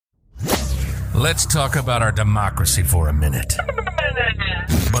Let's talk about our democracy for a minute.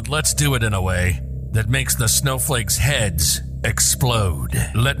 But let's do it in a way that makes the snowflakes' heads explode.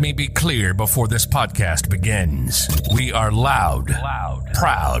 Let me be clear before this podcast begins. We are loud,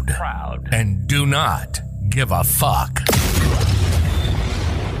 proud, and do not give a fuck.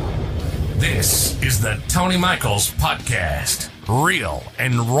 This is the Tony Michaels Podcast. Real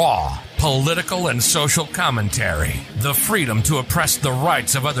and raw political and social commentary. The freedom to oppress the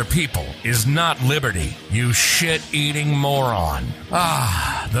rights of other people is not liberty, you shit-eating moron.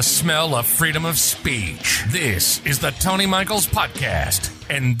 Ah, the smell of freedom of speech. This is the Tony Michaels Podcast,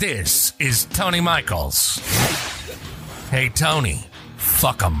 and this is Tony Michaels. Hey, Tony,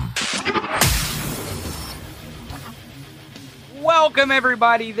 fuck 'em. Welcome,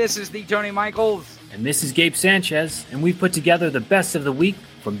 everybody. This is the Tony Michaels. And this is Gabe Sanchez, and we've put together the best of the week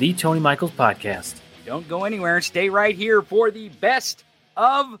from the Tony Michaels Podcast. Don't go anywhere. Stay right here for the best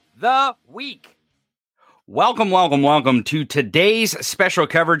of the week. Welcome to today's special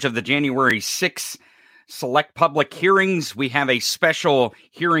coverage of the January 6th select public hearings. We have a special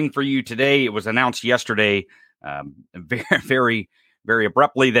hearing for you today. It was announced yesterday, very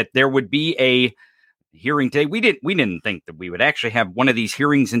abruptly, that there would be a hearing today. We didn't think that we would actually have one of these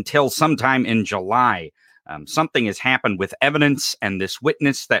hearings until sometime in July. Something has happened with evidence, and this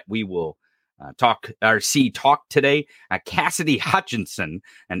witness that we will talk today, Cassidy Hutchinson,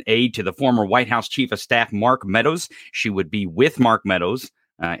 an aide to the former White House Chief of Staff Mark Meadows. She would be with Mark Meadows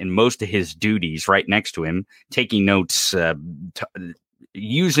in most of his duties, right next to him, taking notes,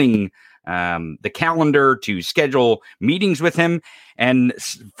 using the calendar to schedule meetings with him. And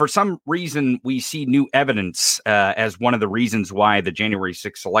for some reason, we see new evidence as one of the reasons why the January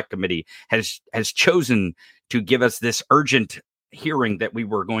 6th Select Committee has chosen to give us this urgent hearing that we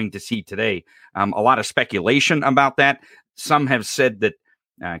were going to see today. A lot of speculation about that. Some have said that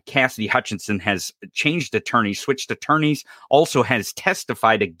Cassidy Hutchinson has changed attorneys, switched attorneys, also has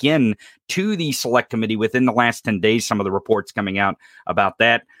testified again to the Select Committee within the last 10 days. Some of the reports coming out about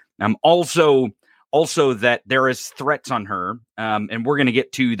that. Also that there is threats on her, and we're going to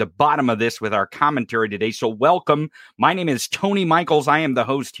get to the bottom of this with our commentary today. So welcome. My name is Tony Michaels. I am the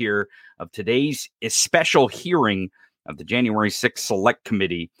host here of today's special hearing of the January 6th Select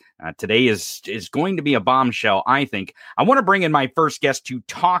Committee. Today is going to be a bombshell, I think. I want to bring in my first guest to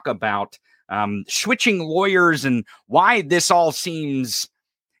talk about switching lawyers and why this all seems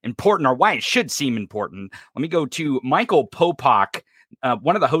important, or why it should seem important. Let me go to Michael Popok,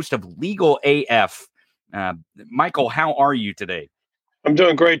 one of the hosts of Legal AF. Michael, how are you today? I'm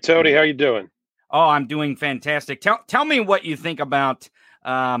doing great, Tony. How are you doing? Oh, I'm doing fantastic. Tell me what you think about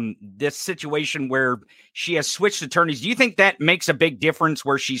this situation where she has switched attorneys. Do you think that makes a big difference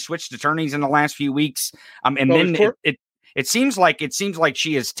where she switched attorneys in the last few weeks? It seems like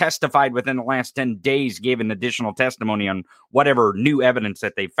she has testified within the last 10 days, gave an additional testimony on whatever new evidence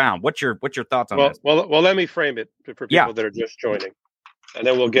that they found. What's your thoughts on this? Well, let me frame it for people that are just joining. And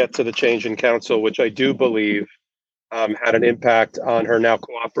then we'll get to the change in counsel, which I do believe had an impact on her now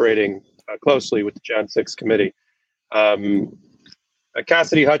cooperating closely with the Jan 6 committee.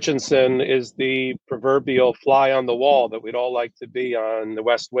 Cassidy Hutchinson is the proverbial fly on the wall that we'd all like to be on the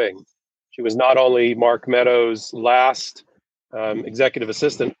West Wing. She was not only Mark Meadows' last executive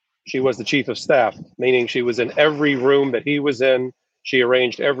assistant, she was the chief of staff, meaning she was in every room that he was in. She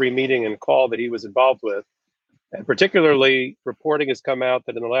arranged every meeting and call that he was involved with. And particularly, reporting has come out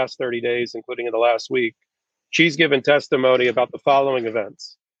that in the last 30 days, including in the last week, she's given testimony about the following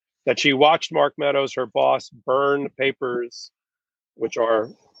events: that she watched Mark Meadows, her boss, burn papers, which are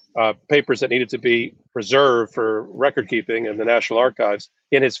papers that needed to be preserved for record keeping in the National Archives,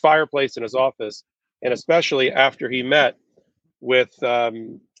 in his fireplace in his office, and especially after he met with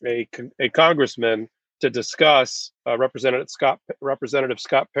a congressman to discuss Representative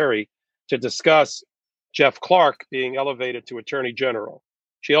Scott Perry, to discuss Jeff Clark being elevated to Attorney General.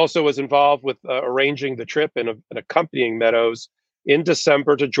 She also was involved with arranging the trip and accompanying Meadows in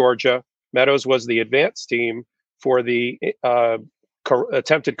December to Georgia. Meadows was the advance team for the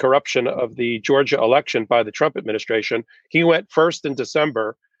attempted corruption of the Georgia election by the Trump administration. He went first in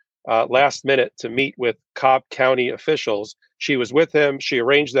December, last minute, to meet with Cobb County officials. She was with him. She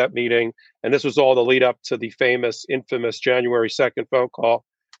arranged that meeting. And this was all the lead up to the infamous January 2nd phone call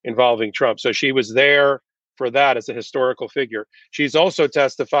involving Trump. So she was there for that as a historical figure. She's also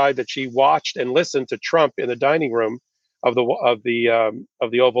testified that she watched and listened to Trump in the dining room of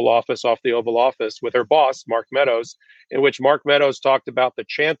the Oval Office, off the Oval Office, with her boss, Mark Meadows, in which Mark Meadows talked about the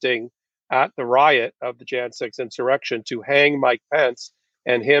chanting at the riot of the Jan 6 insurrection to hang Mike Pence,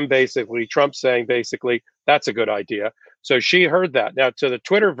 and Trump saying, that's a good idea. So she heard that. Now, to the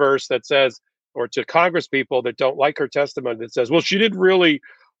Twitterverse that says or to Congress people that don't like her testimony that says, well, she didn't really,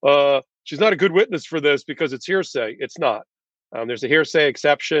 she's not a good witness for this because it's hearsay. It's not. There's a hearsay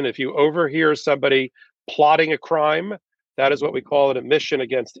exception. If you overhear somebody plotting a crime, that is what we call an admission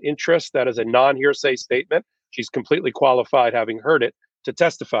against interest. That is a non-hearsay statement. She's completely qualified, having heard it, to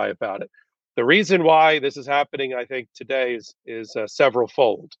testify about it. The reason why this is happening, I think, today is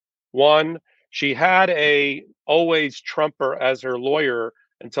several-fold. One, she had a always Trumper as her lawyer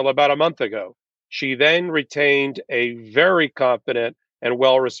until about a month ago. She then retained a very competent and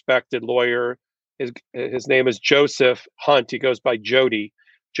well-respected lawyer. His name is Joseph Hunt. He goes by Jody.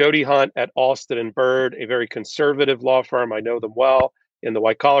 Jody Hunt at Alston and Bird, a very conservative law firm. I know them well in the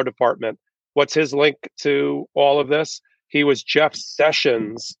white-collar department. What's his link to all of this? He was Jeff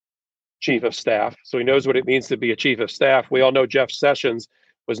Sessions' chief of staff, so he knows what it means to be a chief of staff. We all know Jeff Sessions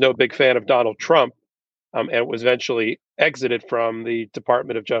was no big fan of Donald Trump, and was eventually exited from the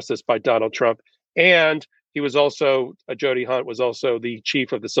Department of Justice by Donald Trump. And he was also, Jody Hunt was also the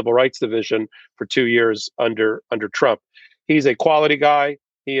chief of the Civil Rights Division for 2 years under Trump. He's a quality guy.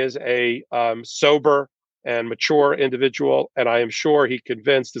 He is a sober and mature individual, and I am sure he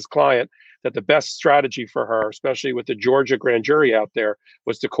convinced his client that the best strategy for her, especially with the Georgia grand jury out there,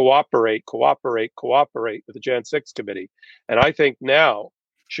 was to cooperate with the Jan 6 committee. And I think now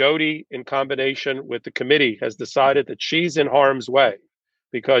Jody, in combination with the committee, has decided that she's in harm's way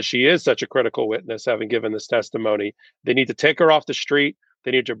because she is such a critical witness, having given this testimony. They need to take her off the street.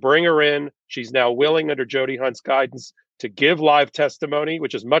 They need to bring her in. She's now willing, under Jody Hunt's guidance, to give live testimony,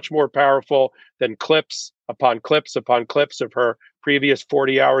 which is much more powerful than clips upon clips upon clips of her previous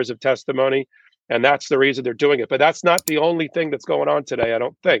 40 hours of testimony. And that's the reason they're doing it. But that's not the only thing that's going on today, I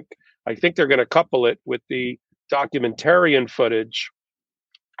don't think. I think they're going to couple it with the documentarian footage,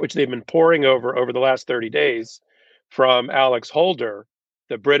 which they've been poring over the last 30 days, from Alex Holder,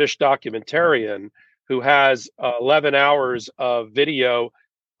 the British documentarian, who has 11 hours of video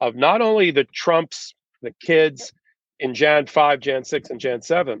of not only the kids in Jan 5, Jan 6, and Jan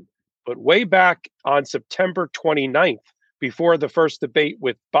 7, but way back on September 29th, before the first debate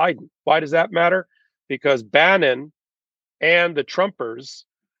with Biden. Why does that matter? Because Bannon and the Trumpers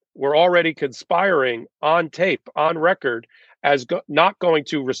were already conspiring on tape, on record, as not going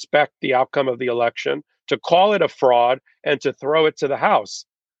to respect the outcome of the election, to call it a fraud, and to throw it to the House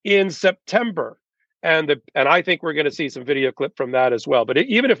in September. And I think we're going to see some video clip from that as well. But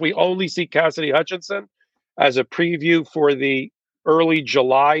even if we only see Cassidy Hutchinson as a preview for the early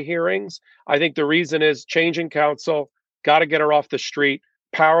July hearings, I think the reason is changing counsel, got to get her off the street,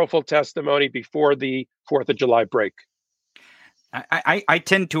 powerful testimony before the 4th of July break. I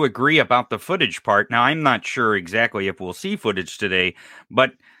tend to agree about the footage part. Now, I'm not sure exactly if we'll see footage today,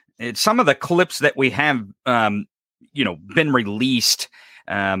 but some of the clips that we have, been released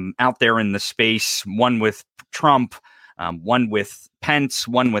out there in the space, one with Trump, one with Pence,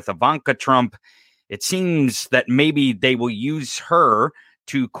 one with Ivanka Trump, it seems that maybe they will use her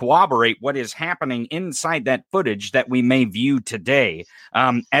to corroborate what is happening inside that footage that we may view today,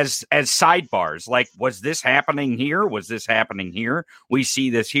 as sidebars. Like, was this happening here? Was this happening here? We see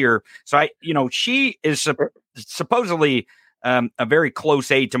this here. So she is supposedly a very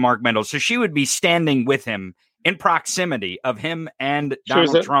close aide to Mark Meadows. So she would be standing with him in proximity of him and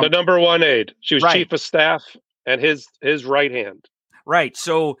Donald Trump. The number one aide. She was chief of staff and his right hand. Right.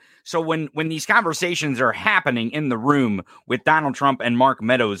 So when these conversations are happening in the room with Donald Trump and Mark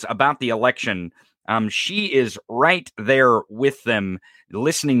Meadows about the election, she is right there with them,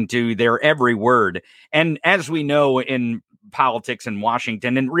 listening to their every word. And as we know in politics in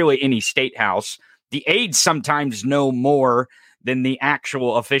Washington and really any state house, the aides sometimes know more than the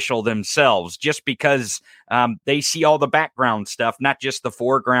actual official themselves, just because they see all the background stuff, not just the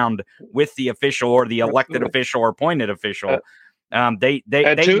foreground with the official or the elected official or appointed official. They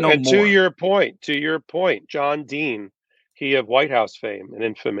know more. To your point, John Dean, he of White House fame and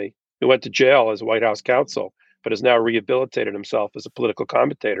infamy, who went to jail as White House counsel, but has now rehabilitated himself as a political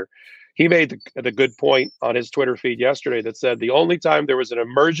commentator. He made the good point on his Twitter feed yesterday that said the only time there was an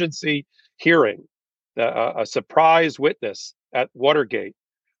emergency hearing, a surprise witness at Watergate,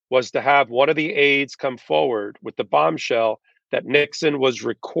 was to have one of the aides come forward with the bombshell that Nixon was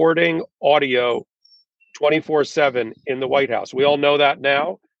recording audio 24/7 in the White House. We all know that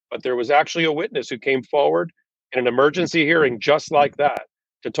now, but there was actually a witness who came forward in an emergency hearing just like that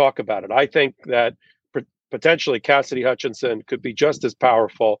to talk about it. I think that potentially Cassidy Hutchinson could be just as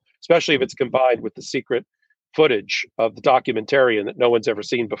powerful, especially if it's combined with the secret footage of the documentarian that no one's ever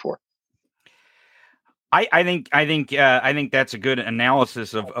seen before. I think that's a good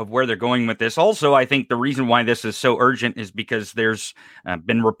analysis of where they're going with this. Also, I think the reason why this is so urgent is because there's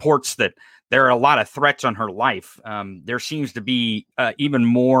been reports that there are a lot of threats on her life. There seems to be even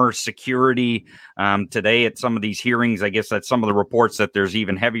more security today at some of these hearings. I guess that's some of the reports that there's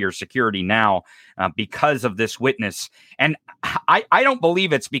even heavier security now because of this witness. And I don't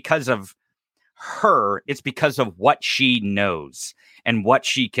believe it's because of her. It's because of what she knows and what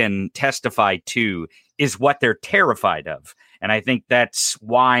she can testify to is what they're terrified of. And I think that's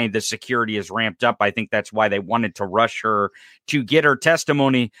why the security is ramped up. I think that's why they wanted to rush her to get her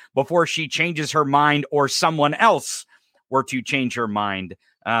testimony before she changes her mind or someone else were to change her mind.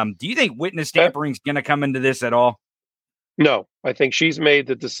 Do you think witness tampering is going to come into this at all? No, I think she's made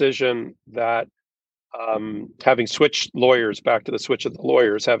the decision that having switched lawyers back to the switch of the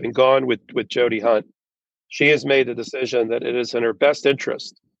lawyers, having gone with Jody Hunt, she has made the decision that it is in her best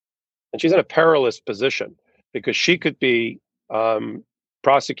interest. And she's in a perilous position because she could be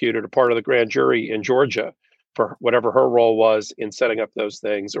prosecuted or part of the grand jury in Georgia for whatever her role was in setting up those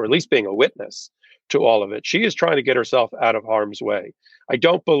things, or at least being a witness to all of it. She is trying to get herself out of harm's way. I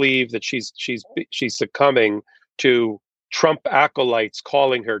don't believe that she's succumbing to Trump acolytes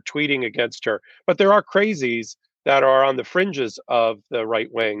calling her, tweeting against her. But there are crazies that are on the fringes of the right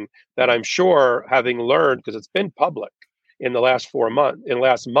wing that I'm sure, having learned, because it's been public in the last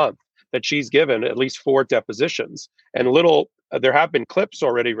last month, that she's given at least 4 depositions, and there have been clips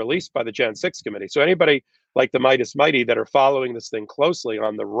already released by the Jan 6 committee. So anybody like the Midas Mighty that are following this thing closely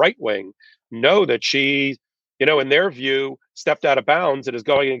on the right wing know that she, in their view, stepped out of bounds and is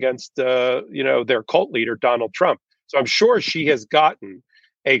going against, their cult leader, Donald Trump. So I'm sure she has gotten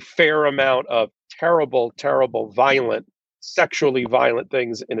a fair amount of terrible, terrible, sexually violent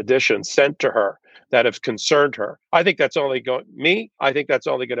things in addition sent to her that have concerned her. I think that's only going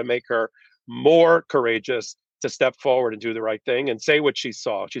to make her more courageous to step forward and do the right thing and say what she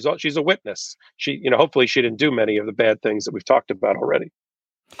saw. She's a witness. She, hopefully she didn't do many of the bad things that we've talked about already.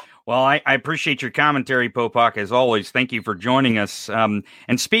 Well, I appreciate your commentary, Popok, as always. Thank you for joining us. And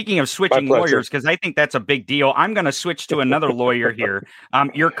speaking of switching lawyers, because I think that's a big deal, I'm going to switch to another lawyer here.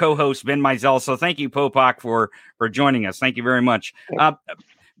 Your co-host, Ben Mizell. So thank you, Popok, for joining us. Thank you very much.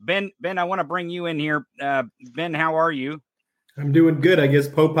 Ben, I want to bring you in here. Ben, how are you? I'm doing good. I guess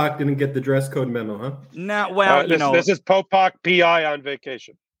Popok didn't get the dress code memo, huh? No, well, this is Popok PI on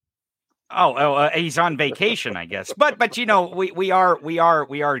vacation. He's on vacation, I guess. But we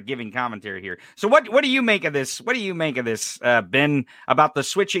are giving commentary here. So what do you make of this? What do you make of this, Ben, about the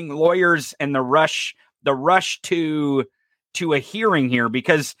switching lawyers and the rush to a hearing here?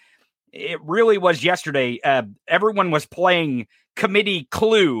 Because it really was yesterday. Everyone was playing committee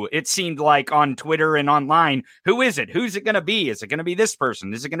Clue, it seemed like, on Twitter and online. Who is it? Who's it going to be? Is it going to be this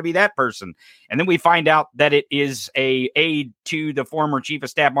person? Is it going to be that person? And then we find out that it is a aide to the former chief of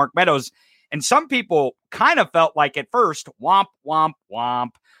staff, Mark Meadows. And some people kind of felt like at first, womp, womp,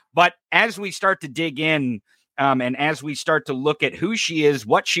 womp. But as we start to dig in, and as we start to look at who she is,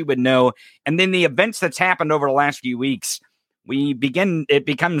 what she would know, and then the events that's happened over the last few weeks, it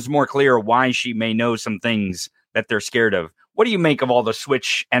becomes more clear why she may know some things that they're scared of. What do you make of all the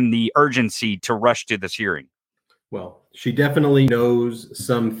switch and the urgency to rush to this hearing? Well, she definitely knows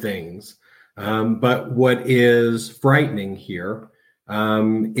some things. But what is frightening here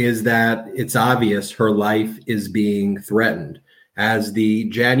is that it's obvious her life is being threatened. As the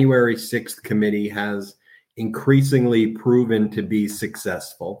January 6th committee has increasingly proven to be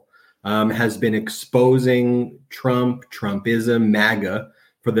successful, has been exposing Trump, Trumpism, MAGA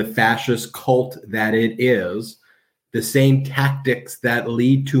for the fascist cult that it is, the same tactics that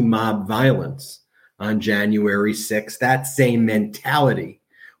lead to mob violence on January 6th, that same mentality.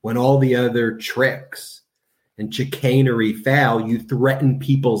 When all the other tricks and chicanery fail, you threaten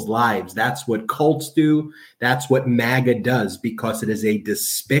people's lives. That's what cults do. That's what MAGA does, because it is a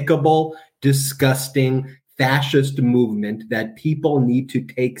despicable, disgusting, fascist movement that people need to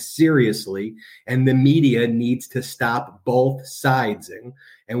take seriously, and the media needs to stop both sidesing.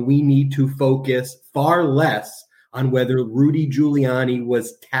 And we need to focus far less on whether Rudy Giuliani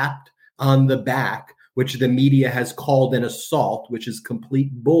was tapped on the back, which the media has called an assault, which is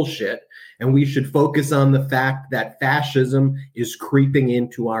complete bullshit. And we should focus on the fact that fascism is creeping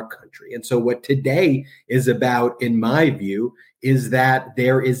into our country. And so what today is about, in my view, is that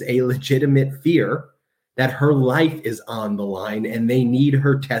there is a legitimate fear that her life is on the line and they need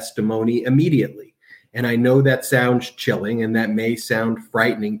her testimony immediately. And I know that sounds chilling and that may sound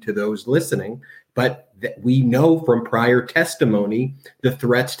frightening to those listening, but we know from prior testimony the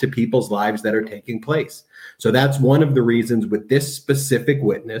threats to people's lives that are taking place. So that's one of the reasons with this specific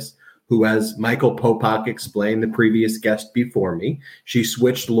witness, who, as Michael Popak explained, the previous guest before me, she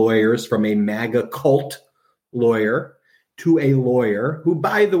switched lawyers from a MAGA cult lawyer to a lawyer who,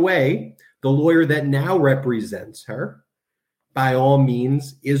 by the way, the lawyer that now represents her, by all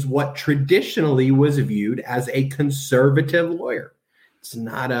means, is what traditionally was viewed as a conservative lawyer. It's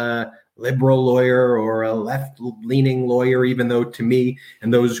not a liberal lawyer or a left-leaning lawyer, even though to me,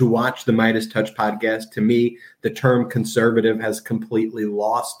 and those who watch the Midas Touch podcast, to me, the term conservative has completely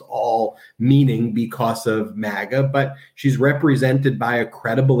lost all meaning because of MAGA, but she's represented by a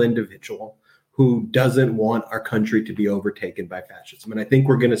credible individual who doesn't want our country to be overtaken by fascism. And I think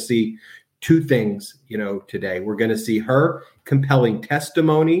we're going to see two things, today. We're going to see her compelling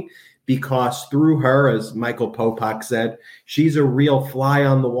testimony, because through her, as Michael Popak said, she's a real fly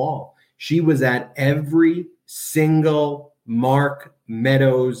on the wall. She was at every single Mark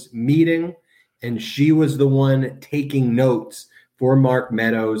Meadows meeting, and she was the one taking notes for Mark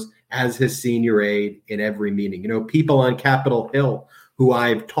Meadows as his senior aide in every meeting. People on Capitol Hill who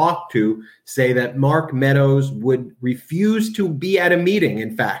I've talked to say that Mark Meadows would refuse to be at a meeting,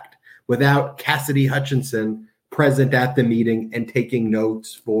 in fact, without Cassidy Hutchinson present at the meeting and taking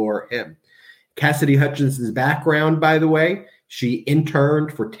notes for him. Cassidy Hutchinson's background, by the way, she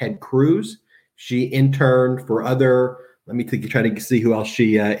interned for Ted Cruz. She interned for other, let me try to see who else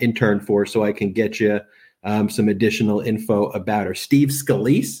she interned for so I can get you some additional info about her. Steve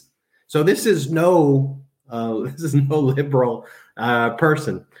Scalise. So this is no liberal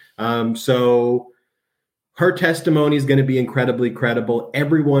person. So her testimony is going to be incredibly credible.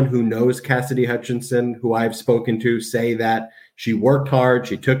 Everyone who knows Cassidy Hutchinson, who I've spoken to, say that she worked hard,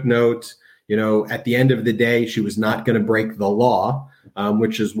 she took notes. At the end of the day, she was not going to break the law,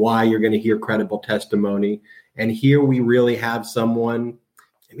 which is why you're going to hear credible testimony. And here we really have someone.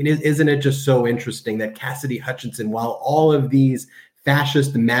 Isn't it just so interesting that Cassidy Hutchinson, while all of these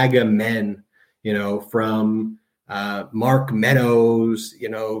fascist MAGA men, from Mark Meadows,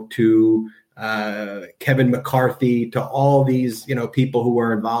 to Kevin McCarthy, to all these, people who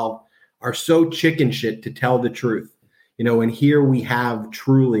were involved, are so chicken shit to tell the truth. And here we have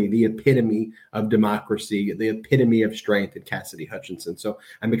truly the epitome of democracy, the epitome of strength in Cassidy Hutchinson. So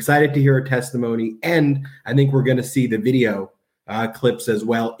I'm excited to hear her testimony. And I think we're going to see the video clips as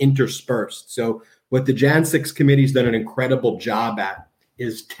well interspersed. So what the Jan 6 committee has done an incredible job at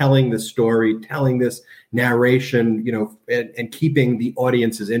is telling the story, telling this narration, and keeping the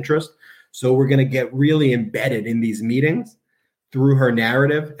audience's interest. So we're going to get really embedded in these meetings through her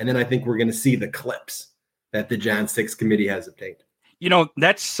narrative. And then I think we're going to see the clips that the Jan 6 committee has obtained.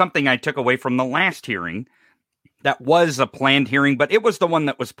 That's something I took away from the last hearing. That was a planned hearing, but it was the one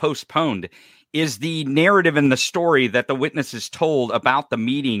that was postponed, is the narrative and the story that the witnesses told about the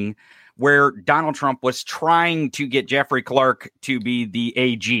meeting where Donald Trump was trying to get Jeffrey Clark to be the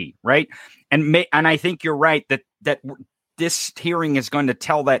AG, right? And I think you're right that this hearing is going to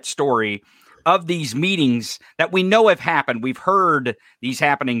tell that story of these meetings that we know have happened. We've heard these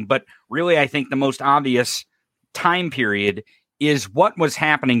happening, but really I think the most obvious time period is what was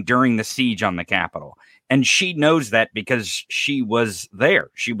happening during the siege on the Capitol. And she knows that because she was there.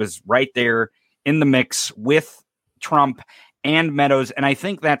 She was right there in the mix with Trump and Meadows. And I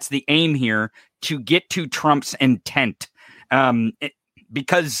think that's the aim here, to get to Trump's intent.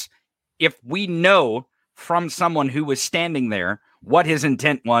 Because if we know from someone who was standing there what his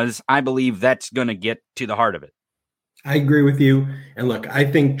intent was, I believe that's going to get to the heart of it. I agree with you. And look, I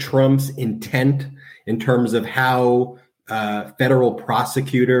think Trump's intent in terms of how federal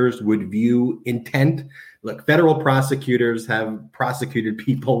prosecutors would view intent. Look, federal prosecutors have prosecuted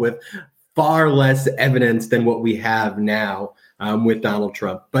people with far less evidence than what we have now with Donald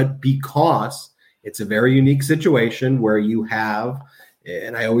Trump. But because it's a very unique situation where you have,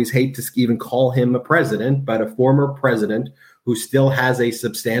 and I always hate to even call him a president, but a former president who still has a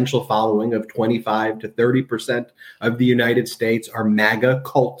substantial following of 25 to 30% of the United States are MAGA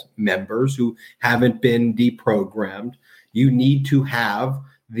cult members who haven't been deprogrammed. You need to have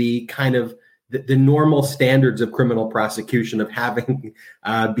the kind of the normal standards of criminal prosecution of having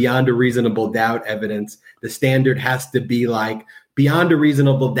beyond a reasonable doubt evidence. The standard has to be like beyond a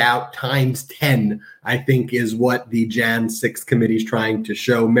reasonable doubt times 10, I think, is what the Jan 6 committee is trying to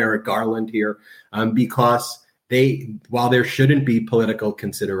show Merrick Garland here, because while there shouldn't be political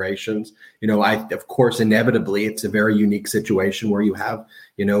considerations, of course, inevitably, it's a very unique situation where you have,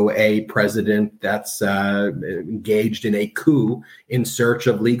 a president that's engaged in a coup in search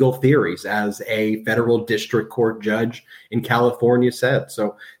of legal theories, as a federal district court judge in California said.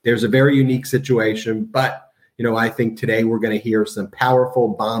 So there's a very unique situation. But, I think today we're going to hear some powerful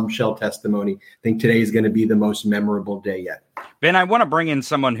bombshell testimony. I think today is going to be the most memorable day yet. Ben, I want to bring in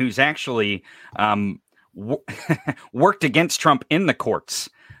someone who's actually worked against Trump in the courts.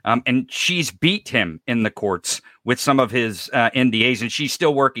 And she's beat him in the courts with some of his NDAs, and she's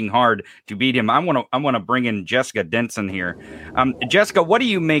still working hard to beat him. I want to bring in Jessica Denson here. Jessica, what do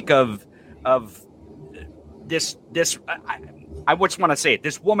you make of this? I just want to say it.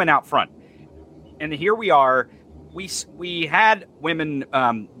 This woman out front, and here we are. We had women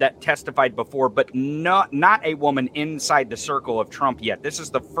that testified before, but not a woman inside the circle of Trump yet. This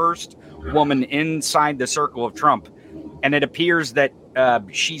is the first woman inside the circle of Trump, and it appears that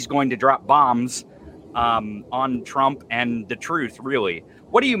she's going to drop bombs on Trump and the truth, really.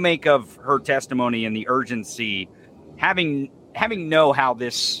 What do you make of her testimony and the urgency, having know how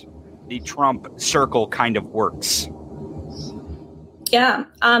the Trump circle kind of works? Yeah,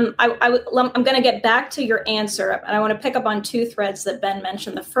 I'm going to get back to your answer, and I want to pick up on two threads that Ben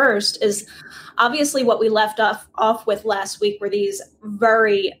mentioned. The first is obviously what we left off with last week were these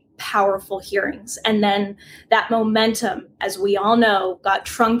very powerful hearings. And then that momentum, as we all know, got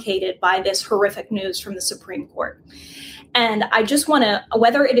truncated by this horrific news from the Supreme Court. And I just want to,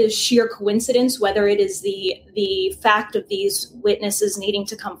 whether it is sheer coincidence, whether it is the fact of these witnesses needing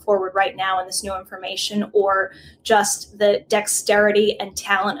to come forward right now in this new information, or just the dexterity and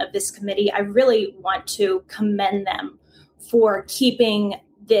talent of this committee, I really want to commend them for keeping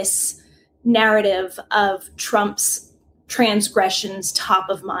this narrative of Trump's transgressions top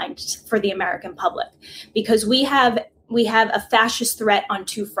of mind for the American public, because we have a fascist threat on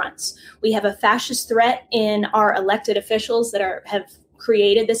two fronts. We have a fascist threat in our elected officials that have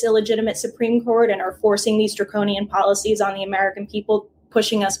created this illegitimate Supreme Court and are forcing these draconian policies on the American people,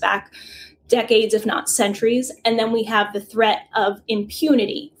 pushing us back decades, if not centuries. And then we have the threat of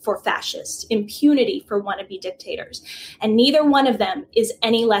impunity for fascists, impunity for wannabe dictators. And neither one of them is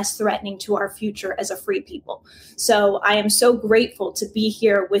any less threatening to our future as a free people. So I am so grateful to be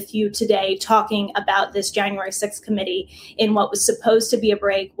here with you today talking about this January 6th committee in what was supposed to be a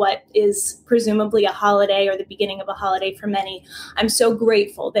break, what is presumably a holiday or the beginning of a holiday for many. I'm so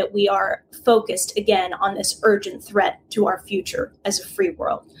grateful that we are focused again on this urgent threat to our future as a free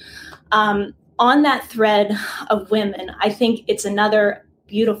world. On that thread of women, I think it's another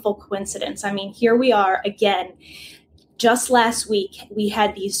beautiful coincidence. I mean, here we are again. Just last week, we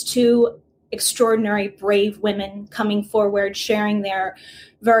had these two extraordinary, brave women coming forward, sharing their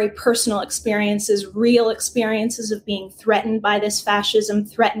very personal experiences, real experiences of being threatened by this fascism,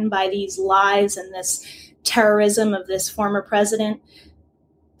 threatened by these lies and this terrorism of this former president,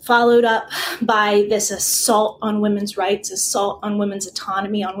 followed up by this assault on women's rights, assault on women's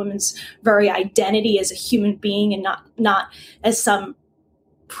autonomy, on women's very identity as a human being and not as some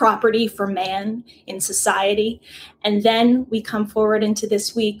property for man in society. And then we come forward into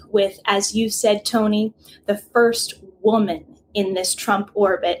this week with, as you said, Tony, the first woman in this Trump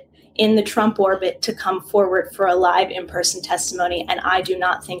orbit, to come forward for a live in-person testimony. And I do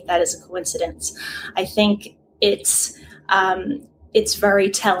not think that is a coincidence. I think it's very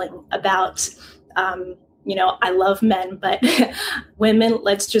telling about, I love men, but women,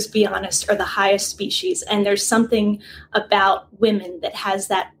 let's just be honest, are the highest species. And there's something about women that has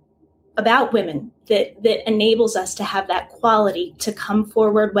that, about women that enables us to have that quality to come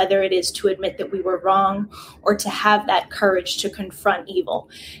forward, whether it is to admit that we were wrong or to have that courage to confront evil.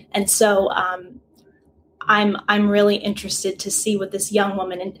 And so I'm really interested to see what this young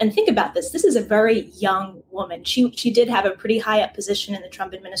woman, and think about this. This is a very young woman. She did have a pretty high up position in the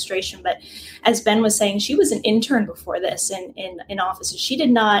Trump administration, but as Ben was saying, she was an intern before this in office. She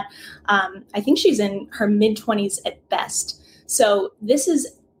did not, I think she's in her mid-20s at best. So this is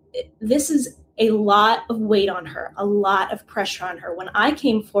a lot of weight on her, a lot of pressure on her. When I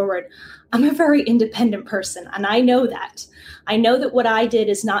came forward, I'm a very independent person, and I know that. I know that what I did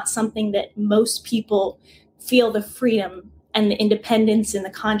is not something that most people feel the freedom and the independence in the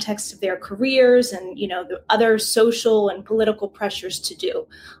context of their careers and, the other social and political pressures to do.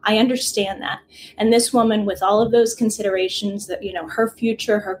 I understand that. And this woman, with all of those considerations that, her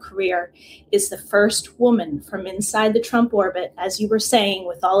future, her career, is the first woman from inside the Trump orbit, as you were saying,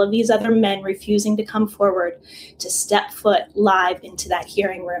 with all of these other men refusing to come forward, to step foot live into that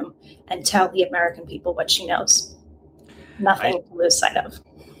hearing room and tell the American people what she knows. Nothing to lose sight of.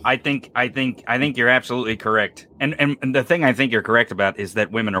 I think you're absolutely correct. And the thing I think you're correct about is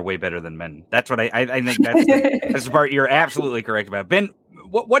that women are way better than men. That's what I think that's the part you're absolutely correct about. Ben,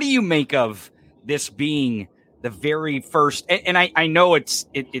 what do you make of this being the very first, and I know it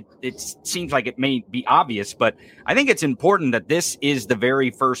seems like it may be obvious, but I think it's important that this is the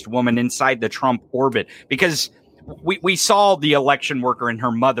very first woman inside the Trump orbit, because we saw the election worker and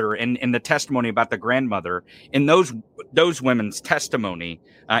her mother and the testimony about the grandmother in those women's testimony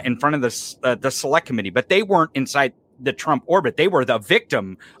in front of the select committee, but they weren't inside the Trump orbit. They were the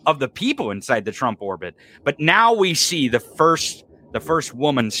victim of the people inside the Trump orbit. But now we see the first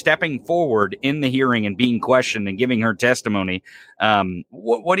woman stepping forward in the hearing and being questioned and giving her testimony.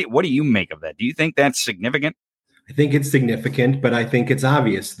 What do you make of that? Do you think that's significant? I think it's significant, but I think it's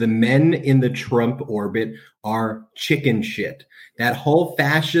obvious. The men in the Trump orbit are chicken shit. That whole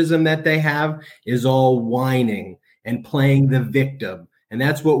fascism that they have is all whining and playing the victim. And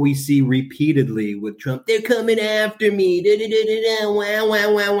that's what we see repeatedly with Trump. They're coming after me. Da, da, da, da, da, wah,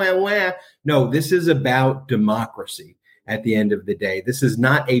 wah, wah, wah, wah. No, this is about democracy at the end of the day. This is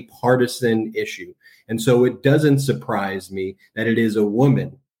not a partisan issue. And so it doesn't surprise me that it is a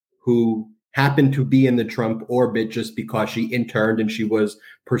woman who happened to be in the Trump orbit just because she interned and she was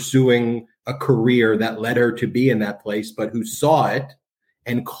pursuing a career that led her to be in that place, but who saw it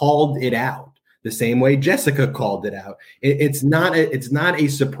and called it out the same way Jessica called it out. It's not a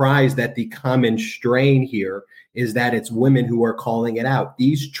surprise that the common strain here is that it's women who are calling it out.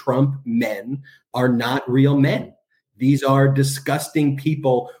 These Trump men are not real men. These are disgusting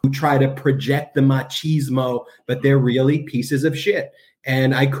people who try to project the machismo, but they're really pieces of shit.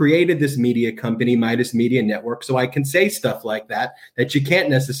 And I created this media company, Midas Media Network, so I can say stuff like that you can't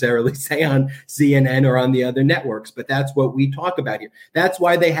necessarily say on CNN or on the other networks. But that's what we talk about here. That's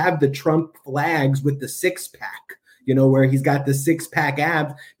why they have the Trump flags with the six-pack, where he's got the six-pack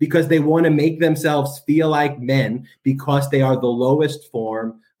abs, because they want to make themselves feel like men because they are the lowest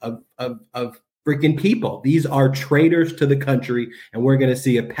form of freaking people. These are traitors to the country, and we're going to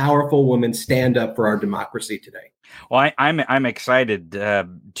see a powerful woman stand up for our democracy today. Well, I'm excited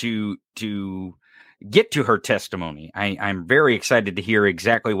to get to her testimony. I'm very excited to hear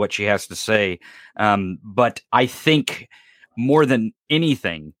exactly what she has to say. But I think more than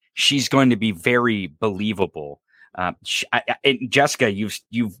anything, she's going to be very believable. Jessica,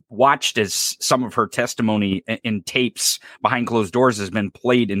 you've watched as some of her testimony in tapes behind closed doors has been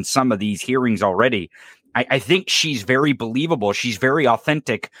played in some of these hearings already. I think she's very believable. She's very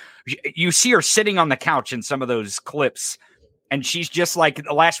authentic. You see her sitting on the couch in some of those clips, and she's just like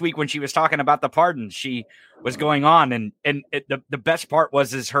last week when she was talking about the pardon, she was going on. And the best part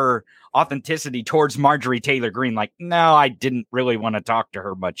is her authenticity towards Marjorie Taylor Greene. Like, no, I didn't really want to talk to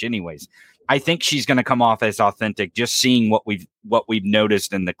her much anyways. I think she's going to come off as authentic, just seeing what we've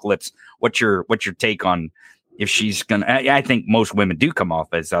noticed in the clips. What's your take on if she's going to, I think most women do come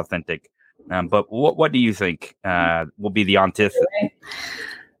off as authentic. But what do you think will be the antithesis?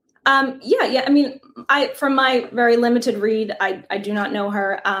 Yeah. I mean, from my very limited read, I do not know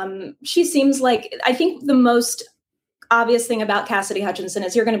her. She seems like, I think the most obvious thing about Cassidy Hutchinson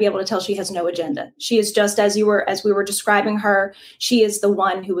is you're going to be able to tell she has no agenda. She is just as we were describing her. She is the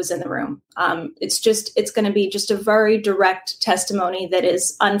one who was in the room. It's going to be just a very direct testimony that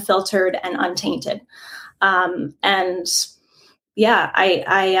is unfiltered and untainted. And yeah,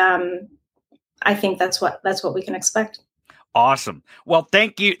 I think that's what we can expect. Awesome. Well,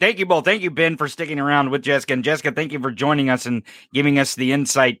 thank you both. Thank you, Ben, for sticking around with Jessica. And Jessica, thank you for joining us and giving us the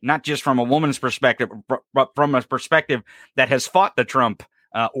insight, not just from a woman's perspective, but from a perspective that has fought the Trump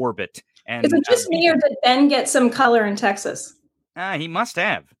orbit. And is it just me, or did Ben get some color in Texas? He must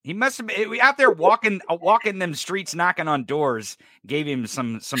have. He must have been out there walking them streets, knocking on doors. Gave him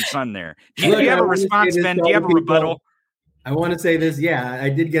some sun there. Do you have a response, Ben? Do you have a rebuttal? I want to say this. Yeah, I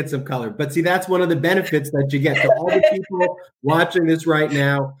did get some color. But see, that's one of the benefits that you get. To all the people watching this right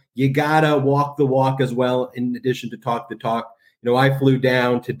now, you got to walk the walk as well, in addition to talk the talk. I flew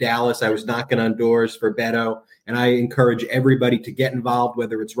down to Dallas. I was knocking on doors for Beto. And I encourage everybody to get involved,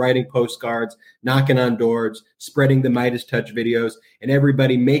 whether it's writing postcards, knocking on doors, spreading the Midas Touch videos. And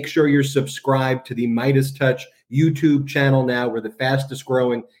everybody, make sure you're subscribed to the Midas Touch YouTube channel now. We're the fastest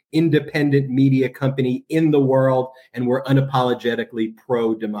growing independent media company in the world, and we're unapologetically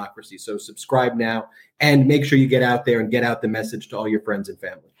pro-democracy. So subscribe now and make sure you get out there and get out the message to all your friends and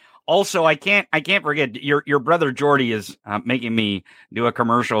family. Also, I can't forget your brother Jordy is making me do a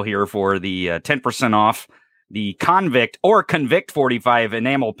commercial here for the 10% off the Convict 45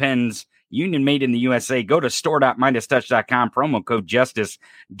 enamel pens, union made in the USA. Go to store.midastouch.com, promo code Justice.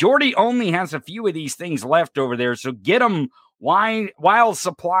 Jordy only has a few of these things left over there, so get them while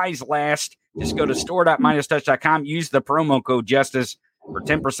supplies last. Just go to store.midastouch.com, use the promo code Justice for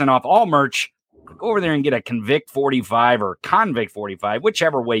 10% off all merch. Go over there and get a Convict 45 or Convict 45,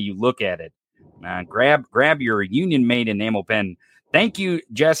 whichever way you look at it. Grab your Union Made enamel pen. Thank you,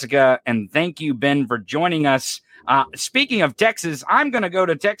 Jessica, and thank you, Ben, for joining us. Speaking of Texas, I'm going to go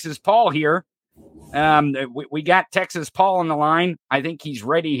to Texas Paul here. We got Texas Paul on the line. I think he's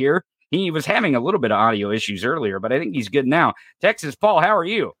ready here. He was having a little bit of audio issues earlier, but I think he's good now. Texas Paul, how are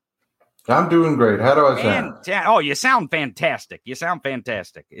you? I'm doing great. How do I sound? Oh, you sound fantastic.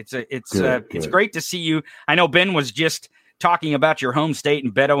 It's great to see you. I know Ben was just talking about your home state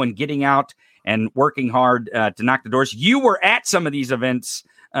in Beto and getting out and working hard to knock the doors. You were at some of these events.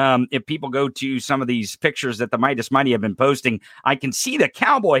 If people go to some of these pictures that the Midas Mighty have been posting, I can see the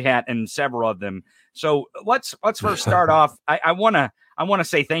cowboy hat in several of them. So let's first start off. I want to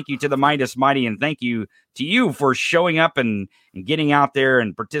say thank you to the Midas Mighty and thank you to you for showing up and getting out there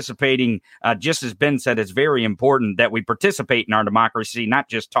and participating. Just as Ben said, it's very important that we participate in our democracy, not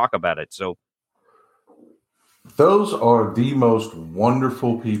just talk about it. So those are the most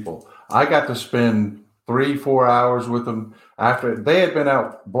wonderful people. I got to spend 3-4 hours with them after they had been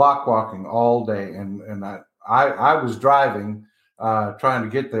out block walking all day. And I was driving, trying to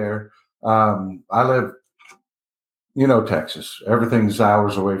get there. I live, Texas, everything's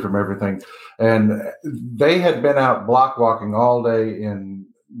hours away from everything. And they had been out block walking all day in,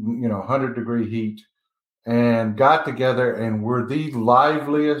 100-degree heat and got together and were the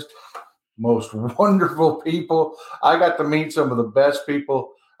liveliest, most wonderful people. I got to meet some of the best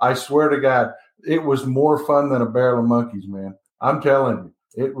people. I swear to God, it was more fun than a barrel of monkeys, man. I'm telling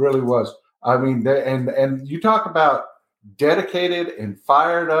you, it really was. I mean, and you talk about dedicated and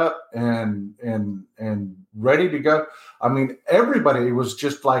fired up and ready to go. I mean, everybody was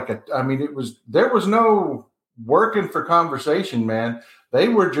just like there was no working for conversation, man. They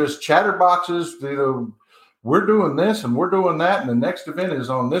were just chatterboxes, we're doing this and we're doing that, and the next event is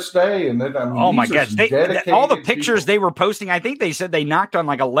on this day. And then, oh my gosh, all the pictures they were posting, I think they said they knocked on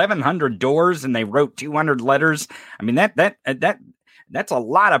like 1,100 doors and they wrote 200 letters. I mean, that's a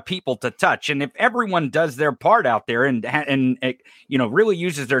lot of people to touch. And if everyone does their part out there and really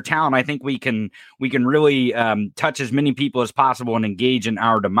uses their talent, I think we can really touch as many people as possible and engage in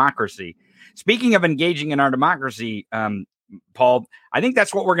our democracy. Speaking of engaging in our democracy, Paul, I think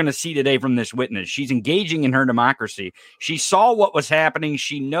that's what we're going to see today from this witness. She's engaging in her democracy. She saw what was happening.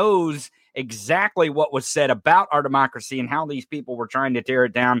 She knows exactly what was said about our democracy and how these people were trying to tear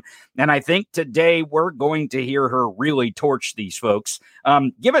it down. And I think today we're going to hear her really torch these folks.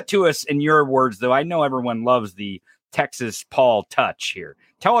 Give it to us in your words, though. I know everyone loves the Texas Paul touch here.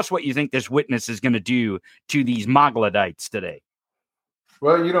 Tell us what you think this witness is going to do to these Mogladites today.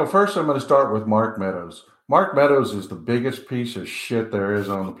 Well, first I'm going to start with Mark Meadows. Mark Meadows is the biggest piece of shit there is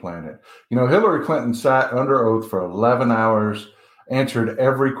on the planet. Hillary Clinton sat under oath for 11 hours, answered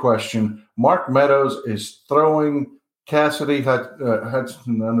every question. Mark Meadows is throwing Cassidy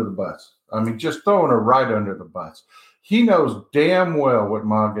Hudson under the bus. I mean, just throwing her right under the bus. He knows damn well what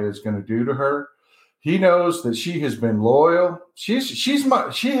MAGA is going to do to her. He knows that she has been loyal. She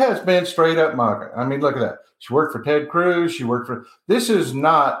has been straight up MAGA. I mean, look at that. She worked for Ted Cruz. This is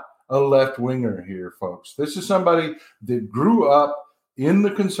not a left-winger here, folks. This is somebody that grew up in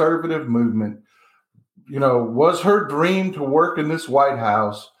the conservative movement, was her dream to work in this White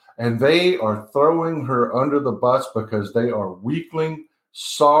House, and they are throwing her under the bus because they are weakling,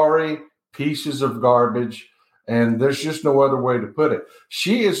 sorry pieces of garbage, and there's just no other way to put it.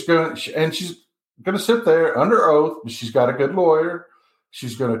 She's going to sit there under oath, but she's got a good lawyer.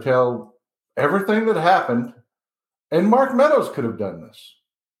 She's going to tell everything that happened, and Mark Meadows could have done this.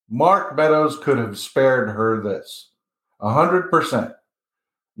 Mark Meadows could have spared her this 100%.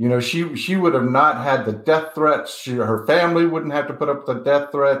 She would have not had the death threats. Her family wouldn't have to put up the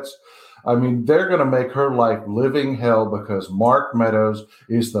death threats. I mean, they're going to make her life living hell because Mark Meadows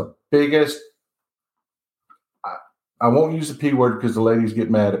is the biggest. I won't use the P word because the ladies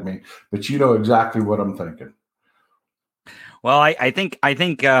get mad at me, but you know exactly what I'm thinking. Well, I think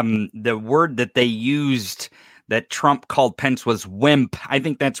the word that they used that Trump called Pence was wimp. I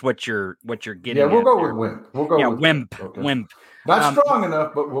think that's what you're getting. Yeah, we'll go there. with wimp. We'll go with wimp. Okay. Wimp. Not strong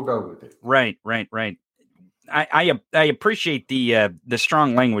enough, but we'll go with it. Right. I appreciate the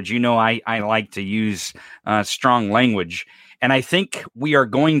strong language. I like to use strong language, and I think we are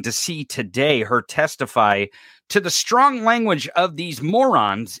going to see today her testify to the strong language of these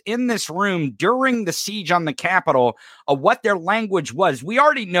morons in this room during the siege on the Capitol of what their language was. We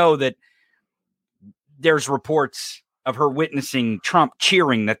already know that there's reports of her witnessing Trump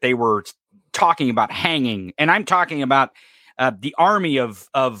cheering that they were talking about hanging. And I'm talking about the army of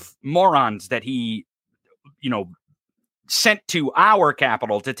morons that he, sent to our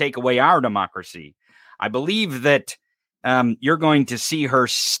Capitol to take away our democracy. I believe that you're going to see her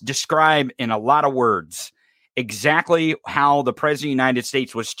describe in a lot of words exactly how the President of the United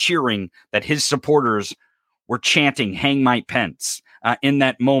States was cheering that his supporters were chanting "Hang Mike Pence" in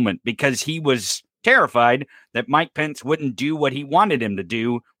that moment, because he was terrified that Mike Pence wouldn't do what he wanted him to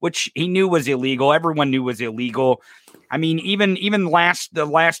do, which he knew was illegal. Everyone knew was illegal. I mean, even the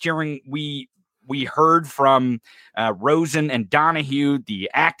last hearing, we heard from Rosen and Donahue, the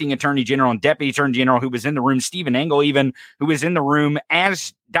acting attorney general and deputy attorney general, who was in the room, Stephen Engel even, who was in the room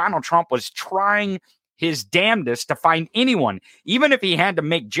as Donald Trump was trying his damnedest to find anyone, even if he had to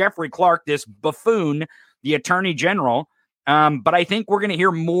make Jeffrey Clark this buffoon the attorney general. But I think we're going to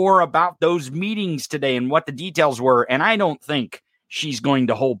hear more about those meetings today and what the details were. And I don't think she's going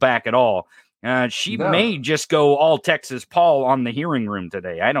to hold back at all. She may just go all Texas Paul on the hearing room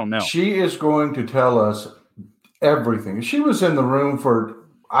today. I don't know. She is going to tell us everything. She was in the room for,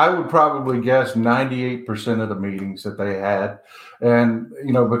 I would probably guess, 98% of the meetings that they had. And,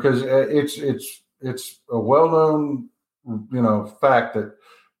 because it's a well-known, fact that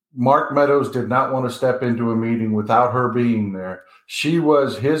Mark Meadows did not want to step into a meeting without her being there. She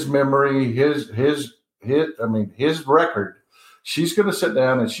was his memory, his record. She's going to sit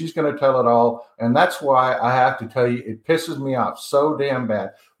down and she's going to tell it all. And that's why I have to tell you, it pisses me off so damn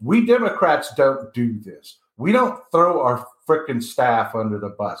bad. We Democrats don't do this. We don't throw our freaking staff under the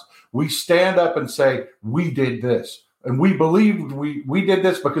bus. We stand up and say, we did this. And we believed we did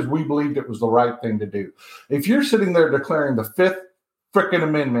this because we believed it was the right thing to do. If you're sitting there declaring the Fifth frickin'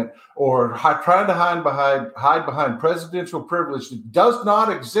 Amendment or trying to hide behind presidential privilege that does not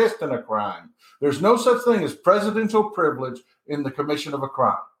exist in a crime. There's no such thing as presidential privilege in the commission of a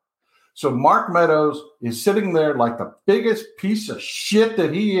crime. So Mark Meadows is sitting there like the biggest piece of shit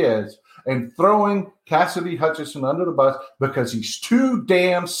that he is and throwing Cassidy Hutchinson under the bus because he's too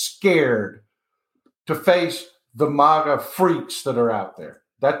damn scared to face the MAGA freaks that are out there.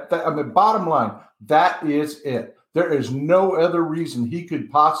 Bottom line, that is it. There is no other reason he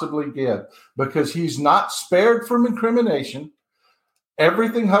could possibly give because he's not spared from incrimination.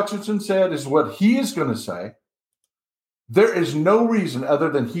 Everything Hutchinson said is what he is going to say. There is no reason other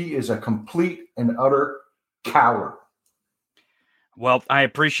than he is a complete and utter coward. Well, I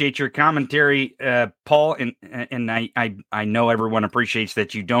appreciate your commentary, Paul, and I know everyone appreciates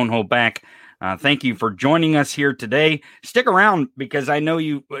that you don't hold back. Thank you for joining us here today. Stick around because I know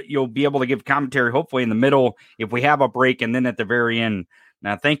you'll be able to give commentary hopefully in the middle if we have a break and then at the very end.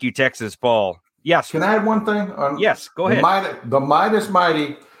 Now, thank you, Texas Paul. Yes. Can I add one thing? Yes, go ahead. The Midas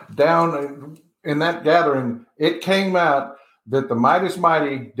Mighty down in that gathering, it came out that the Midas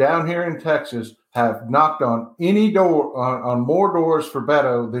Mighty down here in Texas have knocked on any door on more doors for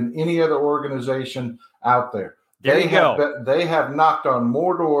Beto than any other organization out there. They have knocked on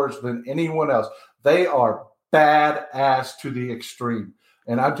more doors than anyone else. They are badass to the extreme.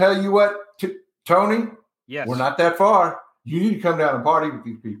 And I'll tell you what, Tony, yes, we're not that far. You need to come down and party with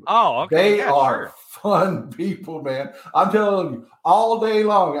these people. Oh, okay. They are fun people, man. I'm telling you, all day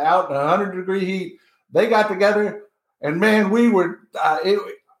long, out in 100-degree heat, they got together, and man, we were.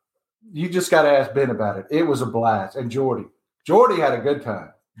 You just got to ask Ben about it. It was a blast, and Jordy had a good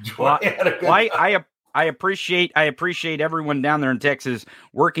time. I appreciate everyone down there in Texas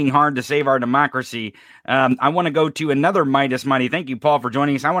working hard to save our democracy. I want to go to another Midas Mighty. Thank you, Paul, for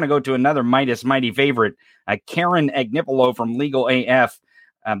joining us. I want to go to another Midas Mighty favorite, Karen Agnipolo from Legal AF.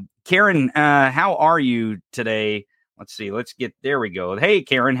 Karen, how are you today? Let's see. There we go. Hey,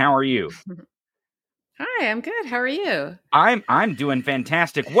 Karen, how are you? Hi, I'm good. How are you? I'm doing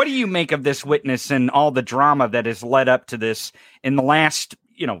fantastic. What do you make of this witness and all the drama that has led up to this in the last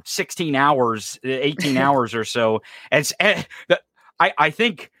 16 hours, 18 hours or so? I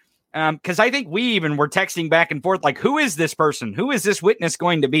think, because I think we even were texting back and forth, like, who is this person? Who is this witness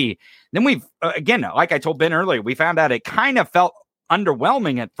going to be? Then we've, again, like I told Ben earlier, we found out it kind of felt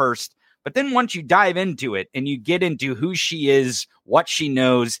underwhelming at first, but then once you dive into it and you get into who she is, what she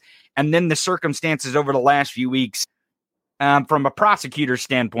knows, and then the circumstances over the last few weeks, from a prosecutor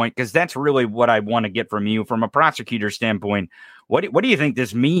standpoint, because that's really what I want to get from you from a prosecutor standpoint. What do you think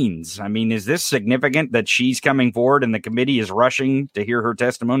this means? I mean, is this significant that she's coming forward and the committee is rushing to hear her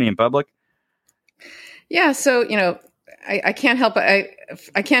testimony in public? Yeah. So, I can't help it.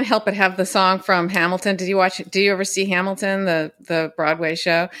 I can't help but have the song from Hamilton. Do you ever see Hamilton, the Broadway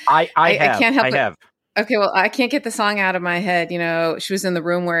show? I have. Okay, well, I can't get the song out of my head. She was in the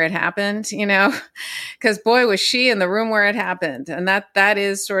room where it happened, because boy, was she in the room where it happened. And that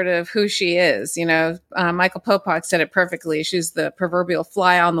is sort of who she is. Michael Popak said it perfectly. She's the proverbial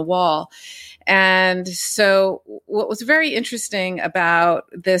fly on the wall. And so what was very interesting about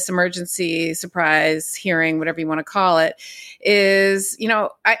this emergency surprise hearing, whatever you want to call it, is,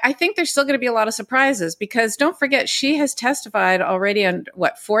 I think there's still going to be a lot of surprises because don't forget, she has testified already on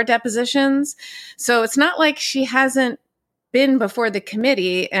 4 depositions. So it's not like she hasn't been before the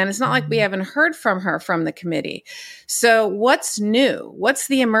committee, and it's not like we haven't heard from her from the committee. So what's new? What's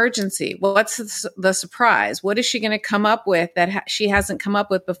the emergency? What's the surprise? What is she going to come up with that she hasn't come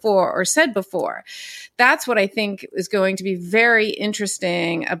up with before or said before? That's what I think is going to be very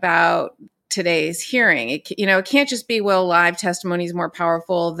interesting about today's hearing. It can't just be, live testimony is more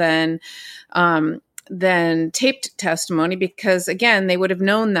powerful than taped testimony, because again, they would have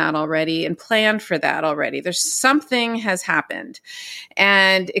known that already and planned for that already. There's something has happened,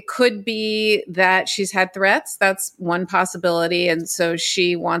 and it could be that she's had threats. That's one possibility. And so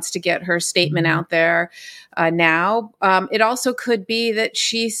she wants to get her statement out there now. It also could be that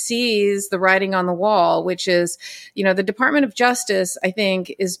she sees the writing on the wall, which is, the Department of Justice, I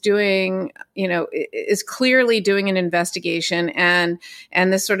think, is doing, is clearly doing an investigation, and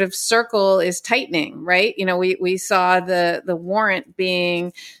this sort of circle is tightening, right? We saw the warrant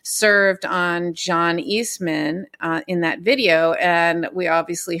being served on John Eastman in that video, and we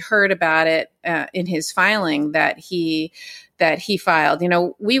obviously heard about it in his filing that he filed.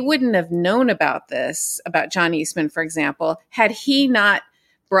 We wouldn't have known about this, about John Eastman, for example, had he not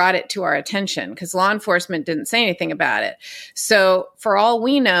brought it to our attention, because law enforcement didn't say anything about it. So for all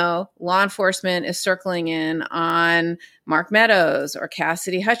we know, law enforcement is circling in on Mark Meadows or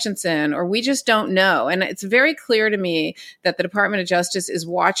Cassidy Hutchinson, or we just don't know. And it's very clear to me that the Department of Justice is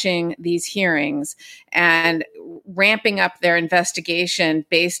watching these hearings and ramping up their investigation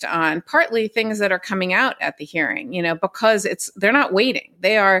based on partly things that are coming out at the hearing, because they're not waiting.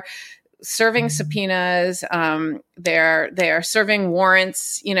 They are serving subpoenas. They are serving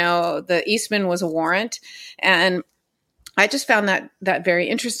warrants. The Eastman was a warrant. And I just found that very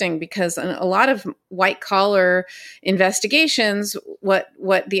interesting, because in a lot of white collar investigations, what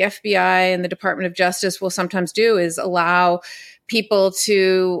the FBI and the Department of Justice will sometimes do is allow people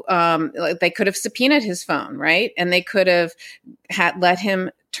to, they could have subpoenaed his phone, right? And they could have let him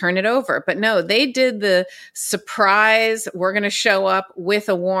turn it over. But no, they did the surprise, we're going to show up with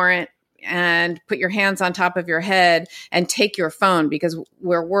a warrant and put your hands on top of your head and take your phone because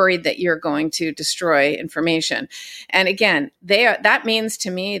we're worried that you're going to destroy information. And again, that means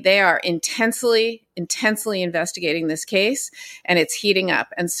to me, they are intensely investigating this case, and it's heating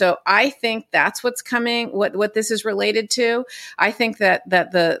up. And so I think that's what's coming, what this is related to. I think that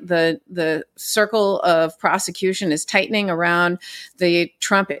the circle of prosecution is tightening around the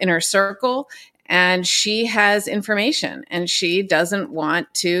Trump inner circle. And she has information, and she doesn't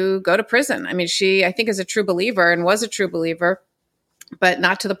want to go to prison. I mean, I think, is a true believer and was a true believer, but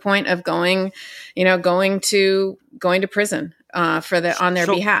not to the point of going to prison on their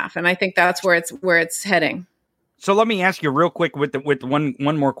behalf. And I think that's where it's heading. So let me ask you real quick with one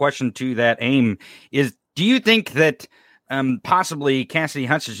more question to that aim is, do you think that possibly Cassidy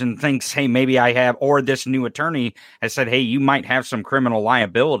Hutchinson thinks, hey, maybe I have, or this new attorney has said, hey, you might have some criminal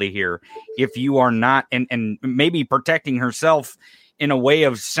liability here if you are not, and maybe protecting herself in a way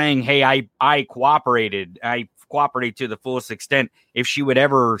of saying, hey, I cooperated to the fullest extent if she would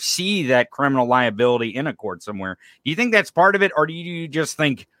ever see that criminal liability in a court somewhere. Do you think that's part of it, or do you just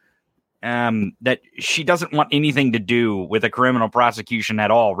think that she doesn't want anything to do with a criminal prosecution at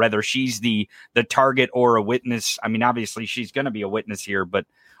all? Whether she's the target or a witness. I mean, obviously she's going to be a witness here, but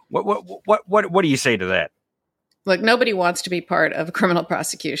what do you say to that? Look, nobody wants to be part of a criminal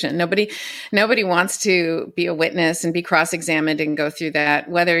prosecution. Nobody wants to be a witness and be cross-examined and go through that.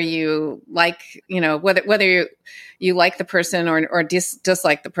 Whether you like, whether you like the person or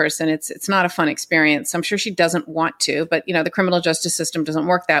dislike the person, it's not a fun experience. I'm sure she doesn't want to, but the criminal justice system doesn't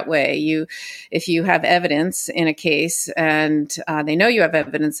work that way. If you have evidence in a case and they know you have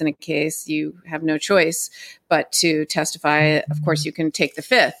evidence in a case, you have no choice but to testify. Of course, you can take the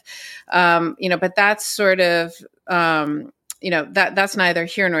fifth, but that's sort of, that's neither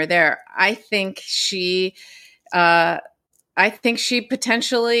here nor there. I think she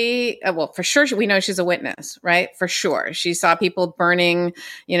potentially, for sure, we know she's a witness, right? For sure. She saw people burning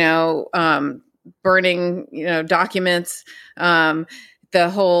documents. the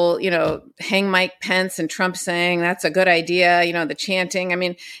whole, hang Mike Pence and Trump saying that's a good idea, the chanting. I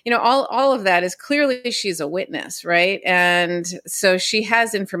mean, all of that is clearly she's a witness, right? And so she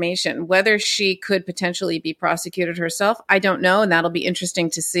has information. Whether she could potentially be prosecuted herself, I don't know. And that'll be interesting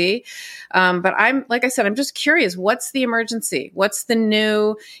to see. But like I said, I'm just curious, what's the emergency? What's the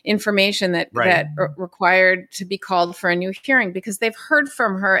new information that required to be called for a new hearing? Because they've heard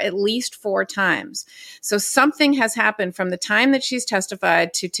from her at least 4 times. So something has happened from the time that she's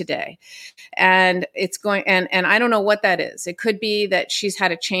testified to today. And it's going, and I don't know what that is. It could be that she's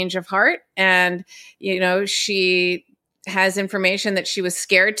had a change of heart and, she has information that she was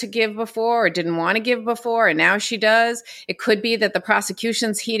scared to give before or didn't want to give before, and now she does. It could be that the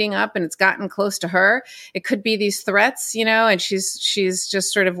prosecution's heating up and it's gotten close to her. It could be these threats, and she's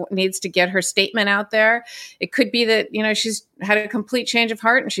just sort of needs to get her statement out there. It could be that, she's had a complete change of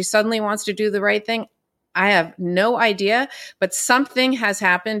heart and she suddenly wants to do the right thing. I have no idea, but something has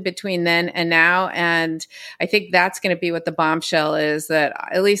happened between then and now. And I think that's going to be what the bombshell is that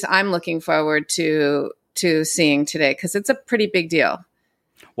at least I'm looking forward to seeing today, because it's a pretty big deal.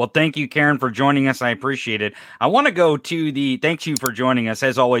 Well, thank you, Karen, for joining us. I appreciate it. I want to go to thanks you for joining us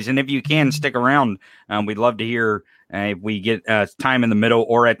as always. And if you can stick around, we'd love to hear if we get time in the middle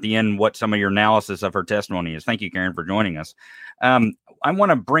or at the end, what some of your analysis of her testimony is. Thank you, Karen, for joining us. I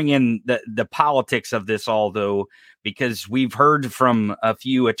want to bring in the politics of this all, though, because we've heard from a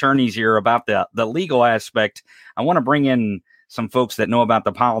few attorneys here about the legal aspect. I want to bring in some folks that know about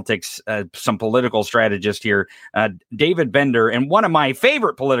the politics, some political strategists here. David Bender, and one of my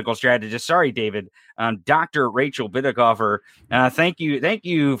favorite political strategists, sorry, David, Dr. Rachel Bitecofer. Thank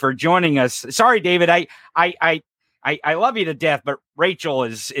you for joining us. Sorry, David, I love you to death, but Rachel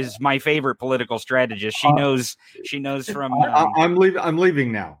is my favorite political strategist. She knows from. I'm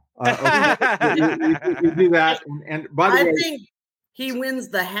leaving now. You do that, and by the way, I think he wins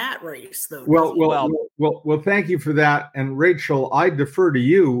the hat race, though. Well, thank you for that. And Rachel, I defer to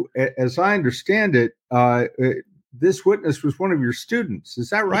you. As I understand it, this witness was one of your students. Is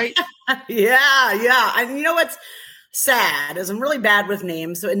that right? Yeah. And you know what's sad is I'm really bad with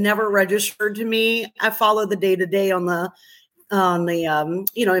names, so it never registered to me. I follow the day-to-day on the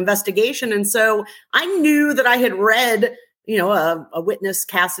investigation, and so I knew that I had read, a witness,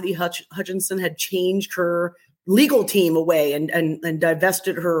 Cassidy Hutchinson, had changed her legal team away and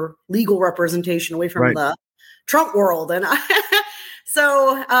divested her legal representation away from the Trump world. And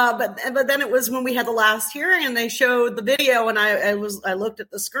but then it was when we had the last hearing and they showed the video, and I looked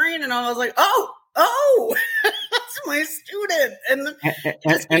at the screen and I was like, oh, that's my student. And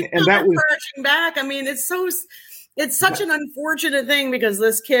that was crashing back. I mean, it's such an unfortunate thing because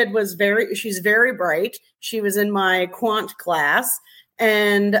this kid she's very bright. She was in my quant class.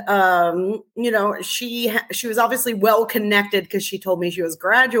 And, she was obviously well connected because she told me she was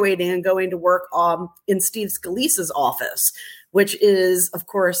graduating and going to work in Steve Scalise's office, which is, of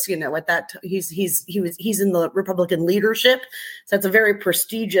course, at that he's in the Republican leadership. So it's a very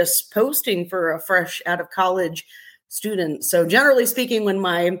prestigious posting for a fresh out of college student. So generally speaking, when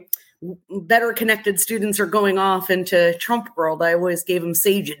my better connected students are going off into Trump world, I always gave them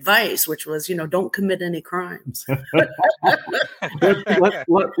sage advice, which was, don't commit any crimes.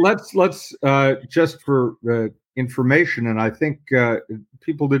 let's just for information, and I think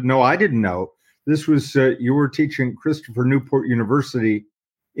people didn't know, I didn't know, this was you were teaching Christopher Newport University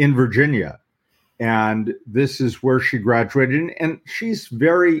in Virginia, and this is where she graduated, and she's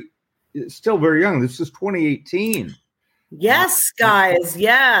still very young. This is 2018. Yes, guys.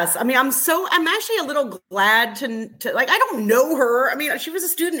 Yes. I mean, I'm actually a little glad to I don't know her. I mean, she was a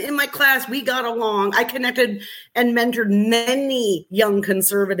student in my class. We got along. I connected and mentored many young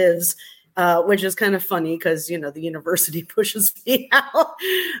conservatives, which is kind of funny because, the university pushes me out.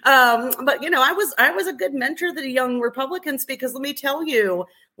 But, I was a good mentor to the young Republicans because let me tell you,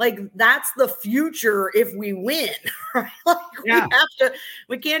 that's the future if we win, right?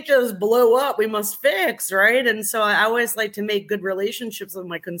 We can't just blow up. We must fix, right? And so I always like to make good relationships with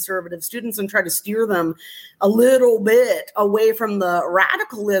my conservative students and try to steer them a little bit away from the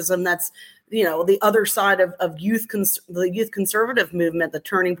radicalism that's, the other side of the youth conservative movement, the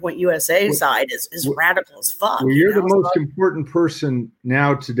Turning Point USA side is radical as fuck. Well, you're the most important person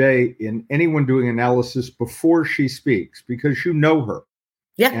now today in anyone doing analysis before she speaks because you know her.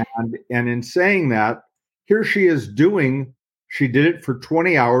 Yeah. And in saying that, here she is she did it for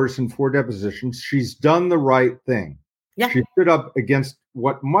 20 hours and 4 depositions. She's done the right thing. Yeah. She stood up against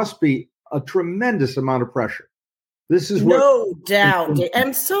what must be a tremendous amount of pressure. This is no doubt.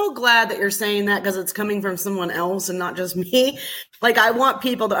 I'm so glad that you're saying that because it's coming from someone else and not just me. Like, I want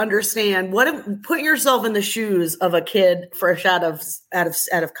people to understand put yourself in the shoes of a kid fresh out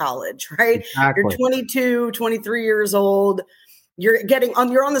of college, right? Exactly. You're 22, 23 years old. You're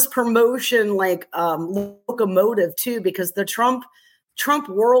on this promotion, like, locomotive too, because the Trump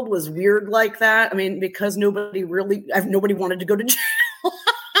world was weird like that. I mean, because nobody wanted to go to jail.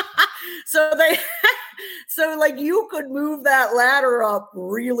 So like you could move that ladder up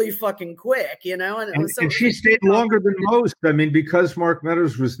really fucking quick, And she stayed longer than most. I mean, because Mark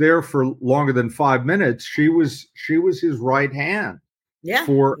Meadows was there for longer than 5 minutes, she was his right hand. Yeah.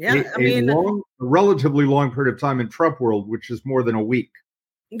 For a relatively long period of time in Trump world, which is more than a week.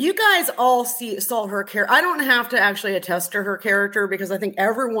 You guys all saw her character. I don't have to actually attest to her character because I think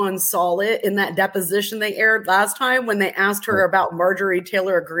everyone saw it in that deposition they aired last time when they asked her about Marjorie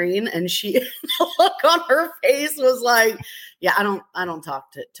Taylor Greene, and the look on her face was like, "Yeah, I don't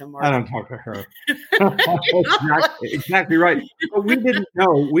talk to Marjorie. I don't talk to her." Exactly right. But we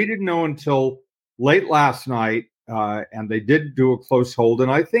didn't know until late last night, and they did do a close hold,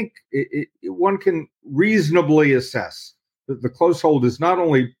 and I think one can reasonably assess. The close hold is not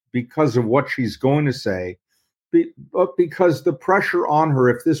only because of what she's going to say, but because the pressure on her,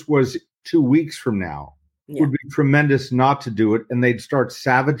 if this was 2 weeks from now, would be tremendous not to do it. And they'd start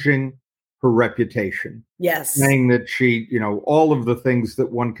savaging her reputation. Yes. Saying that she, all of the things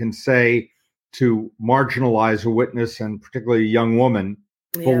that one can say to marginalize a witness and particularly a young woman,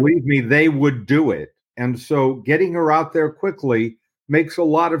 believe me, they would do it. And so getting her out there quickly makes a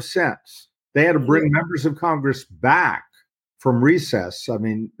lot of sense. They had to bring members of Congress back from recess. I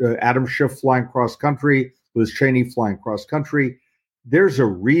mean, Adam Schiff flying cross country, Liz Cheney flying cross country. There's a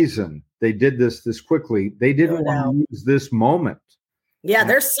reason they did this quickly. They didn't want to use this moment. Yeah,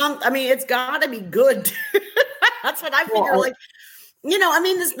 it's got to be good. That's what I figure.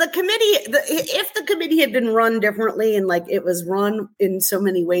 The committee, if the committee had been run differently and like it was run in so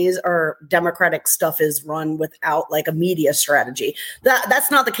many ways, our Democratic stuff is run without like a media strategy. That's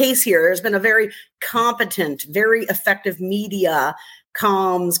not the case here. There's been a very competent, very effective media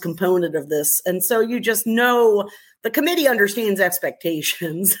comms component of this. And so you just know the committee understands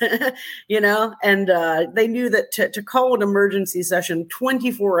expectations, and they knew that to call an emergency session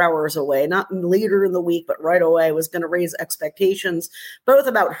 24 hours away, not later in the week, but right away, was going to raise expectations, both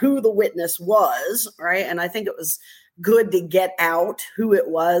about who the witness was, right? And I think it was good to get out who it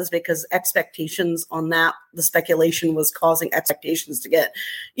was because expectations on that, the speculation was causing expectations to get,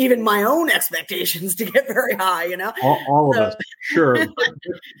 even my own expectations to get very high, All of us, sure.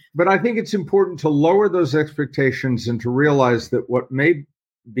 But I think it's important to lower those expectations and to realize that what may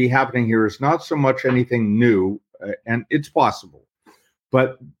be happening here is not so much anything new, and it's possible,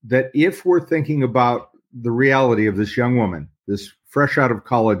 but that if we're thinking about the reality of this young woman, this fresh out of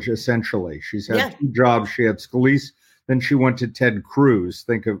college, essentially, she's had 2 jobs. She had Scalise, then she went to Ted Cruz.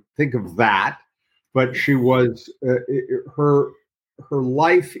 Think of that. But she was her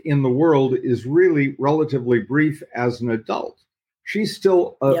life in the world is really relatively brief as an adult. She's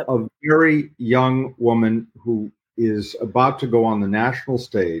still a very young woman who is about to go on the national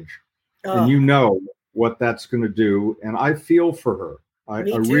stage, and you know what that's going to do. And I feel for her. I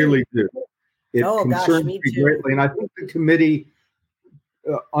really do. It concerns me greatly, and I think the committee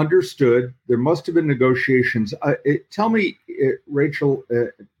understood. There must have been negotiations. Tell me, Rachel,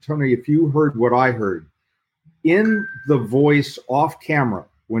 Tony, if you heard what I heard in the voice off camera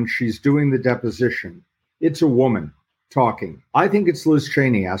when she's doing the deposition. It's a woman talking. I think it's Liz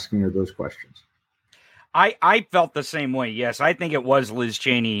Cheney asking her those questions. I felt the same way. Yes, I think it was Liz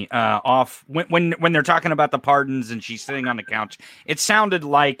Cheney off when they're talking about the pardons and she's sitting on the couch. It sounded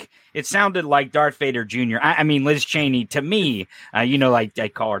like Darth Vader Jr. I mean, Liz Cheney to me, like I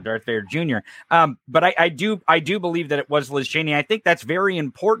call her Darth Vader Jr. But I do believe that it was Liz Cheney. I think that's very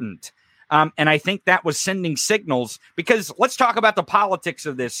important, and I think that was sending signals because let's talk about the politics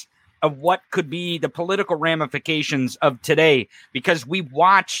of this. Of what could be the political ramifications of today, because we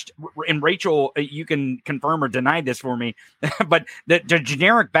watched, and Rachel, you can confirm or deny this for me, but the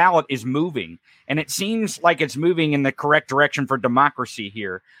generic ballot is moving, and it seems like it's moving in the correct direction for democracy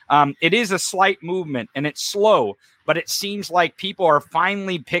here. It is a slight movement, and it's slow, but it seems like people are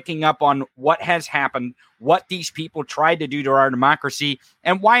finally picking up on what has happened, what these people tried to do to our democracy,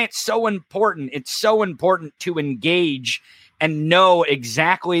 and why it's so important. It's so important to engage and know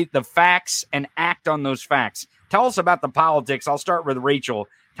exactly the facts and act on those facts. Tell us about the politics. I'll start with Rachel.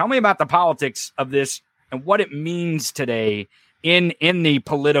 Tell me about the politics of this and what it means today in the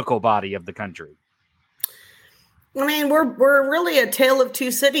political body of the country. I mean, we're really a tale of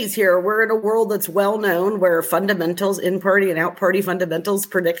two cities here. We're in a world that's well known where fundamentals, in-party and out-party fundamentals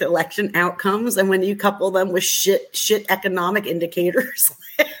predict election outcomes. And when you couple them with shit economic indicators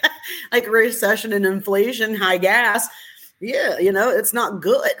like recession and inflation, high gas, yeah, it's not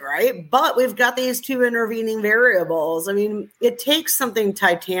good, right? But we've got these two intervening variables. I mean, it takes something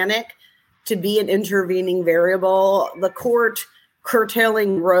titanic to be an intervening variable. The court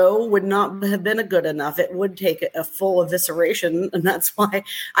curtailing Roe would not have been a good enough. It would take a full evisceration. And that's why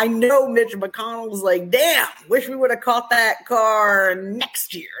I know Mitch McConnell's like, damn, wish we would have caught that car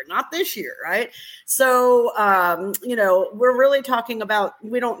next year, not this year. Right. So, we're really talking about,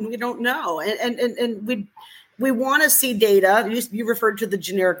 we don't know. And we want to see data. You referred to the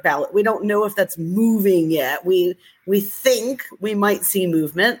generic ballot. We don't know if that's moving yet. We think we might see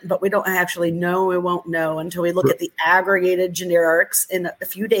movement, but we don't actually know. We won't know until we look at the aggregated generics in a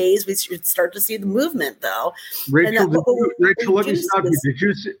few days. We should start to see the movement, though. Rachel, let me stop you.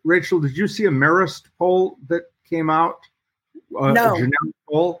 Did you see a Marist poll that came out? No. A generic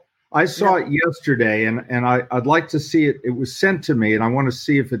poll? I saw it yesterday, and I'd like to see it. It was sent to me, and I want to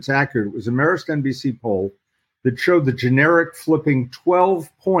see if it's accurate. It was a Marist NBC poll that showed the generic flipping 12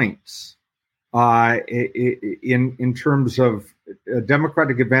 points in terms of a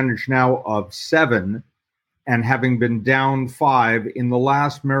Democratic advantage now of 7 and having been down 5 in the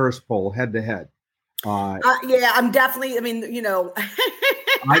last Marist poll head to head. I'm definitely,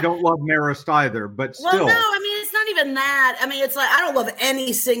 I don't love Marist either, but still. Well, no, I mean, it's not even that. I mean, it's like, I don't love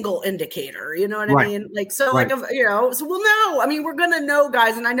any single indicator, you know what I mean? Like, so right. So we'll know. I mean, we're going to know,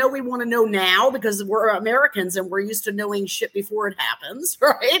 guys. And I know we want to know now because we're Americans and we're used to knowing shit before it happens,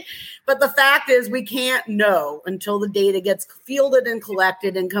 right? But the fact is we can't know until the data gets fielded and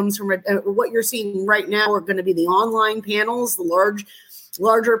collected and comes from what you're seeing right now are going to be the online panels, the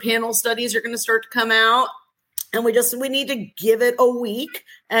larger panel studies are going to start to come out. And we need to give it a week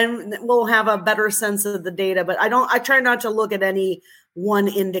and we'll have a better sense of the data. But I try not to look at any one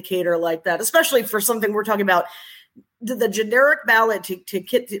indicator like that, especially for something we're talking about. The generic ballot,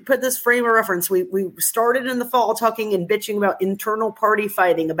 to put this frame of reference, we started in the fall talking and bitching about internal party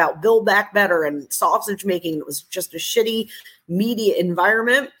fighting, about Build Back Better and sausage making. It was just a shitty media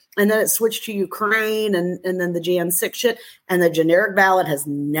environment. And then it switched to Ukraine and then the Jan 6 shit. And the generic ballot has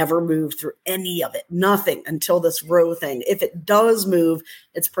never moved through any of it. Nothing until this Roe thing. If it does move,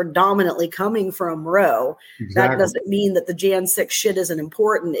 it's predominantly coming from Roe. Exactly. That doesn't mean that the Jan 6 shit isn't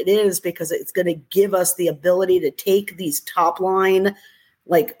important. It is, because it's going to give us the ability to take these top line,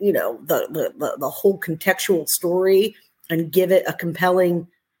 like, the whole contextual story and give it a compelling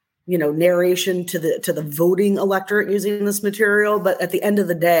narration to the voting electorate using this material. But at the end of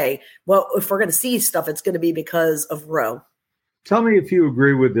the day, well, if we're going to see stuff, it's going to be because of Roe. Tell me if you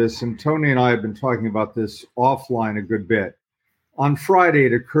agree with this. And Tony and I have been talking about this offline a good bit. On Friday,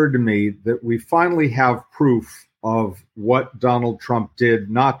 it occurred to me that we finally have proof of what Donald Trump did,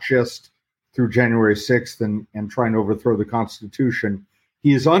 not just through January 6th and trying to overthrow the Constitution.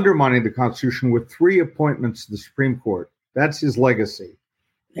 He is undermining the Constitution with 3 appointments to the Supreme Court. That's his legacy.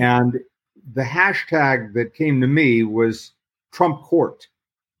 And the hashtag that came to me was Trump Court.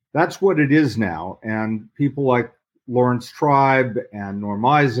 That's what it is now. And people like Lawrence Tribe and Norm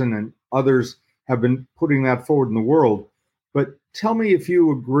Eisen and others have been putting that forward in the world. But tell me if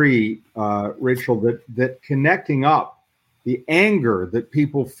you agree, Rachel, that connecting up the anger that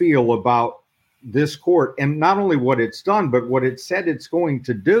people feel about this court, and not only what it's done, but what it said it's going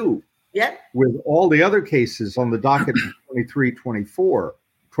to do with all the other cases on the docket in 23, 24,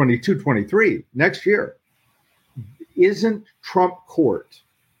 22, 23 next year. Isn't Trump Court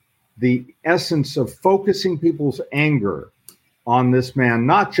the essence of focusing people's anger on this man,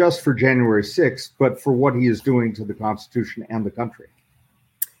 not just for January 6th, but for what he is doing to the Constitution and the country?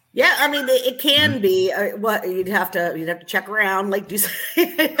 Yeah, I mean, it can be. What you'd have to check around, like do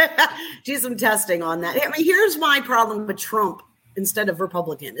some testing on that. I mean, here's my problem with Trump instead of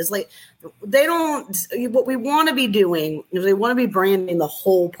Republican is like they don't. What we want to be doing is they want to be branding the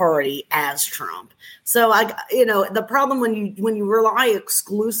whole party as Trump. So the problem when you rely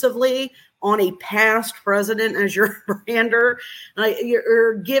exclusively on a past president as your brander,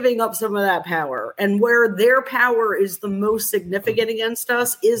 you're giving up some of that power. And where their power is the most significant against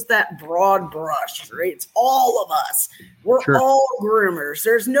us is that broad brush, right? It's all of us. We're all groomers.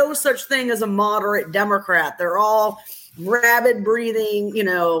 There's no such thing as a moderate Democrat. They're all rabid breathing,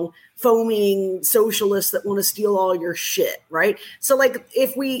 foaming socialists that want to steal all your shit, right? So like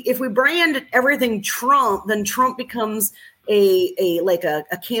if we brand everything Trump, then Trump becomes a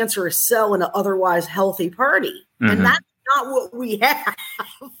cancerous cell in an otherwise healthy party. Mm-hmm. And that's not what we have.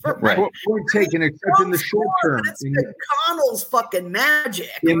 Right. Point taken, except in the short term. It's McConnell's fucking magic.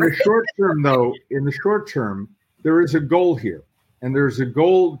 In the short term, though, there is a goal here. And there's a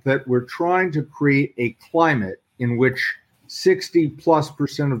goal that we're trying to create a climate in which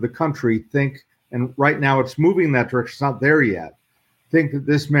 60+% of the country think, and right now it's moving in that direction, it's not there yet, think that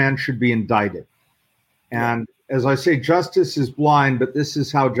this man should be indicted. And as I say, justice is blind, but this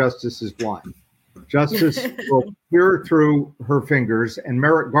is how justice is blind. Justice will peer through her fingers, and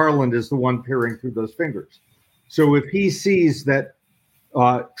Merrick Garland is the one peering through those fingers. So if he sees that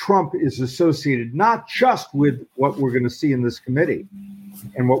Trump is associated not just with what we're going to see in this committee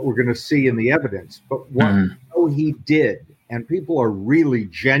and what we're going to see in the evidence, but what he did, and people are really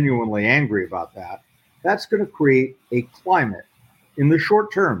genuinely angry about that, that's going to create a climate in the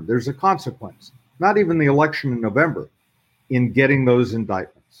short term. There's a consequence, not even the election in November, in getting those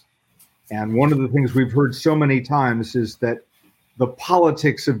indictments. And one of the things we've heard so many times is that the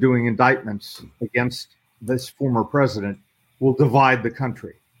politics of doing indictments against this former president will divide the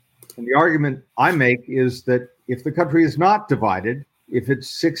country. And the argument I make is that if the country is not divided, if it's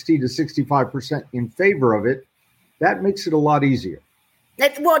 60 to 65% in favor of it, that makes it a lot easier.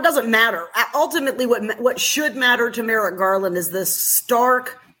 It doesn't matter. Ultimately, what should matter to Merrick Garland is this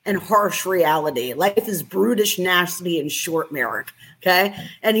stark and harsh reality. Life is brutish, nasty, and short, Merrick. Okay.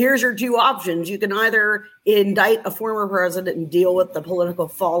 And here's your two options. You can either indict a former president and deal with the political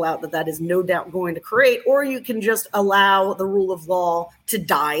fallout that is no doubt going to create, or you can just allow the rule of law to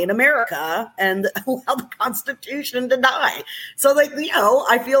die in America and allow the Constitution to die. So,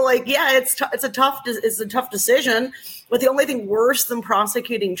 I feel like, it's a tough decision. But the only thing worse than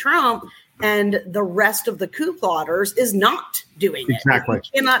prosecuting Trump and the rest of the coup plotters is not doing it. Exactly.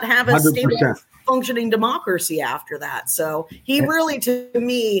 You cannot have a 100%. stable functioning democracy after that. So he really, to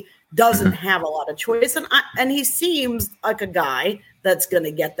me, doesn't have a lot of choice. And he seems like a guy that's going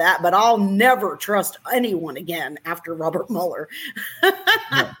to get that, but I'll never trust anyone again after Robert Mueller.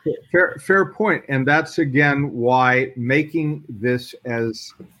 Fair point. And that's, again, why making this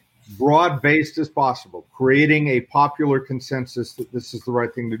as broad-based as possible, creating a popular consensus that this is the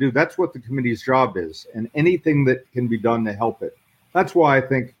right thing to do. That's what the committee's job is, and anything that can be done to help it. That's why I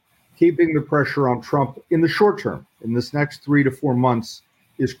think keeping the pressure on Trump in the short term, in this next 3 to 4 months,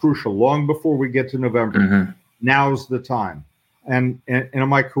 is crucial. Long before we get to November, now's the time. And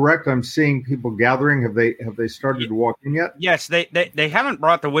am I correct? I'm seeing people gathering. Have they started to walk in yet? Yes, they haven't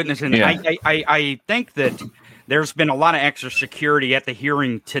brought the witness in. Yeah. I think that there's been a lot of extra security at the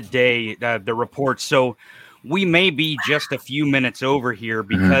hearing today, the reports. So we may be just a few minutes over here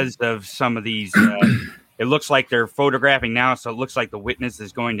because of some of these. It looks like they're photographing now, so it looks like the witness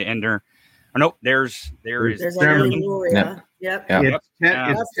is going to enter. Oh, no, there is. There's Yep. It's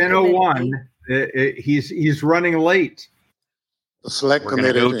 10:01. He's running late. The Select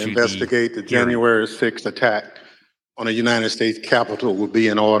Committee to investigate the January 6th attack on the United States Capitol will be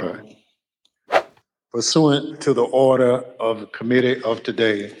in order. Pursuant to the order of the committee of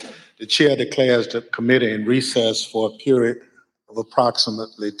today, the chair declares the committee in recess for a period of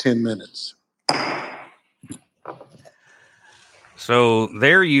approximately 10 minutes. So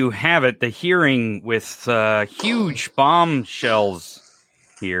there you have it, the hearing with huge bombshells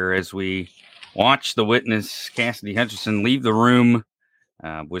here as we watch the witness, Cassidy Hutchinson, leave the room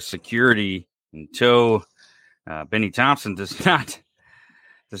with security in tow. Benny Thompson does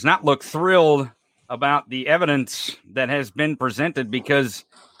not look thrilled about the evidence that has been presented because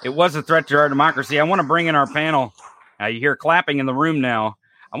it was a threat to our democracy. I want to bring in our panel. You hear clapping in the room now.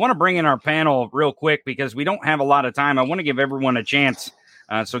 I want to bring in our panel real quick because we don't have a lot of time. I want to give everyone a chance.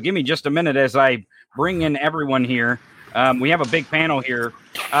 So give me just a minute as I bring in everyone here. We have a big panel here.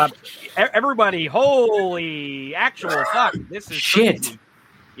 Everybody, holy actual fuck. This is shit. Crazy.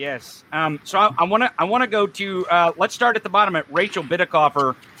 Yes. So I want to go to, let's start at the bottom at Rachel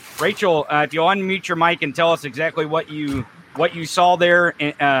Bitecofer. Rachel, if you'll unmute your mic and tell us exactly what you saw there.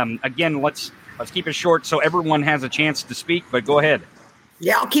 Again, let's keep it short so everyone has a chance to speak, but go ahead.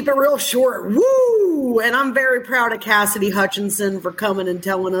 Yeah, I'll keep it real short. Woo! And I'm very proud of Cassidy Hutchinson for coming and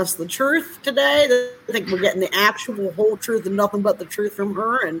telling us the truth today. I think we're getting the actual whole truth and nothing but the truth from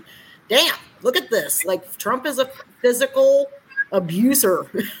her. And damn, look at this. Like, Trump is a physical abuser.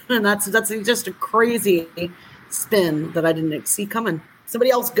 And that's just a crazy spin that I didn't see coming. Somebody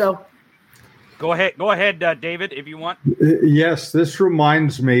else go. Go ahead, David, if you want. Yes, this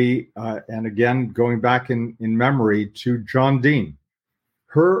reminds me, and again, going back in memory to John Dean.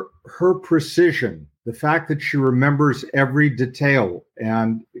 Her precision, the fact that she remembers every detail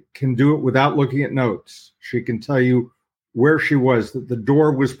and can do it without looking at notes. She can tell you where she was, that the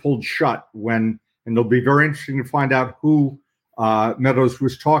door was pulled shut when And it'll be very interesting to find out who Meadows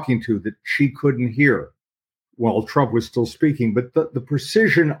was talking to that she couldn't hear while Trump was still speaking. But the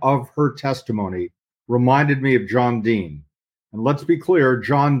precision of her testimony reminded me of John Dean. And let's be clear,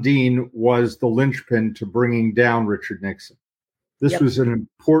 John Dean was the linchpin to bringing down Richard Nixon. This was an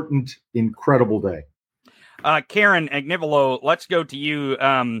important, incredible day. Karen Agnivolo, let's go to you.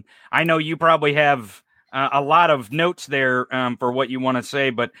 I know you probably have a lot of notes there for what you want to say,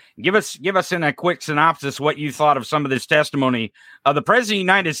 but give us in a quick synopsis what you thought of some of this testimony of the President of the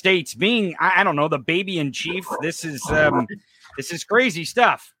United States being, I don't know, the baby in chief. This is crazy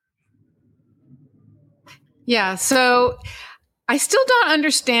stuff. Yeah. So I still don't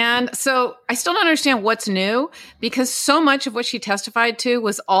understand. So I still don't understand what's new, because so much of what she testified to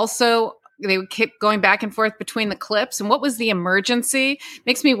was also, they would keep going back and forth between the clips. And what was the emergency?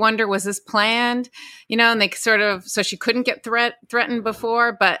 Makes me wonder, was this planned? And they sort of, so she couldn't get threatened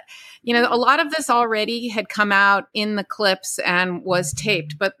before, but a lot of this already had come out in the clips and was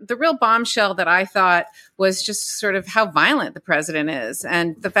taped. But the real bombshell that I thought was just sort of how violent the president is,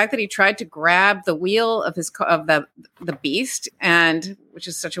 and the fact that he tried to grab the wheel of the beast, and which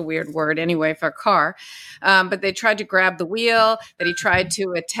is such a weird word anyway for a car. But they tried to grab the wheel, that he tried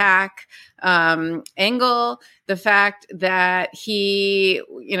to attack Engel, the fact that he,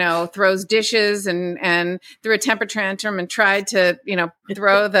 throws dishes and threw a temper tantrum and tried to, yeah,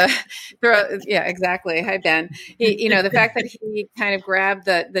 exactly. Hi, Ben. The fact that he kind of grabbed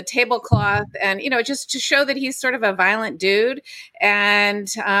the tablecloth and, just to show that he's sort of a violent dude, and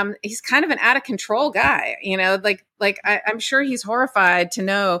he's kind of an out of control guy, I'm sure he's horrified to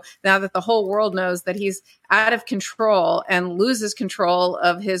know now that the whole world knows that he's out of control and loses control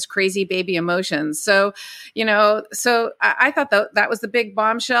of his crazy baby emotions. So, I thought that was the big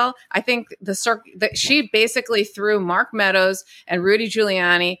bombshell. I think that she basically threw Mark Meadows and Rudy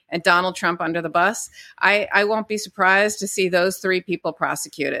Giuliani and Donald Trump under the bus. I won't be surprised to see those three people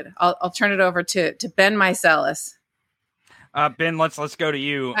prosecuted. I'll turn it over to Ben Meiselas. Ben, let's go to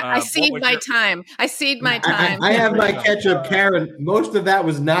you. I cede my time. I have my catch-up, Karen. Most of that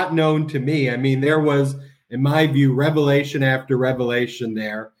was not known to me. I mean, there was, in my view, revelation after revelation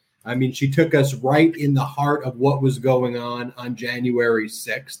there. I mean, she took us right in the heart of what was going on January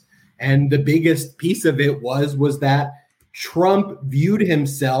 6th. And the biggest piece of it was that Trump viewed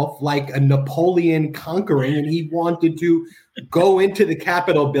himself like a Napoleon conquering, and he wanted to go into the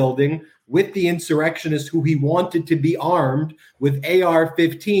Capitol building with the insurrectionists who he wanted to be armed with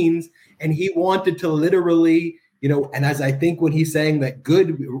AR-15s. And he wanted to literally, and as I think when he's saying that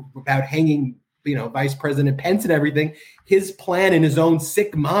good about hanging, Vice President Pence and everything, his plan in his own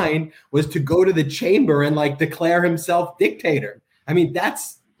sick mind was to go to the chamber and declare himself dictator. I mean,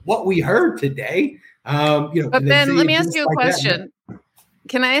 that's what we heard today. But Ben, let me ask you a question.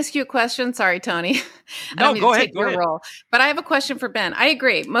 Can I ask you a question? Sorry, Tony. No, go ahead. Go ahead. Role. But I have a question for Ben. I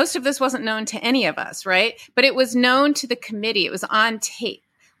agree. Most of this wasn't known to any of us, right? But it was known to the committee. It was on tape.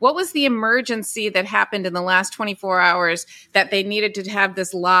 What was the emergency that happened in the last 24 hours that they needed to have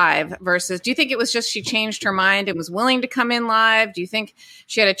this live versus, do you think it was just she changed her mind and was willing to come in live? Do you think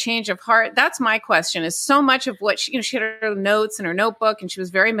she had a change of heart? That's my question, is so much of what she had her notes in her notebook and she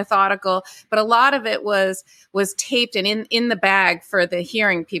was very methodical, but a lot of it was taped and in the bag for the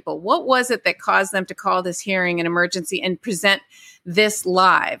hearing people. What was it that caused them to call this hearing an emergency and present this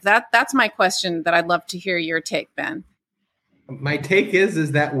live? That's my question that I'd love to hear your take, Ben. My take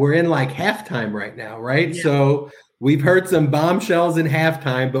is that we're in halftime right now, right? Yeah. So we've heard some bombshells in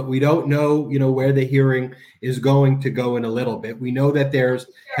halftime, but we don't know, where the hearing is going to go in a little bit. We know that there's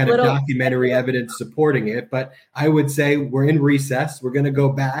kind of documentary evidence supporting it, but I would say we're in recess. We're going to go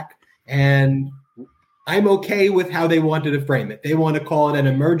back, and I'm okay with how they wanted to frame it. They want to call it an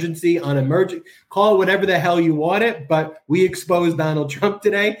emergency, call it whatever the hell you want it, but we exposed Donald Trump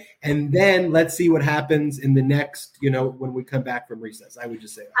today. And then let's see what happens in the next, when we come back from recess. I would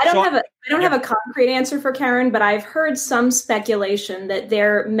just say that. I don't have a concrete answer for Karen, but I've heard some speculation that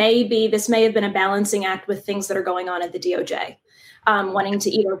this may have been a balancing act with things that are going on at the DOJ, wanting to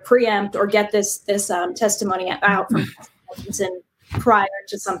either preempt or get this testimony out from Hutchinson prior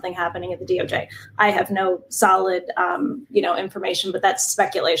to something happening at the DOJ. I have no solid, information, but that's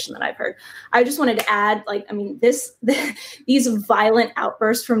speculation that I've heard. I just wanted to add, these violent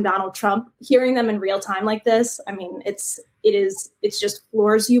outbursts from Donald Trump, hearing them in real time like this, it just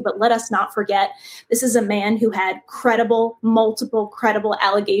floors you. But let us not forget, this is a man who had multiple credible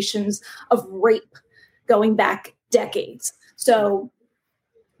allegations of rape going back decades. So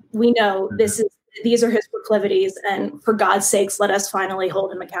we know these are his proclivities, and for God's sakes, let us finally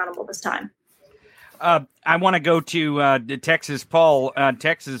hold him accountable this time. I want to go to Texas Paul.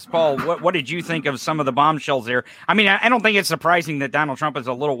 Texas Paul, what did you think of some of the bombshells there? I mean, I don't think it's surprising that Donald Trump is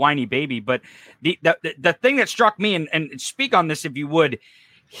a little whiny baby, but the thing that struck me, and speak on this if you would,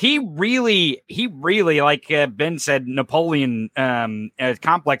 he really, like Ben said, Napoleon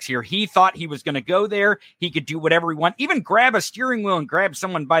complex here. He thought he was going to go there. He could do whatever he wanted, even grab a steering wheel and grab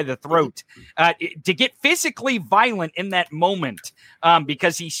someone by the throat to get physically violent in that moment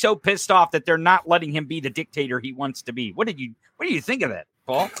because he's so pissed off that they're not letting him be the dictator he wants to be. What do you think of that,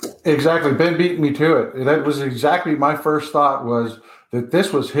 Paul? Exactly. Ben beat me to it. That was exactly my first thought, was that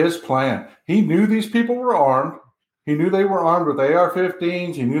this was his plan. He knew these people were armed. He knew they were armed with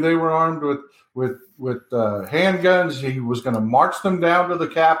AR-15s. He knew they were armed with handguns. He was going to march them down to the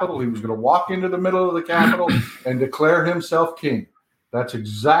Capitol. He was going to walk into the middle of the Capitol and declare himself king. That's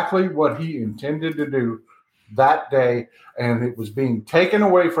exactly what he intended to do that day, and it was being taken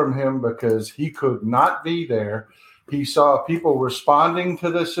away from him because he could not be there. He saw people responding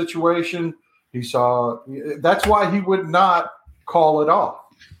to this situation. That's why he would not call it off,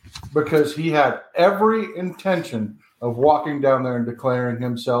 because he had every intention of walking down there and declaring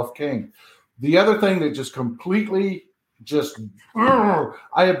himself king. The other thing that just completely I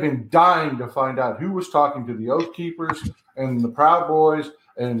have been dying to find out who was talking to the Oath Keepers and the Proud Boys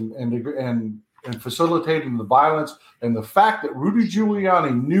and facilitating the violence, and the fact that Rudy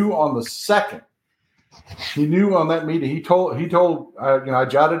Giuliani knew on the second. He knew on that meeting. He told I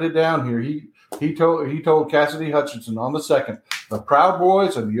jotted it down here. He told Cassidy Hutchinson on the second, the Proud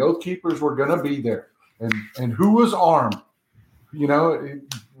Boys and the Oath Keepers were going to be there, and who was armed.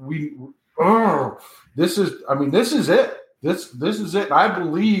 This is it. This is it. And I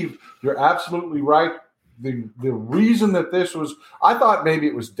believe you're absolutely right. The reason that this was, I thought maybe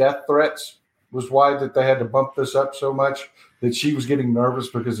it was death threats was why that they had to bump this up so much, that she was getting nervous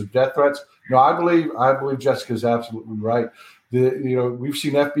because of death threats. No, I believe Jessica's absolutely right. We've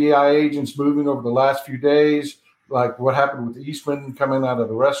seen FBI agents moving over the last few days, like what happened with Eastman coming out of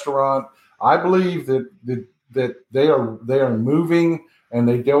the restaurant. I believe that they are moving, and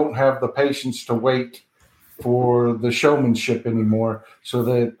they don't have the patience to wait for the showmanship anymore. So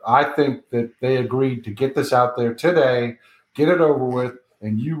that I think that they agreed to get this out there today, get it over with,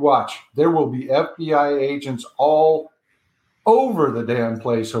 and you watch. There will be FBI agents all over the damn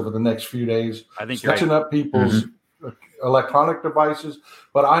place over the next few days, I think snatching up people's electronic devices.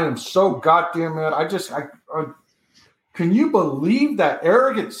 But I am so goddamn mad. Can you believe that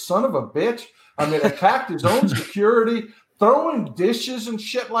arrogant son of a bitch? I mean, attacked his own security, throwing dishes and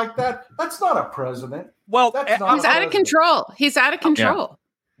shit like that. That's not a president. Well, he's out of control. He's out of control. Yeah.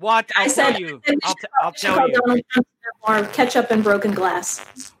 What? I'll tell you. More ketchup and broken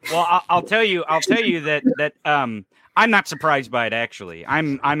glass. Well, I'll tell you that I'm not surprised by it. Actually,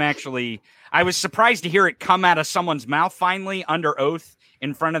 I was surprised to hear it come out of someone's mouth finally under oath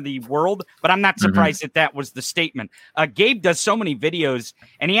in front of the world, but I'm not surprised that was the statement. Gabe does so many videos,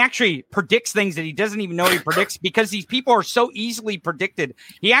 and he actually predicts things that he doesn't even know he predicts, because these people are so easily predicted.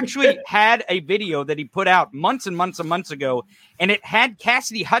 He actually had a video that he put out months and months and months ago, and it had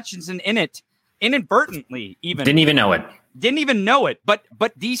Cassidy Hutchinson in it inadvertently. Didn't even know it.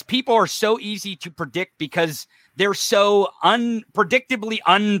 But these people are so easy to predict because they're so unpredictably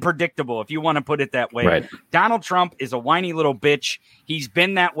unpredictable, if you want to put it that way. Right. Donald Trump is a whiny little bitch. He's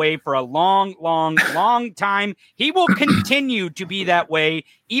been that way for a long, long, long time. He will continue to be that way.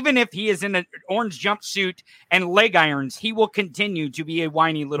 Even if he is in an orange jumpsuit and leg irons, he will continue to be a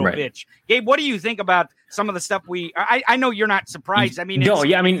whiny little bitch. Gabe, what do you think about some of the stuff I know you're not surprised. I mean,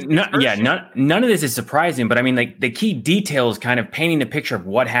 none of this is surprising, but I mean, like the key details kind of painting the picture of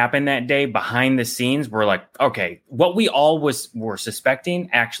what happened that day behind the scenes were like, okay, what we all were suspecting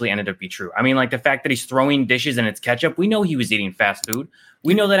actually ended up being true. I mean, like the fact that he's throwing dishes and it's ketchup, we know he was eating fast food.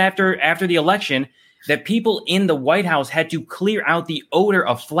 We know that after the election, that people in the White House had to clear out the odor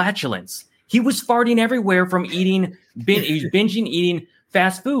of flatulence. He was farting everywhere from binging eating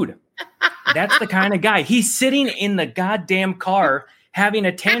fast food. That's the kind of guy. He's sitting in the goddamn car having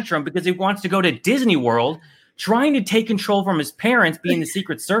a tantrum because he wants to go to Disney World, trying to take control from his parents being the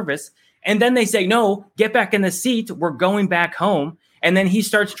Secret Service. And then they say, no, get back in the seat. We're going back home. And then he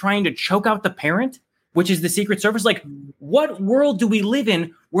starts trying to choke out the parent, which is the Secret Service. Like, what world do we live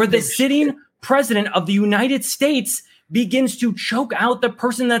in where the sitting president of the United States begins to choke out the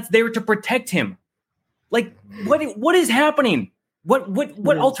person that's there to protect him? Like, what is happening? What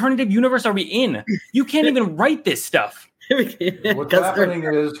alternative universe are we in? You can't even write this stuff. What's happening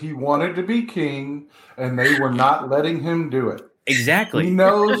is he wanted to be king, and they were not letting him do it. Exactly. He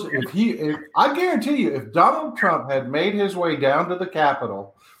knows I guarantee you, if Donald Trump had made his way down to the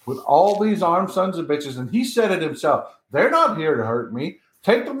Capitol with all these armed sons of bitches. And he said it himself. They're not here to hurt me.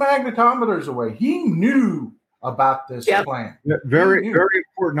 Take the magnetometers away. He knew about this plan. Very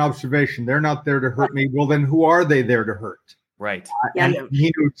important observation. They're not there to hurt me. Well, then who are they there to hurt? Right. And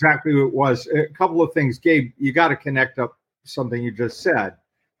he knew exactly who it was. A couple of things, Gabe, you got to connect up something you just said.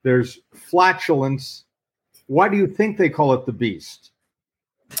 There's flatulence. Why do you think they call it the beast?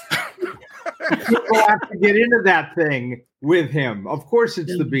 People have to get into that thing with him. Of course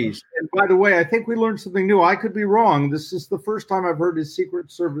it's the beast. And by the way, I think we learned something new. I could be wrong. This is the first time I've heard his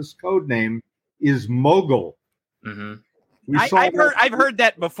Secret Service code name is Mogul. Mm-hmm. I've heard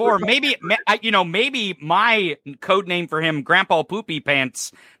that before. Maybe my code name for him, Grandpa Poopy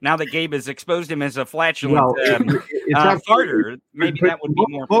Pants. Now that Gabe has exposed him as a flatulent farter, maybe that would be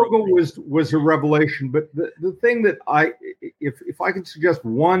more. Mogul was a revelation. But the thing that if I could suggest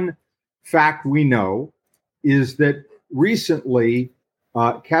one fact we know is that recently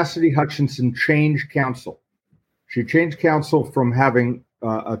Cassidy Hutchinson changed counsel. She changed counsel from having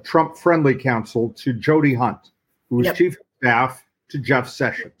a Trump-friendly counsel to Jody Hunt, who was chief of staff to Jeff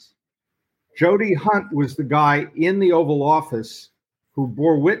Sessions. Jody Hunt was the guy in the Oval Office who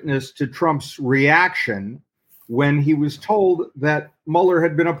bore witness to Trump's reaction when he was told that Mueller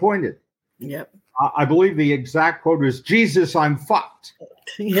had been appointed. Yep. I believe the exact quote was, "Jesus, I'm fucked."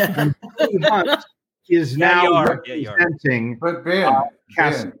 Yeah. And Jody Hunt is now representing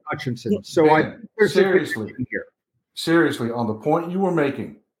Cassidy Hutchinson. So Ben, seriously, on the point you were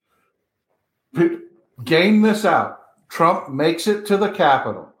making, game this out. Trump makes it to the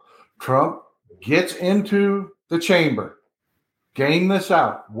Capitol. Trump gets into the chamber. Game this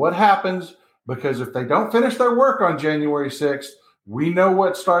out. What happens? Because if they don't finish their work on January 6th, we know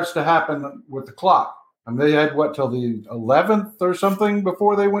what starts to happen with the clock. I mean, they had till the 11th or something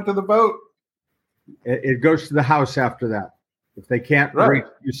before they went to the vote? It goes to the House after that. If they can't reach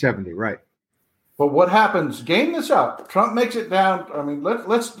 270, right. But what happens? Game this out. Trump makes it down. I mean,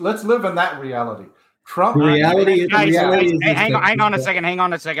 let's live in that reality. Trump. Hang on a second.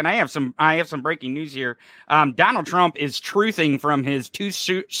 I have some breaking news here. Donald Trump is truthing from his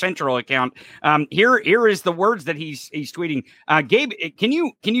Central account. Here is the words that he's tweeting. Gabe, can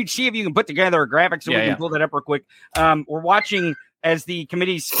you see if you can put together a graphic so we can pull that up real quick? We're watching as the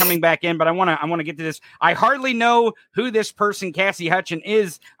committee's coming back in, but I want to get to this. I hardly know who this person, Cassie Hutchin,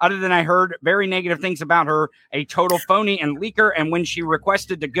 is, other than I heard very negative things about her, a total phony and leaker. And when she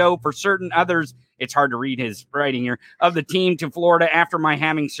requested to go for certain others, it's hard to read his writing here, of the team to Florida after my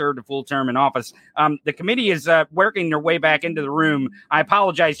having served a full term in office. The committee is working their way back into the room. I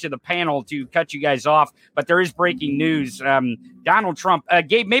apologize to the panel to cut you guys off, but there is breaking news. Donald Trump,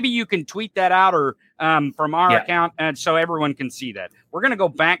 Gabe, maybe you can tweet that out or from our account, so everyone can see that. We're going to go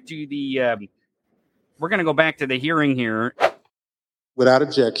back to the hearing here. Without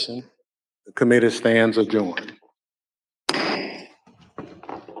objection, the committee stands adjourned.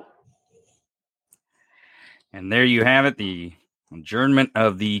 And there you have it, the adjournment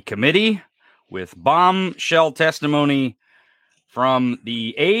of the committee with bombshell testimony from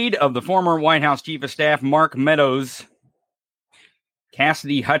the aide of the former White House Chief of Staff, Mark Meadows,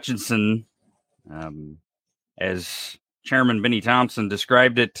 Cassidy Hutchinson, as Chairman Benny Thompson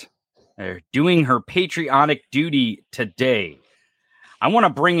described it, doing her patriotic duty today. I want to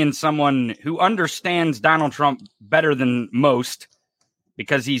bring in someone who understands Donald Trump better than most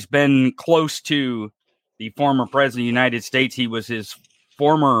because he's been close to the former president of the United States. He was his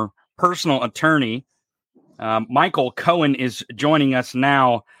former personal attorney. Michael Cohen is joining us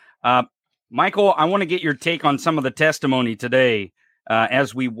now. Michael, I want to get your take on some of the testimony today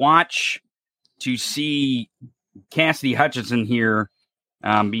as we watch to see Cassidy Hutchinson here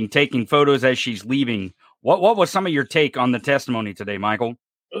being taking photos as she's leaving. What was some of your take on the testimony today, Michael?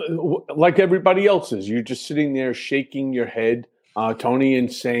 Like everybody else's, you're just sitting there shaking your head, Tony,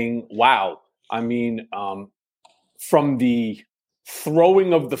 and saying, wow. I mean, from the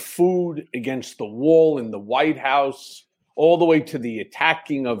throwing of the food against the wall in the White House, all the way to the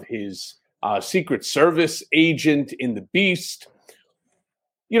attacking of his Secret Service agent in the Beast,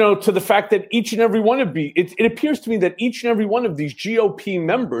 to the fact that each and every one of it appears to me that each and every one of these GOP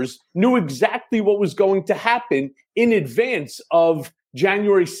members knew exactly what was going to happen in advance of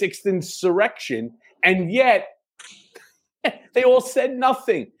January 6th insurrection, and yet they all said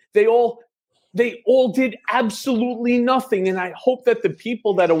nothing. They all did absolutely nothing. And I hope that the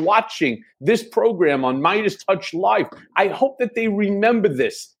people that are watching this program on Midas Touch Live, I hope that they remember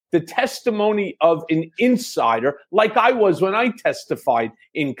this, the testimony of an insider, like I was when I testified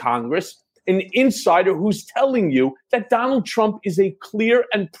in Congress, an insider who's telling you that Donald Trump is a clear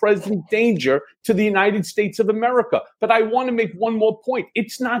and present danger to the United States of America. But I want to make one more point.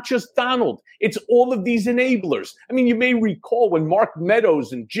 It's not just Donald. It's all of these enablers. I mean, you may recall when Mark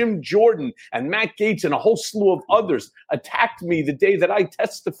Meadows and Jim Jordan and Matt Gaetz and a whole slew of others attacked me the day that I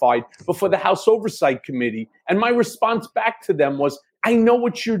testified before the House Oversight Committee. And my response back to them was, I know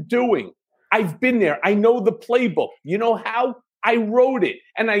what you're doing. I've been there. I know the playbook. You know how? I wrote it.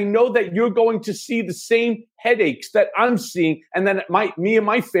 And I know that you're going to see the same headaches that I'm seeing and that me and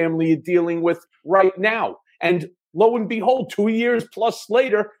my family are dealing with right now. And lo and behold, 2 years plus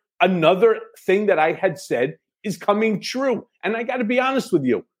later, another thing that I had said is coming true. And I got to be honest with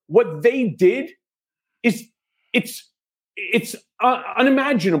you. What they did is it's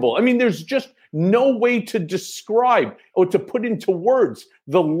unimaginable. I mean, there's just no way to describe or to put into words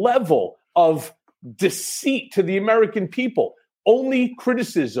the level of deceit to the American people. Only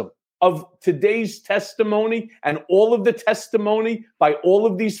criticism of today's testimony and all of the testimony by all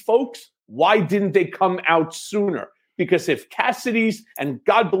of these folks. Why didn't they come out sooner? Because if Cassidy's, and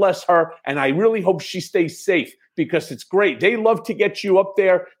God bless her, and I really hope she stays safe, because it's great. They love to get you up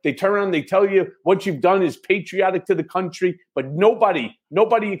there. They turn around, they tell you what you've done is patriotic to the country, but nobody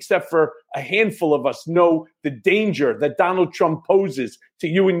except for a handful of us know the danger that Donald Trump poses to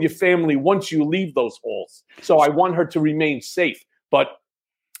you and your family once you leave those halls. So I want her to remain safe. But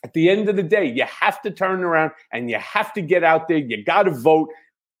at the end of the day, you have to turn around and you have to get out there. You got to vote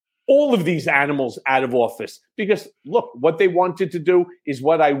all of these animals out of office, because look, what they wanted to do is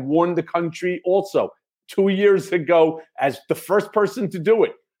what I warned the country also 2 years ago as the first person to do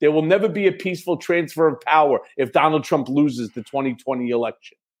it. There will never be a peaceful transfer of power if Donald Trump loses the 2020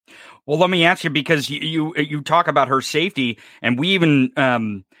 election. Well, let me ask you, because you talk about her safety, and we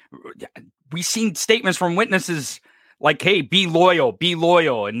even we've seen statements from witnesses like, hey, be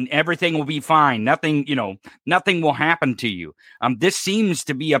loyal, and everything will be fine. Nothing will happen to you. This seems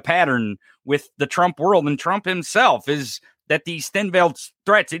to be a pattern with the Trump world, and Trump himself is that these thin-veiled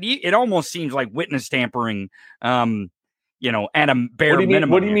threats, it almost seems like witness tampering, at a bare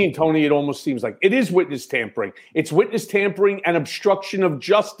minimum. What do you mean, Tony? It almost seems like it is witness tampering. It's witness tampering and obstruction of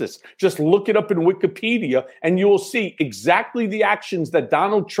justice. Just look it up in Wikipedia and you will see exactly the actions that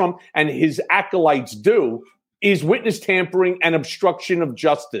Donald Trump and his acolytes do is witness tampering and obstruction of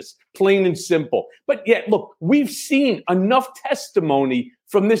justice, plain and simple. But yet, look, we've seen enough testimony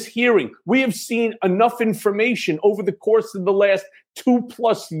from this hearing. We have seen enough information over the course of the last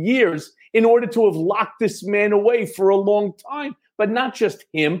 2+ years in order to have locked this man away for a long time. But not just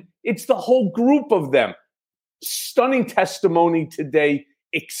him, it's the whole group of them. Stunning testimony today,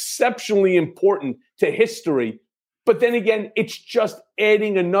 exceptionally important to history. But then again, it's just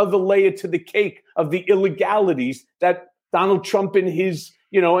adding another layer to the cake of the illegalities that Donald Trump and his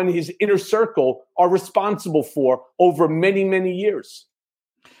inner circle are responsible for over many, many years.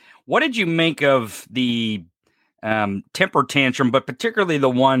 What did you make of the temper tantrum, but particularly the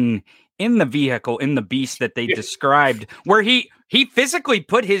one in the vehicle, in the Beast that they described, where he physically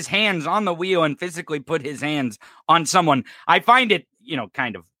put his hands on the wheel and physically put his hands on someone? I find it,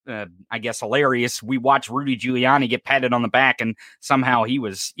 kind of, I guess, hilarious. We watched Rudy Giuliani get patted on the back and somehow he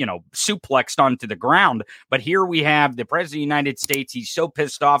was, suplexed onto the ground. But here we have the president of the United States. He's so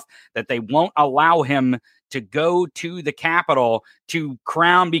pissed off that they won't allow him to go to the Capitol to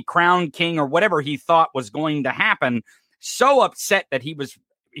be crowned king or whatever he thought was going to happen. So upset that he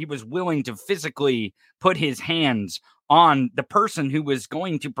was willing to physically put his hands on the person who was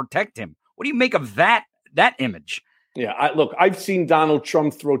going to protect him. What do you make of that image? Yeah, I've seen Donald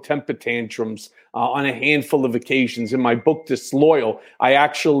Trump throw temper tantrums on a handful of occasions. In my book, Disloyal, I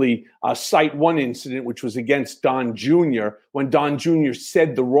actually cite one incident, which was against Don Jr., when Don Jr.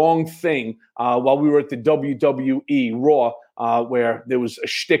 said the wrong thing while we were at the WWE Raw, where there was a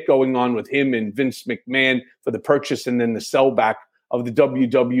shtick going on with him and Vince McMahon for the purchase and then the sellback of the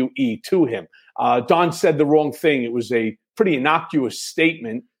WWE to him. Don said the wrong thing. It was a pretty innocuous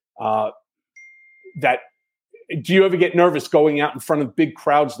statement that, do you ever get nervous going out in front of big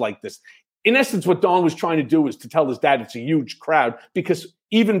crowds like this? In essence, what Don was trying to do is to tell his dad it's a huge crowd, because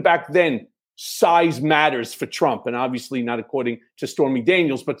even back then, size matters for Trump. And obviously not according to Stormy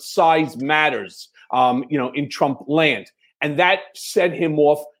Daniels, but size matters, in Trump land. And that set him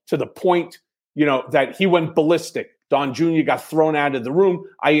off to the point, that he went ballistic. Don Jr. got thrown out of the room.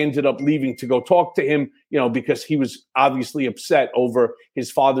 I ended up leaving to go talk to him, because he was obviously upset over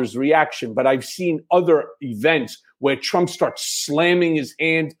his father's reaction. But I've seen other events where Trump starts slamming his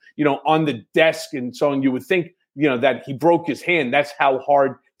hand, on the desk and so on. You would think, that he broke his hand. That's how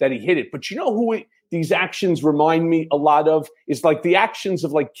hard that he hit it. But you know who these actions remind me a lot of is like the actions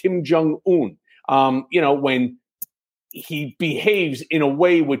of like Kim Jong-un, when he behaves in a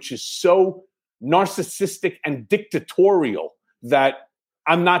way which is so narcissistic and dictatorial that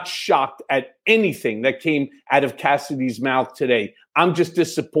I'm not shocked at anything that came out of Cassidy's mouth today. I'm just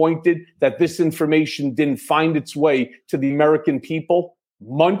disappointed that this information didn't find its way to the American people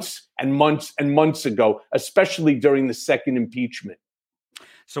months and months and months ago, especially during the second impeachment.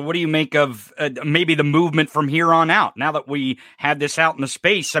 So what do you make of maybe the movement from here on out? Now that we had this out in the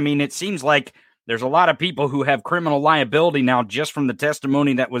space, I mean, it seems like there's a lot of people who have criminal liability now just from the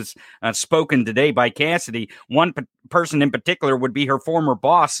testimony that was spoken today by Cassidy. One person in particular would be her former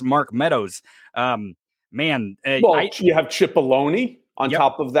boss, Mark Meadows. You have Cipollone on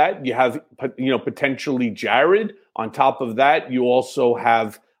top of that. You have, potentially Jared on top of that. You also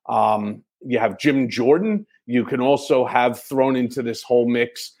have, Jim Jordan. You can also have thrown into this whole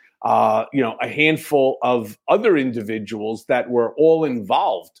mix, a handful of other individuals that were all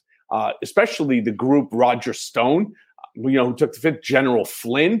involved. Especially the group Roger Stone, who took the fifth, General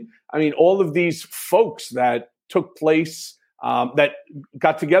Flynn. I mean, all of these folks that took place, that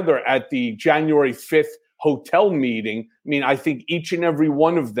got together at the January 5th hotel meeting. I mean, I think each and every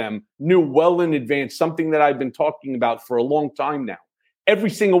one of them knew well in advance something that I've been talking about for a long time now. Every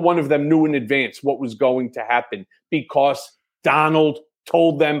single one of them knew in advance what was going to happen because Donald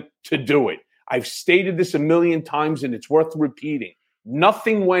told them to do it. I've stated this a million times, and it's worth repeating.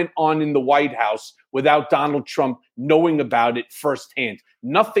 Nothing went on in the White House without Donald Trump knowing about it firsthand.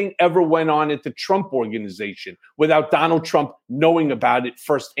 Nothing ever went on at the Trump Organization without Donald Trump knowing about it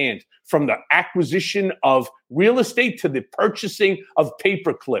firsthand. From the acquisition of real estate to the purchasing of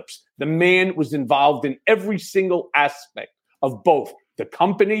paper clips, the man was involved in every single aspect of both the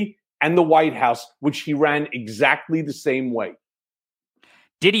company and the White House, which he ran exactly the same way.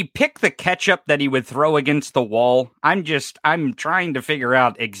 Did he pick the ketchup that he would throw against the wall? I'm trying to figure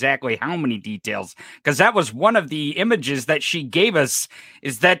out exactly how many details, because that was one of the images that she gave us,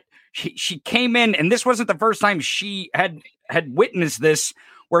 is that she came in, and this wasn't the first time she had witnessed this,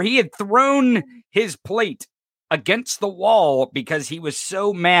 where he had thrown his plate against the wall because he was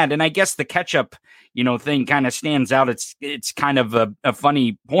so mad. And I guess the ketchup, thing kind of stands out. It's kind of a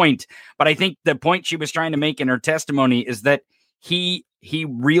funny point, but I think the point she was trying to make in her testimony is that he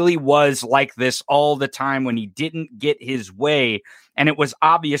really was like this all the time when he didn't get his way. And it was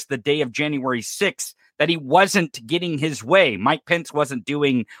obvious the day of January 6th that he wasn't getting his way. Mike Pence wasn't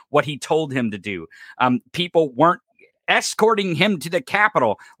doing what he told him to do. People weren't escorting him to the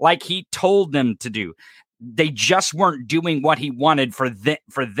Capitol like he told them to do. They just weren't doing what he wanted for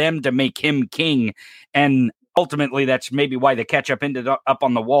them to make him king. And ultimately, that's maybe why the ketchup ended up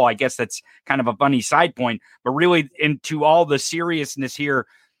on the wall. I guess that's kind of a funny side point. But really, into all the seriousness here,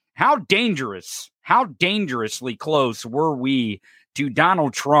 how dangerously close were we to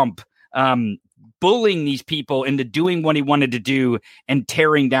Donald Trump bullying these people into doing what he wanted to do and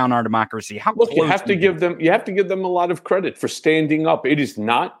tearing down our democracy? You have to give them a lot of credit for standing up. It is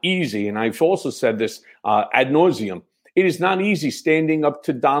not easy, and I've also said this ad nauseum. It is not easy standing up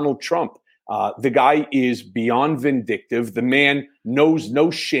to Donald Trump. The guy is beyond vindictive. The man knows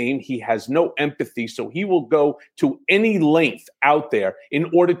no shame. He has no empathy. So he will go to any length out there in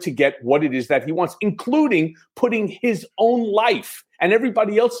order to get what it is that he wants, including putting his own life and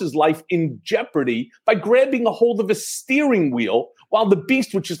everybody else's life in jeopardy by grabbing a hold of a steering wheel while the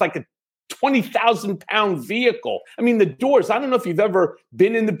Beast, which is like a 20,000-pound vehicle. I mean, the doors, I don't know if you've ever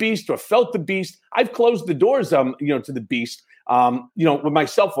been in the Beast or felt the Beast. I've closed the doors, to the Beast. With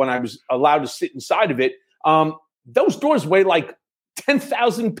myself when I was allowed to sit inside of it, those doors weigh like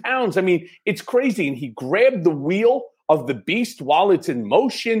 10,000 pounds. I mean, it's crazy. And he grabbed the wheel of the Beast while it's in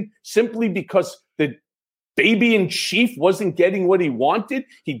motion simply because the baby in chief wasn't getting what he wanted.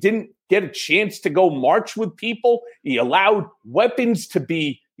 He didn't get a chance to go march with people. He allowed weapons to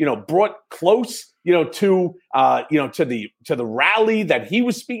be, brought close, to the rally that he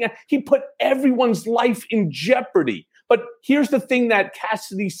was speaking at. He put everyone's life in jeopardy. But here's the thing that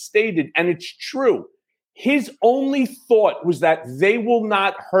Cassidy stated, and it's true. His only thought was that they will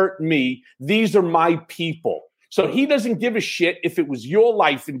not hurt me. These are my people. So he doesn't give a shit if it was your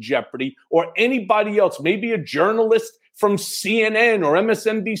life in jeopardy or anybody else, maybe a journalist from CNN or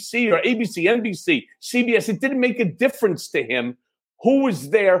MSNBC or ABC, NBC, CBS. It didn't make a difference to him who was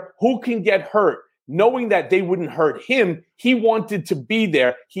there, who can get hurt. Knowing that they wouldn't hurt him, he wanted to be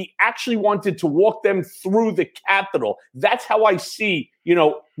there. He actually wanted to walk them through the Capitol. That's how I see,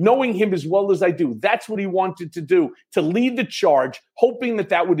 knowing him as well as I do. That's what he wanted to do, to lead the charge, hoping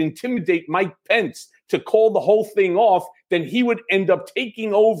that would intimidate Mike Pence to call the whole thing off. Then he would end up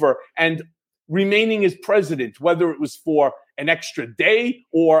taking over and remaining as president, whether it was for an extra day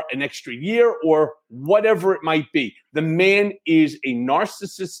or an extra year or whatever it might be. The man is a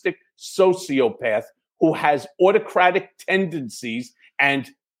narcissistic sociopath who has autocratic tendencies, and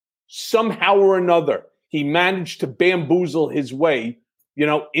somehow or another, he managed to bamboozle his way,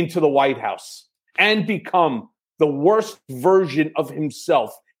 into the White House and become the worst version of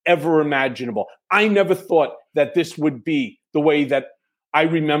himself ever imaginable. I never thought that this would be the way that I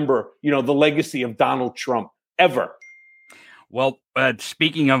remember, the legacy of Donald Trump ever. Well,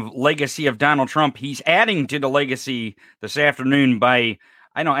 speaking of legacy of Donald Trump, he's adding to the legacy this afternoon by,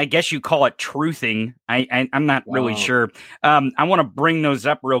 I guess you call it truthing. I'm not really sure. I want to bring those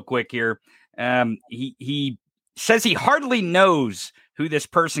up real quick here. He says he hardly knows who this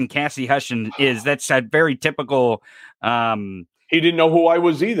person, Cassie Hutchins, is. That's a very typical. He didn't know who I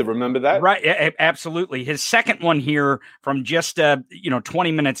was either. Remember that? Right. Absolutely. His second one here from just,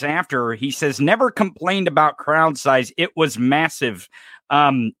 20 minutes after, he says, never complained about crowd size. It was massive.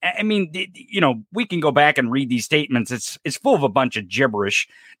 We can go back and read these statements. It's full of a bunch of gibberish,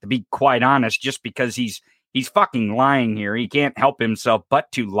 to be quite honest, just because he's fucking lying here. He can't help himself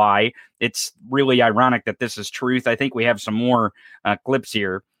but to lie. It's really ironic that this is truth. I think we have some more clips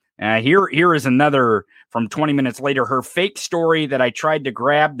here. Here is another from 20 minutes later. Her fake story that I tried to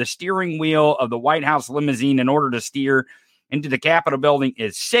grab the steering wheel of the White House limousine in order to steer into the Capitol building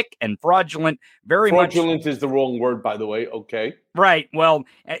is sick and fraudulent. Fraudulent is the wrong word, by the way. Okay. Right. Well,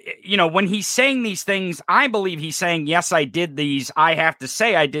 when he's saying these things, I believe he's saying, yes, I did these. I have to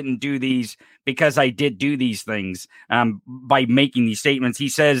say I didn't do these because I did do these things by making these statements. He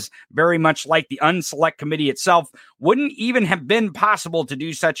says, very much like the Unselect Committee itself, wouldn't even have been possible to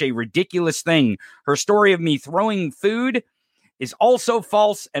do such a ridiculous thing. Her story of me throwing food is also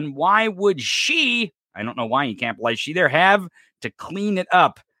false. And why would she, I don't know why you capitalize she there, have to clean it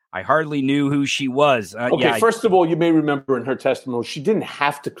up? I hardly knew who she was. First of all, you may remember in her testimony, she didn't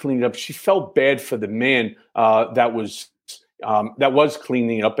have to clean it up. She felt bad for the man that was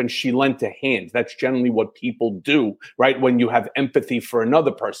cleaning it up, and she lent a hand. That's generally what people do, right? When you have empathy for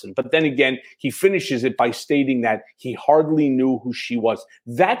another person. But then again, he finishes it by stating that he hardly knew who she was.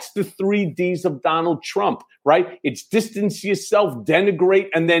 That's the 3 Ds of Donald Trump, right? It's distance yourself, denigrate,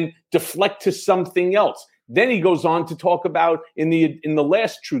 and then deflect to something else. Then he goes on to talk about in the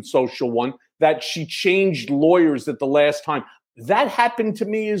last Truth Social one that she changed lawyers at the last time. That happened to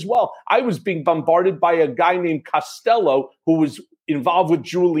me as well. I was being bombarded by a guy named Costello who was involved with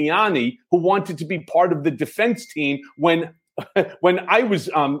Giuliani, who wanted to be part of the defense team when I was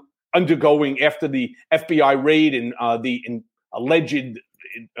undergoing after the FBI raid and the alleged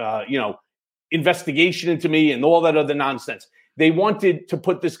investigation into me and all that other nonsense. They wanted to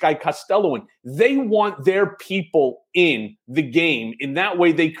put this guy Costello in. They want their people in the game. In that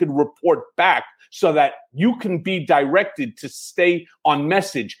way, they could report back so that you can be directed to stay on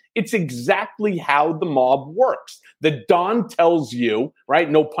message. It's exactly how the mob works. The Don tells you,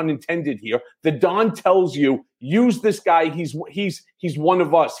 right? No pun intended here. The Don tells you, use this guy. He's one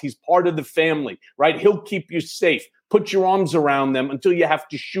of us. He's part of the family, right? He'll keep you safe. Put your arms around them until you have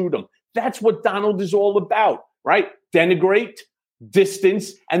to shoot them. That's what Donald is all about, right? Denigrate,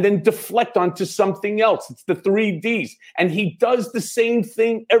 distance, and then deflect onto something else. It's the 3 Ds. And he does the same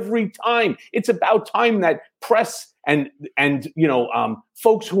thing every time. It's about time that press and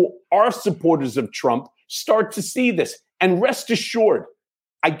folks who are supporters of Trump start to see this. And rest assured,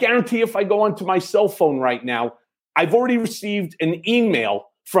 I guarantee if I go onto my cell phone right now, I've already received an email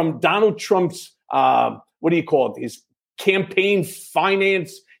from Donald Trump's, his campaign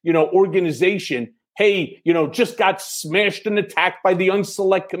finance, organization. Hey, just got smashed and attacked by the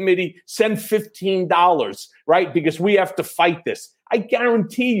Unselect Committee. Send $15, right? Because we have to fight this. I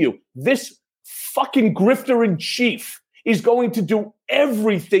guarantee you, this fucking grifter in chief is going to do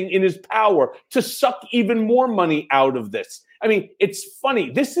everything in his power to suck even more money out of this. I mean, it's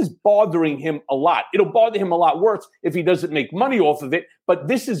funny. This is bothering him a lot. It'll bother him a lot worse if he doesn't make money off of it. But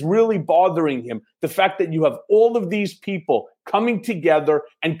this is really bothering him. The fact that you have all of these people coming together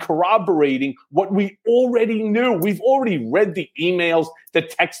and corroborating what we already knew. We've already read the emails, the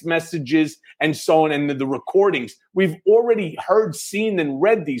text messages, and so on, and the recordings. We've already heard, seen, and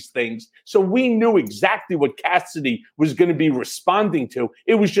read these things. So we knew exactly what Cassidy was going to be responding to.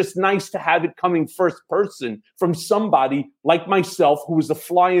 It was just nice to have it coming first person from somebody like myself who was a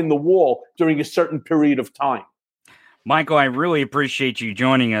fly in the wall during a certain period of time. Michael, I really appreciate you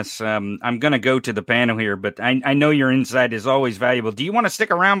joining us. I'm going to go to the panel here, but I know your insight is always valuable. Do you want to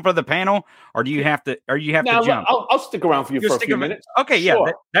stick around for the panel, or do you have to? Or you have to jump? I'll stick around for you for a few minutes. Okay, sure.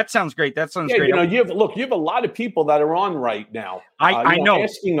 Yeah, that sounds great. That sounds great. You know, you have a lot of people that are on right now. I know,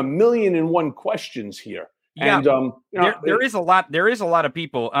 asking 1,000,001 questions here. Yeah, and there is a lot. There is a lot of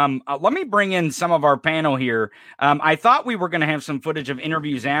people. Let me bring in some of our panel here. I thought we were going to have some footage of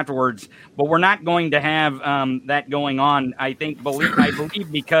interviews afterwards, but we're not going to have that going on. I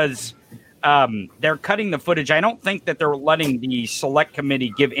believe because they're cutting the footage. I don't think that they're letting the select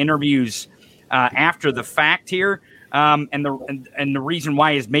committee give interviews after the fact here. And the reason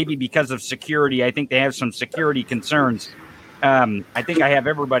why is maybe because of security. I think they have some security concerns. I think I have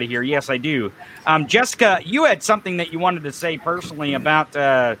everybody here. Yes, I do. Jessica, you had something that you wanted to say personally about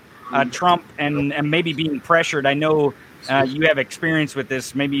Trump and maybe being pressured. I know you have experience with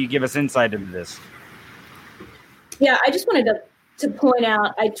this. Maybe you give us insight into this. Yeah, I just wanted to point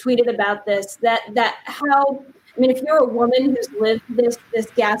out, I tweeted about this, that how, I mean, if you're a woman who's lived this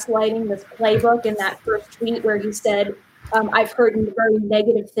gaslighting, this playbook in that first tweet where he said, I've heard very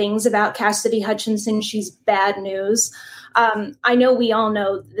negative things about Cassidy Hutchinson. She's bad news. I know we all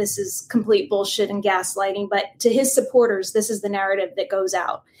know this is complete bullshit and gaslighting, but to his supporters, this is the narrative that goes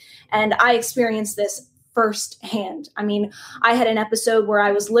out. And I experienced this firsthand. I mean, I had an episode where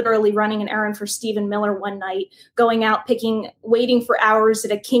I was literally running an errand for Stephen Miller one night, going out, waiting for hours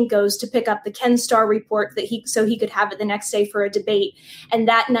at a Kinko's to pick up the Ken Starr report so he could have it the next day for a debate. And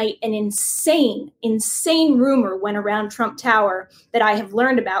that night, an insane rumor went around Trump Tower that I have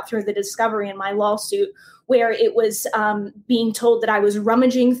learned about through the discovery in my lawsuit, where it was being told that I was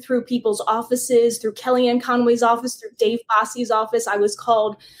rummaging through people's offices, through Kellyanne Conway's office, through Dave Fossey's office. I was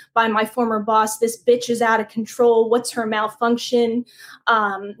called by my former boss, this bitch is out of control. What's her malfunction?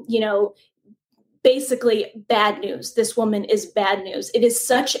 Basically bad news. This woman is bad news. It is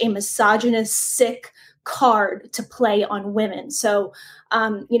such a misogynist, sick card to play on women. So,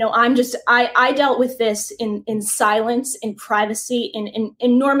 I dealt with this in silence, in privacy, in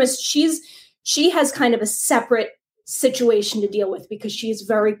enormous, she has kind of a separate situation to deal with because she's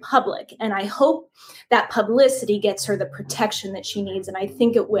very public. And I hope that publicity gets her the protection that she needs. And I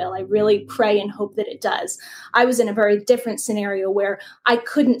think it will. I really pray and hope that it does. I was in a very different scenario where I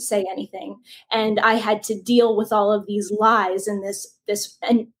couldn't say anything. And I had to deal with all of these lies and this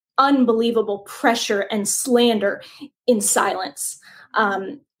an unbelievable pressure and slander in silence.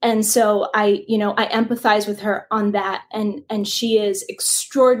 And so I empathize with her on that. And she is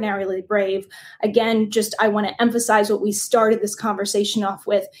extraordinarily brave. Again, I want to emphasize what we started this conversation off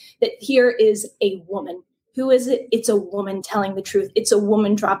with, that here is a woman. Who is it? It's a woman telling the truth. It's a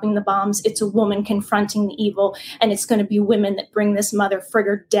woman dropping the bombs. It's a woman confronting the evil. And it's going to be women that bring this mother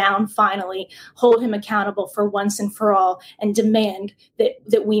frigger down finally, hold him accountable for once and for all, and demand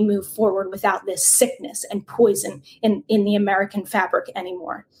that we move forward without this sickness and poison in the American fabric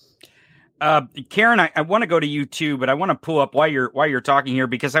anymore. Karen, I want to go to you too, but I want to pull up while you're talking here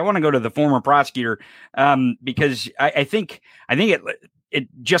because I want to go to the former prosecutor because I think it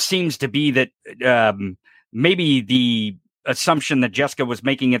just seems to be that maybe the assumption that Jessica was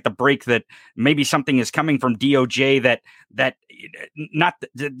making at the break that maybe something is coming from DOJ that not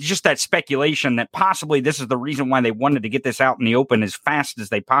just that speculation that possibly this is the reason why they wanted to get this out in the open as fast as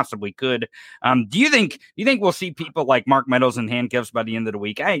they possibly could. Do you think we'll see people like Mark Meadows in handcuffs by the end of the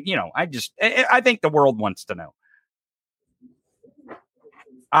week? I think the world wants to know.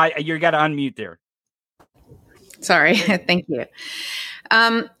 You got to unmute there. Sorry. Thank you.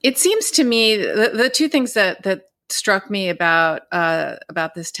 It seems to me the two things that struck me about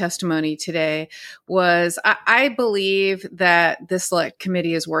this testimony today was I believe that this select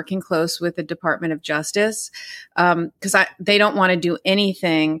committee is working close with the Department of Justice because they don't want to do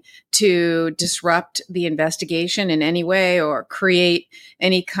anything to disrupt the investigation in any way or create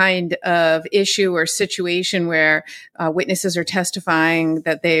any kind of issue or situation where witnesses are testifying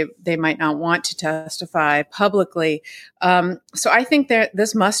that they might not want to testify publicly. So I think that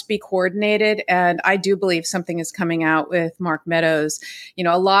this must be coordinated, and I do believe something is coming out with Mark Meadows. You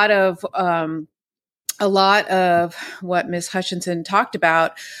know, a lot of what Ms. Hutchinson talked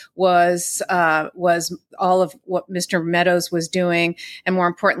about was all of what Mr. Meadows was doing, and more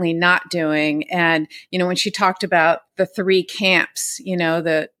importantly, not doing. And when she talked about the three camps,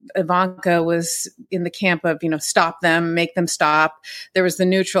 that Ivanka was in the camp of stop them, make them stop. There was the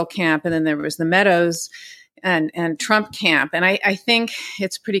neutral camp, and then there was the Meadows and Trump camp. And I think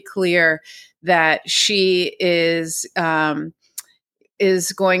it's pretty clear that she is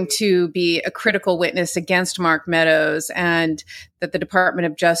is going to be a critical witness against Mark Meadows, and that the Department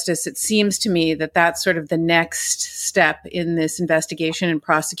of Justice, it seems to me that that's sort of the next step in this investigation and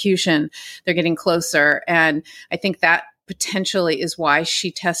prosecution. They're getting closer. And I think that potentially is why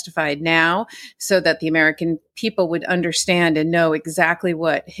she testified now, so that the American people would understand and know exactly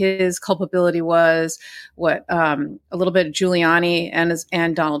what his culpability was, what a little bit of Giuliani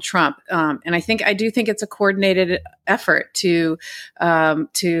and Donald Trump. And I do think it's a coordinated effort to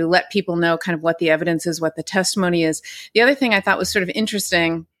let people know kind of what the evidence is, what the testimony is. The other thing I thought was sort of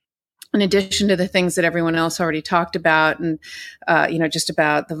interesting, in addition to the things that everyone else already talked about, and just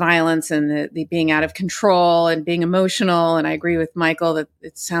about the violence and the being out of control and being emotional, and I agree with Michael that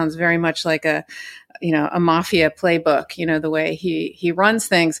it sounds very much like a mafia playbook, the way he runs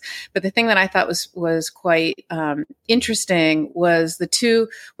things. But the thing that I thought was quite interesting was the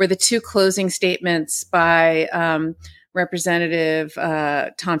two closing statements by Representative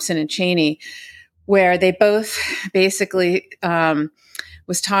Thompson and Cheney, where they both basically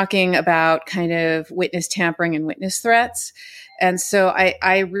was talking about kind of witness tampering and witness threats. And so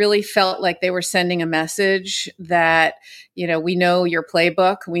I really felt like they were sending a message that, we know your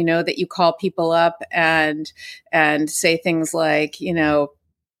playbook. We know that you call people up and say things like, we know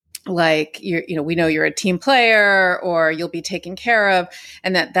you're a team player, or you'll be taken care of,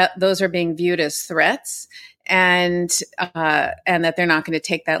 and that those are being viewed as threats. And that they're not going to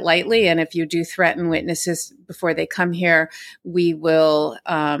take that lightly. And if you do threaten witnesses before they come here, we will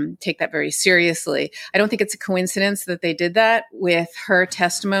take that very seriously. I don't think it's a coincidence that they did that with her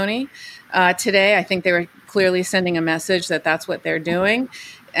testimony today. I think they were clearly sending a message that that's what they're doing,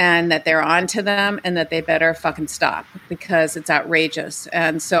 and that they're on to them, and that they better fucking stop, because it's outrageous.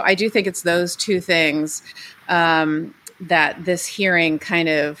 And so I do think it's those two things that this hearing kind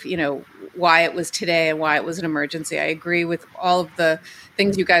of, why it was today and why it was an emergency. I agree with all of the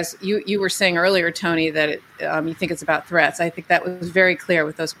things you guys, you were saying earlier, Tony, that you think it's about threats. I think that was very clear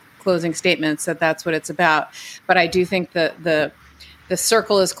with those closing statements that that's what it's about. But I do think that the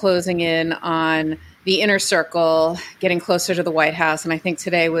circle is closing in on the inner circle, getting closer to the White House. And I think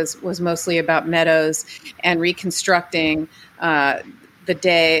today was mostly about Meadows and reconstructing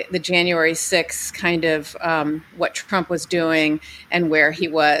the January 6th kind of what Trump was doing and where he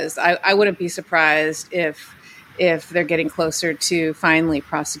was. I wouldn't be surprised if they're getting closer to finally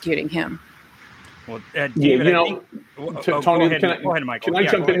prosecuting him. Well, David, Tony, go ahead, Michael. Can I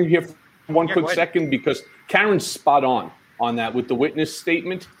jump in here for one quick second? Because Karen's spot on that with the witness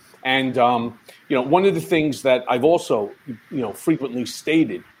statement. And, one of the things that I've also, frequently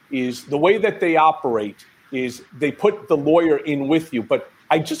stated is the way that they operate is they put the lawyer in with you. But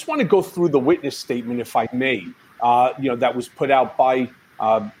I just want to go through the witness statement, if I may, that was put out by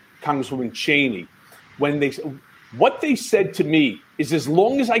Congresswoman Cheney. What they said to me is, as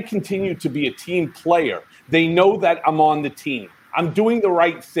long as I continue to be a team player, they know that I'm on the team. I'm doing the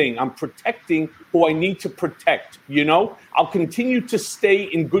right thing. I'm protecting who I need to protect. I'll continue to stay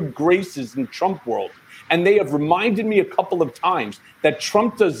in good graces in Trump world. And they have reminded me a couple of times that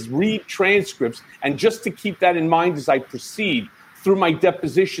Trump does read transcripts. And just to keep that in mind as I proceed through my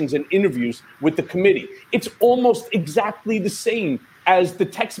depositions and interviews with the committee, it's almost exactly the same as the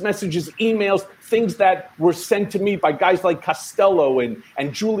text messages, emails, things that were sent to me by guys like Costello and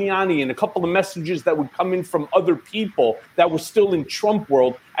Giuliani, and a couple of messages that would come in from other people that were still in Trump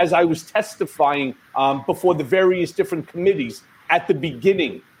world as I was testifying before the various different committees at the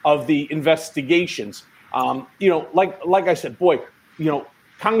beginning of the investigations. Like I said,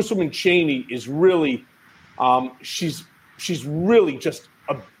 Congresswoman Cheney is really, she's really just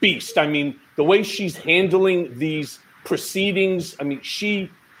a beast. I mean, the way she's handling these proceedings, she,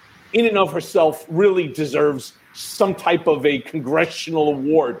 in and of herself, really deserves some type of a congressional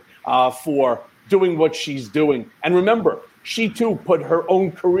award for doing what she's doing. And remember, she too put her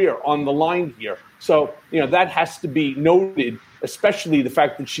own career on the line here. So, that has to be noted, especially the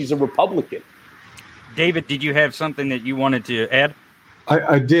fact that she's a Republican. David, did you have something that you wanted to add?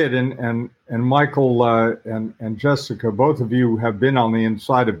 I did, and Michael and Jessica, both of you have been on the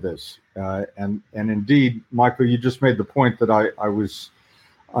inside of this, and indeed, Michael, you just made the point that I was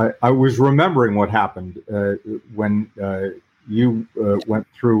remembering what happened when you went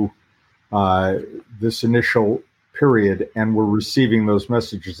through this initial period and were receiving those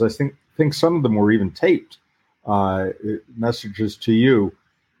messages. I think some of them were even taped messages to you.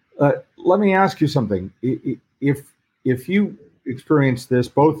 Let me ask you something. If you experienced this,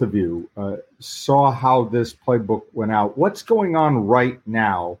 both of you saw how this playbook went out, what's going on right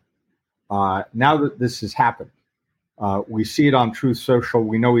now, now that this has happened? We see it on Truth Social.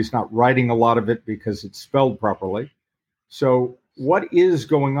 We know he's not writing a lot of it because it's spelled properly. So what is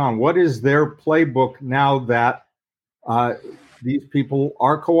going on? What is their playbook now that these people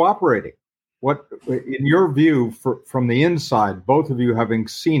are cooperating? What, in your view, from the inside, both of you having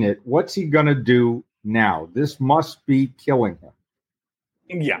seen it, what's he going to do now? This must be killing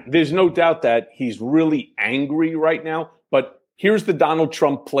him. Yeah, there's no doubt that he's really angry right now. But here's the Donald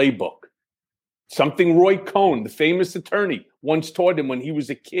Trump playbook. Something Roy Cohn, the famous attorney, once taught him when he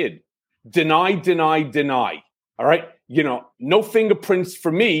was a kid. Deny, deny, deny. All right? No fingerprints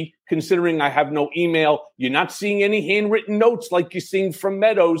for me, considering I have no email. You're not seeing any handwritten notes like you're seeing from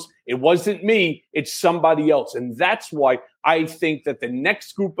Meadows. It wasn't me. It's somebody else. And that's why I think that the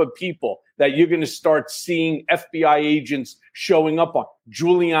next group of people that you're going to start seeing FBI agents showing up on,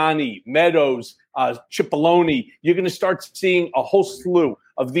 Giuliani, Meadows, Cipollone, you're going to start seeing a whole slew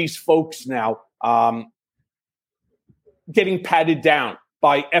of these folks now getting patted down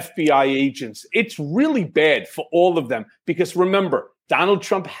by FBI agents. It's really bad for all of them because remember, Donald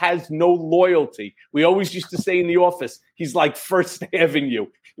Trump has no loyalty. We always used to say in the office, he's like First Avenue,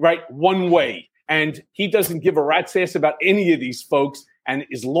 right? One way. And he doesn't give a rat's ass about any of these folks. And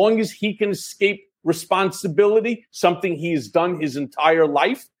as long as he can escape responsibility, something he has done his entire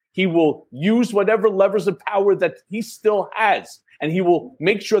life, he will use whatever levers of power that he still has. And he will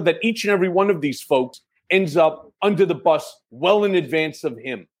make sure that each and every one of these folks ends up under the bus well in advance of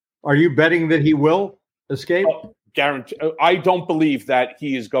him. Are you betting that he will escape? Guarantee. I don't believe that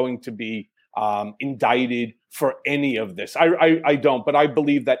he is going to be indicted for any of this. I don't, but I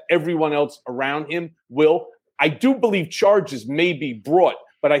believe that everyone else around him will. I do believe charges may be brought,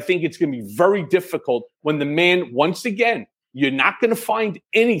 but I think it's going to be very difficult when the man, once again, you're not going to find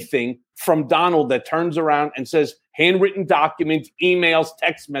anything from Donald that turns around and says handwritten documents, emails,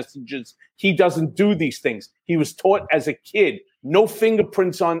 text messages. He doesn't do these things. He was taught as a kid, no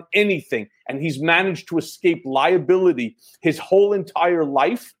fingerprints on anything. And he's managed to escape liability his whole entire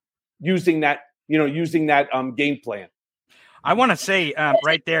life using that game plan. I want to say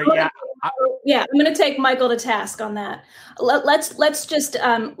right there. Yeah. I'm going to take Michael to task on that.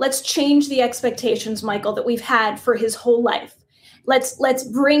 Let's change the expectations, Michael, that we've had for his whole life. Let's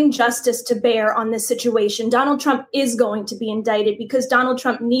bring justice to bear on this situation. Donald Trump is going to be indicted because Donald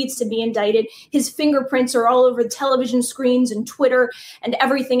Trump needs to be indicted. His fingerprints are all over the television screens and Twitter and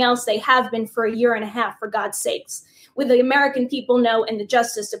everything else. They have been for a year and a half, for God's sakes. With the American people know and the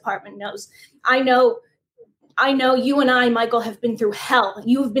Justice Department knows. I know you and I, Michael, have been through hell.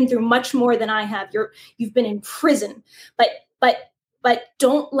 You have been through much more than I have. You've been in prison, but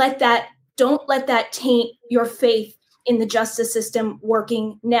don't let that taint your faith in the justice system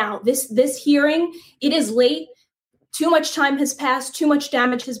working now. This hearing, it is late. Too much time has passed. Too much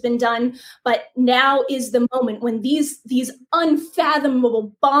damage has been done. But now is the moment when these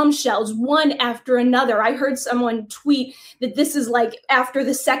unfathomable bombshells, one after another. I heard someone tweet that this is like after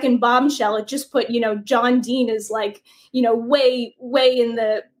the second bombshell. It just put, John Dean is like, way in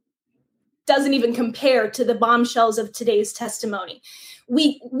the, doesn't even compare to the bombshells of today's testimony.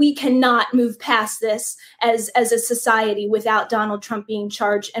 We cannot move past this as a society without Donald Trump being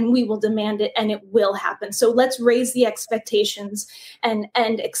charged, and we will demand it, and it will happen. So let's raise the expectations and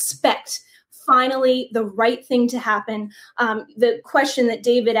expect finally the right thing to happen. The question that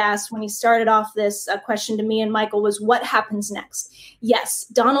David asked when he started off this question to me and Michael was, what happens next? Yes,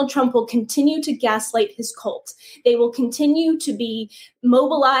 Donald Trump will continue to gaslight his cult. They will continue to be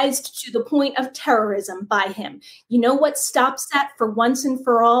mobilized to the point of terrorism by him. You know what stops that for once and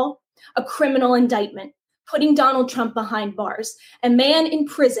for all? A criminal indictment, putting Donald Trump behind bars. A man in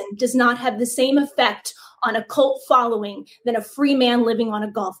prison does not have the same effect on a cult following than a free man living on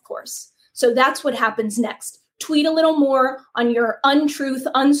a golf course. So that's what happens next. Tweet a little more on your untruth,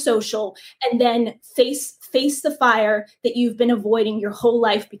 unsocial, and then face the fire that you've been avoiding your whole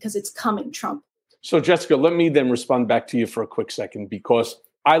life because it's coming, Trump. So, Jessica, let me then respond back to you for a quick second, because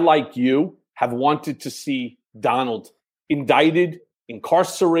I, like you, have wanted to see Donald indicted,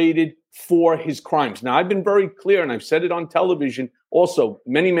 incarcerated for his crimes. Now, I've been very clear, and I've said it on television also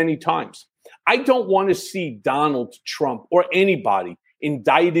many, many times. I don't want to see Donald Trump or anybody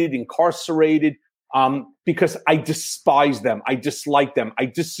indicted, incarcerated, because I despise them. I dislike them. I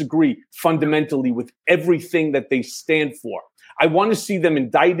disagree fundamentally with everything that they stand for. I want to see them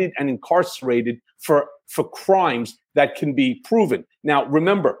indicted and incarcerated for crimes that can be proven. Now,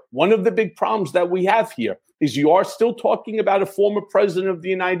 remember, one of the big problems that we have here is you are still talking about a former president of the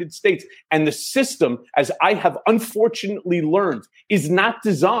United States. And the system, as I have unfortunately learned, is not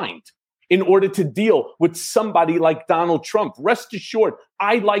designed in order to deal with somebody like Donald Trump. Rest assured,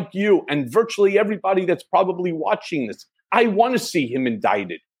 I, like you, and virtually everybody that's probably watching this, I want to see him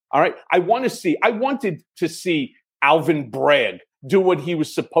indicted. All right. I wanted to see Alvin Bragg do what he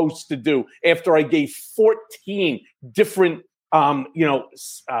was supposed to do after I gave 14 different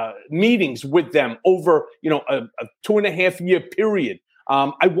meetings with them over, a 2.5 year period.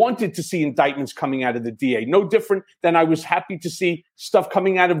 I wanted to see indictments coming out of the DA, no different than I was happy to see stuff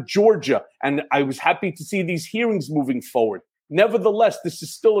coming out of Georgia. And I was happy to see these hearings moving forward. Nevertheless, this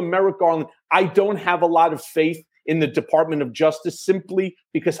is still Merrick Garland. I don't have a lot of faith in the Department of Justice simply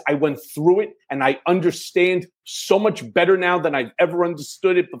because I went through it and I understand so much better now than I've ever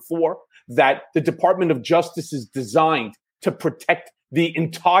understood it before that the Department of Justice is designed to protect the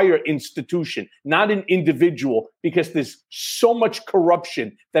entire institution, not an individual, because there's so much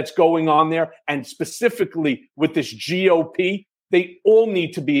corruption that's going on there. And specifically with this GOP, they all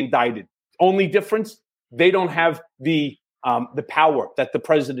need to be indicted. Only difference, they don't have the power that the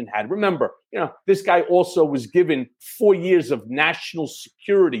president had. Remember, this guy also was given 4 years of national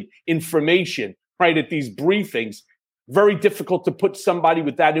security information, right, at these briefings. Very difficult to put somebody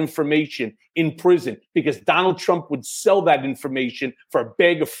with that information in prison because Donald Trump would sell that information for a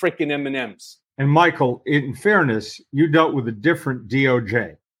bag of frickin' M&Ms. And Michael, in fairness, you dealt with a different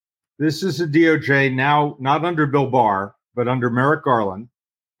DOJ. This is a DOJ now not under Bill Barr, but under Merrick Garland.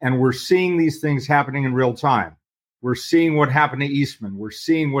 And we're seeing these things happening in real time. We're seeing what happened to Eastman. We're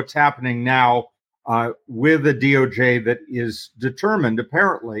seeing what's happening now with a DOJ that is determined,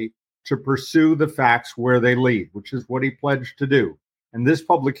 apparently, to pursue the facts where they lead, which is what he pledged to do. And this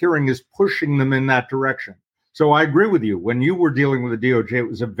public hearing is pushing them in that direction. So I agree with you. When you were dealing with the DOJ, it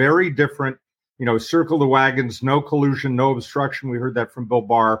was a very different, circle the wagons, no collusion, no obstruction. We heard that from Bill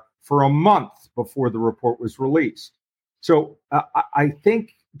Barr for a month before the report was released. So I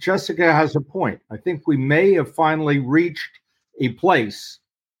think Jessica has a point. I think we may have finally reached a place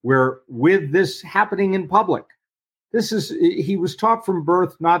where, with this happening in public, he was taught from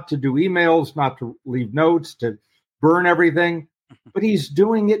birth not to do emails, not to leave notes, to burn everything, but he's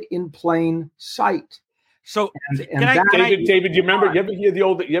doing it in plain sight. So, David, do you remember? You ever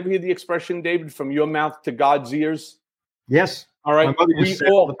hear the expression, David, from your mouth to God's ears? Yes. All right.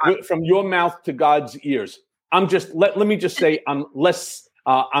 From your mouth to God's ears. Let me just say, I'm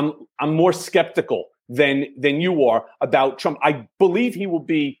more skeptical than you are about Trump. I believe he will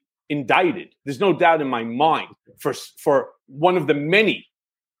be indicted. There's no doubt in my mind for one of the many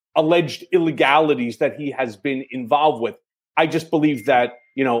alleged illegalities that he has been involved with. I just believe that,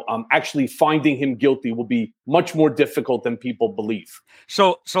 actually finding him guilty will be much more difficult than people believe.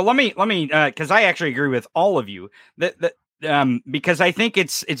 So let me, because I actually agree with all of you because I think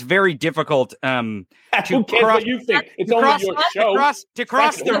it's very difficult Who cares what you think? It's only your show. To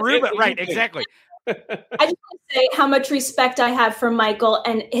cross the Rubicon. Right, exactly. I just want to say how much respect I have for Michael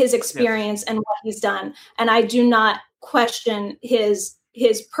and his experience and what he's done. And I do not question his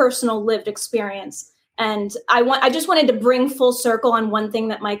personal lived experience. And I just wanted to bring full circle on one thing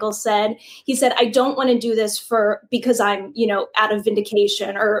that Michael said. He said, I don't want to do this because I'm, out of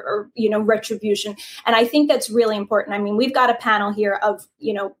vindication or retribution. And I think that's really important. I mean, we've got a panel here of,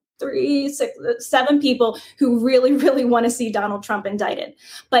 7 people who really, really want to see Donald Trump indicted.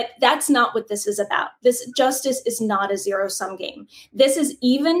 But that's not what this is about. This justice is not a zero-sum game. This is,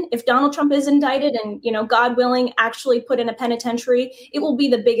 even if Donald Trump is indicted and, God willing, actually put in a penitentiary, it will be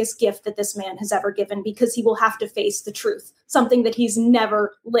the biggest gift that this man has ever given because he will have to face the truth, something that he's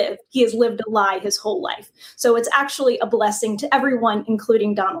never lived. He has lived a lie his whole life. So it's actually a blessing to everyone,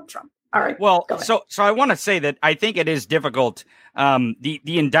 including Donald Trump. All right. Well, so I want to say that I think it is difficult. The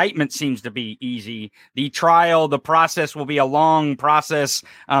indictment seems to be easy. The trial, the process will be a long process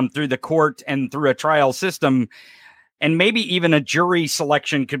through the court and through a trial system. And maybe even a jury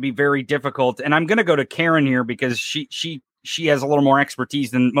selection could be very difficult. And I'm going to go to Karen here because she has a little more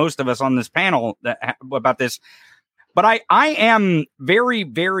expertise than most of us on this panel about this. But I am very,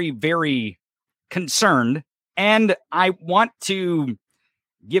 very, very concerned. And I want to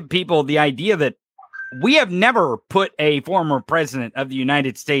give people the idea that we have never put a former president of the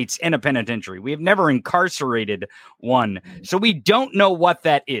United States in a penitentiary. We have never incarcerated one. So we don't know what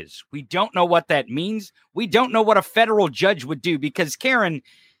that is. We don't know what that means. We don't know what a federal judge would do because, Karen,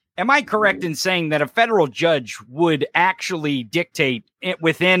 am I correct in saying that a federal judge would actually dictate it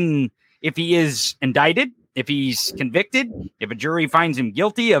within, if he is indicted, if he's convicted, if a jury finds him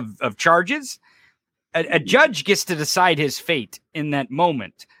guilty of charges, a judge gets to decide his fate in that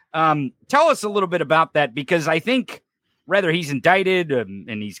moment. Tell us a little bit about that, because I think whether he's indicted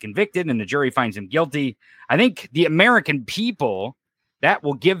and he's convicted and the jury finds him guilty, I think the American people, that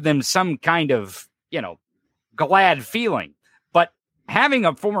will give them some kind of, glad feeling. But having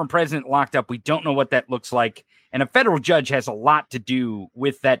a former president locked up, we don't know what that looks like. And a federal judge has a lot to do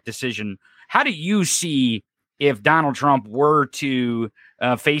with that decision. How do you see if Donald Trump were to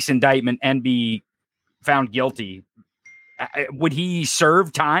face indictment and be found guilty, would he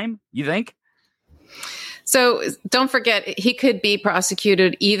serve time, you think? So don't forget, he could be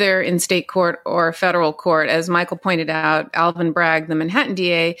prosecuted either in state court or federal court. As Michael pointed out, Alvin Bragg, the Manhattan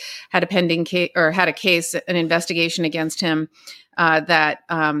DA, had a pending case, or had a case, an investigation against him that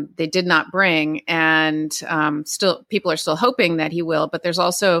they did not bring, and still people are still hoping that he will. But there's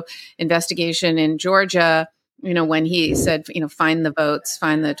also investigation in Georgia, when he said, find the votes,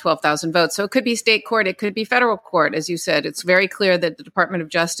 find the 12,000 votes. So it could be state court, it could be federal court. As you said, it's very clear that the Department of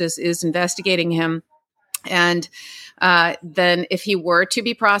Justice is investigating him. And then if he were to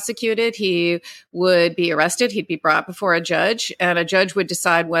be prosecuted, he would be arrested. He'd be brought before a judge, and a judge would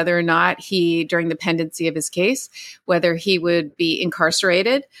decide whether or not during the pendency of his case, whether he would be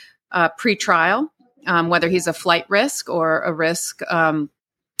incarcerated pre-trial, whether he's a flight risk or a risk,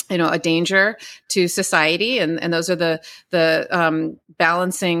 a danger to society. And those are the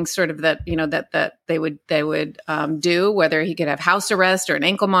balancing sort of that they would do, whether he could have house arrest or an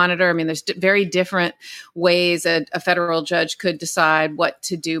ankle monitor. I mean, there's very different ways a federal judge could decide what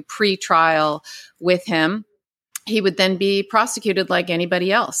to do pre-trial with him. He would then be prosecuted like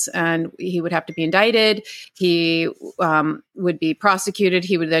anybody else, and he would have to be indicted. He would be prosecuted.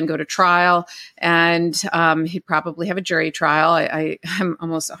 He would then go to trial, and he'd probably have a jury trial. I'm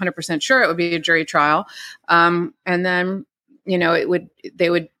almost 100% sure it would be a jury trial. And then, they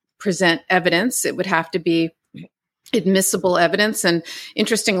would present evidence. It would have to be admissible evidence. And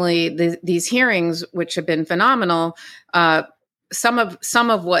interestingly, these hearings, which have been phenomenal, some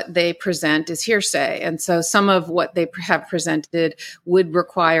of what they present is hearsay. And so some of what they have presented would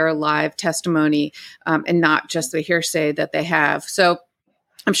require live testimony, and not just the hearsay that they have. So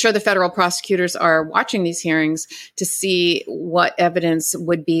I'm sure the federal prosecutors are watching these hearings to see what evidence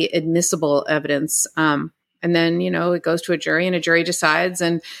would be admissible evidence. And then, it goes to a jury, and a jury decides.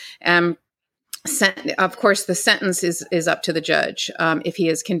 And of course, the sentence is up to the judge if he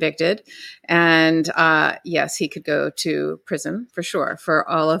is convicted. And yes, he could go to prison for sure for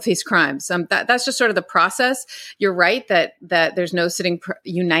all of these crimes. That's just sort of the process. You're right that there's no sitting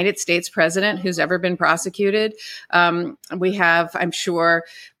United States president who's ever been prosecuted. We have, I'm sure,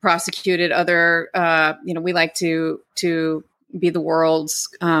 prosecuted other. We like to be the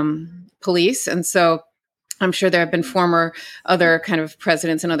world's police, and so I'm sure there have been former other kind of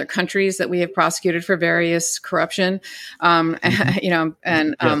presidents in other countries that we have prosecuted for various corruption, but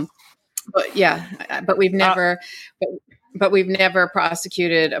we've never, but we've never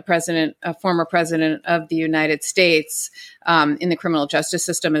prosecuted a former president of the United States in the criminal justice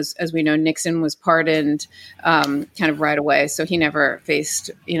system. As we know, Nixon was pardoned kind of right away, so he never faced.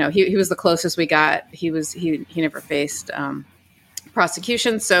 He was the closest we got. He never faced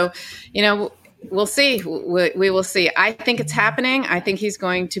prosecution. So, we'll see. We will see. I think it's happening. I think he's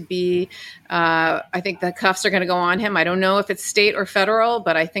going to be, I think the cuffs are going to go on him. I don't know if it's state or federal,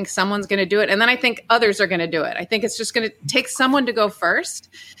 but I think someone's going to do it. And then I think others are going to do it. I think it's just going to take someone to go first.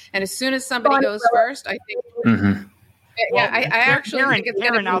 And as soon as somebody goes first, I think, I actually think it's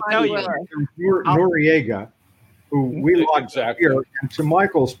going to be I'll tell you. Noriega, who we locked here, and to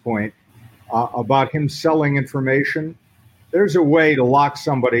Michael's point about him selling information, there's a way to lock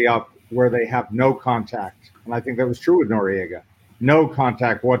somebody up where they have no contact. And I think that was true with Noriega. No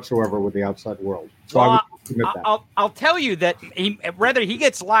contact whatsoever with the outside world. So I would admit that. I'll tell you that whether he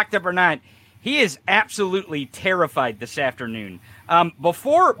gets locked up or not, he is absolutely terrified this afternoon.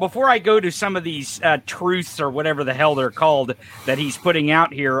 Before I go to some of these truths or whatever the hell they're called that he's putting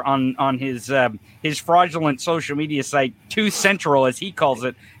out here on his fraudulent social media site, Tooth Central, as he calls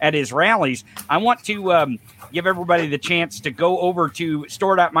it, at his rallies, I want to give everybody the chance to go over to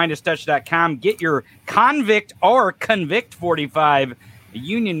store.MidasTouch.com, get your Convict or Convict 45, a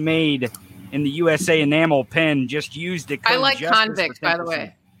union made in the USA enamel pen. Just use the code. I like Convict, by the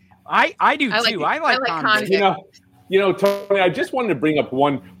way. I do too. I like Convict. Tony, I just wanted to bring up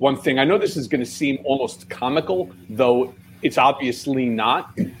one thing. I know this is going to seem almost comical, though it's obviously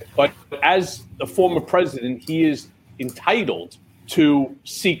not. But as the former president, he is entitled to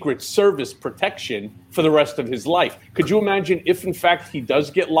Secret Service protection for the rest of his life. Could you imagine if, in fact, he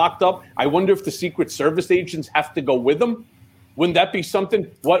does get locked up? I wonder if the Secret Service agents have to go with him. Wouldn't that be something?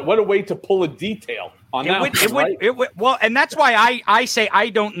 What a way to pull a detail on that. It would, well, and that's why I say I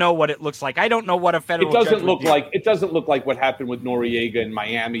don't know what it looks like. I don't know what a federal. It doesn't look like what happened with Noriega in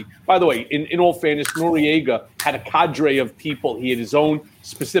Miami. By the way, in all fairness, Noriega had a cadre of people. He had his own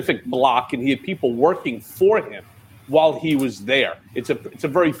specific block, and he had people working for him while he was there. It's a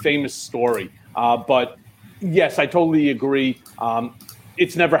very famous story. But yes, I totally agree.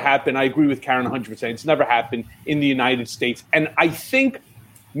 it's never happened. I agree with Karen 100%. It's never happened in the United States. And I think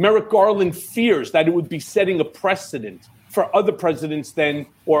Merrick Garland fears that it would be setting a precedent for other presidents then,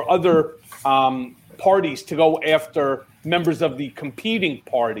 or other parties to go after members of the competing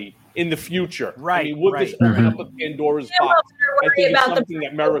party in the future. Right. I mean, would this open up a Pandora's box? I think it's something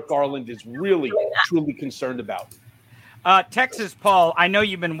that Merrick Garland is really, truly concerned about. Texas Paul, I know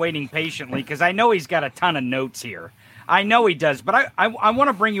you've been waiting patiently because I know he's got a ton of notes here. I know he does, but I want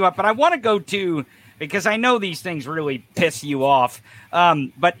to bring you up, but I want to go to, because I know these things really piss you off.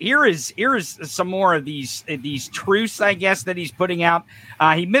 But here is some more of these truths, I guess, that he's putting out.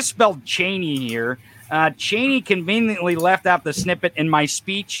 He misspelled Cheney here. Cheney conveniently left out the snippet in my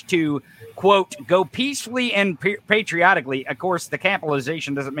speech to, quote, go peacefully and patriotically. Of course, the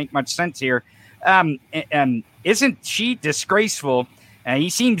capitalization doesn't make much sense here. Isn't she disgraceful?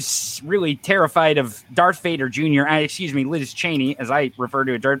 He seems really terrified of Darth Vader Jr. Liz Cheney, as I refer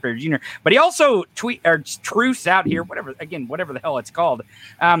to as Darth Vader Jr. But he also truths out here, whatever the hell it's called.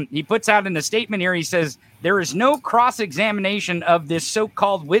 He puts out in a statement here. He says there is no cross-examination of this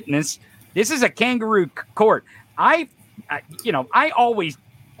so-called witness. This is a kangaroo court. I always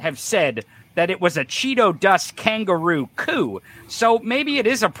have said that it was a Cheeto dust kangaroo coup. So maybe it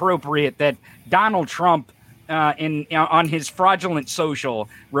is appropriate that Donald Trump on his fraudulent social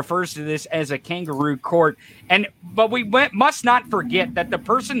refers to this as a kangaroo court. But we must not forget that the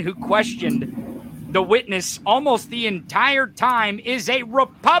person who questioned the witness almost the entire time is a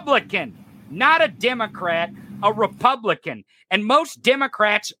Republican, not a Democrat, a Republican. And most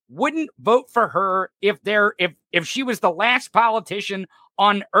Democrats wouldn't vote for her if she was the last politician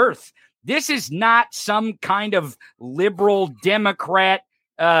on earth. This is not some kind of liberal Democrat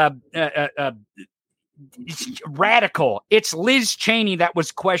radical. It's Liz Cheney that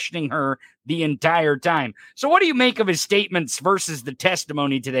was questioning her the entire time. So what do you make of his statements versus the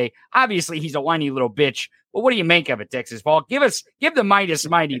testimony today? Obviously, he's a whiny little bitch, but what do you make of it, Texas Paul? Give the Midas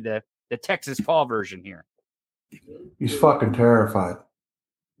Mighty the Texas Paul version here. He's fucking terrified.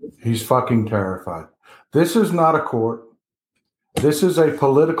 He's fucking terrified. This is not a court. This is a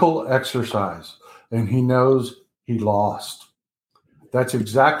political exercise, and he knows he lost. That's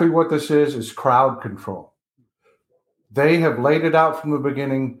exactly what this is crowd control. They have laid it out from the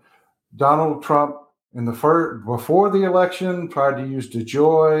beginning. Donald Trump, before the election, tried to use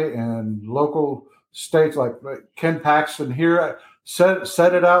DeJoy and local states like Ken Paxton here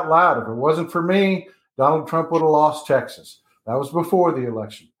said it out loud. If it wasn't for me, Donald Trump would have lost Texas. That was before the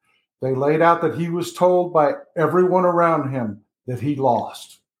election. They laid out that he was told by everyone around him that he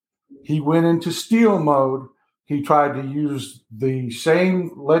lost. He went into steal mode. He tried to use the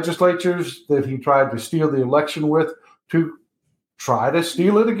same legislatures that he tried to steal the election with to try to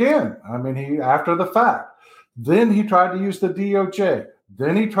steal it again. I mean, after the fact. Then he tried to use the DOJ.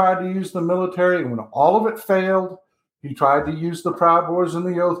 Then he tried to use the military. And when all of it failed, he tried to use the Proud Boys and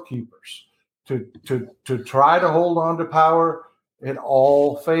the Oath Keepers to try to hold on to power. It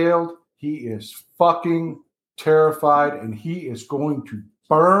all failed. He is fucking terrified, and he is going to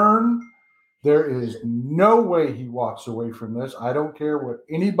burn. There is no way he walks away from this. I don't care what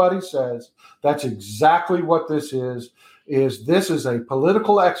anybody says. That's exactly what this is this is a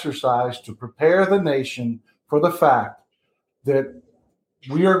political exercise to prepare the nation for the fact that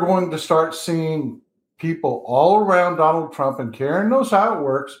we are going to start seeing people all around Donald Trump, and Karen knows how it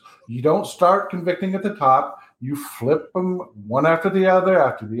works. You don't start convicting at the top. You flip them one after the other,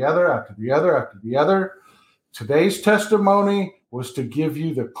 after the other, after the other, after the other. Today's testimony was to give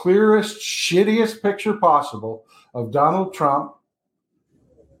you the clearest, shittiest picture possible of Donald Trump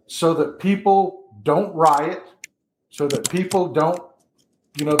so that people don't riot, so that people don't,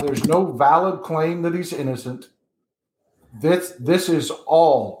 there's no valid claim that he's innocent. This is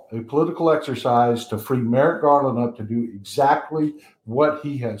all a political exercise to free Merrick Garland up to do exactly what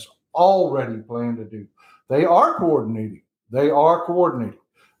he has already planned to do. They are coordinating.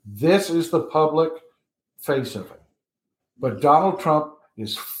 This is the public face of it. But Donald Trump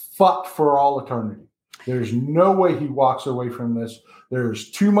is fucked for all eternity. There's no way he walks away from this.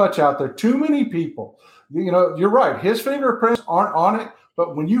 There's too much out there, too many people. You're right. His fingerprints aren't on it.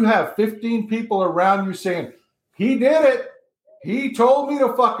 But when you have 15 people around you saying, he did it, he told me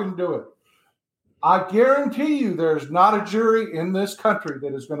to fucking do it, I guarantee you there's not a jury in this country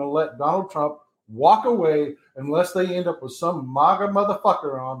that is going to let Donald Trump walk away unless they end up with some MAGA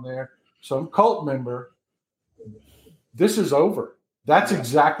motherfucker on there, some cult member. This is over. That's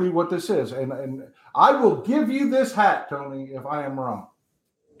exactly what this is. And I will give you this hat, Tony, if I am wrong.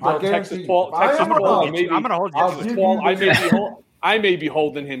 Well, Texas Paul, I'm going to hold you. I may be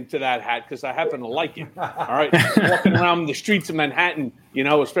holding him to that hat because I happen to like it. All right. Walking around the streets of Manhattan,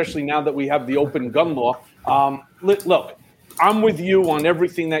 especially now that we have the open gun law. Look, I'm with you on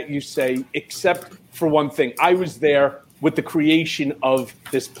everything that you say, except for one thing. I was there with the creation of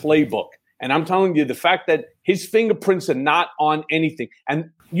this playbook. And I'm telling you, the fact that his fingerprints are not on anything,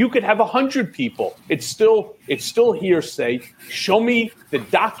 and you could have 100 people, it's still hearsay. Show me the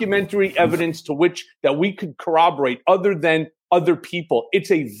documentary evidence to which that we could corroborate other than other people.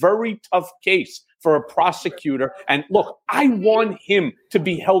 It's a very tough case for a prosecutor. And look, I want him to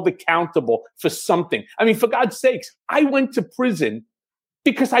be held accountable for something. I mean, for God's sakes, I went to prison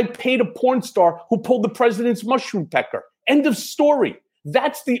because I paid a porn star who pulled the president's mushroom pecker. End of story.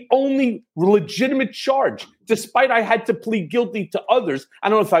 That's the only legitimate charge, despite I had to plead guilty to others. I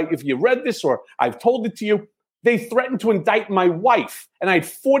don't know if you read this or I've told it to you. They threatened to indict my wife, and I had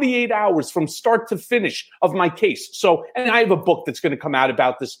 48 hours from start to finish of my case. So, and I have a book that's going to come out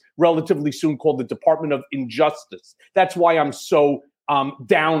about this relatively soon called The Department of Injustice. That's why I'm so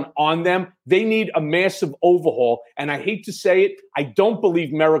down on them. They need a massive overhaul. And I hate to say it, I don't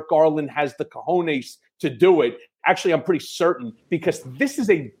believe Merrick Garland has the cojones to do it. Actually, I'm pretty certain, because this is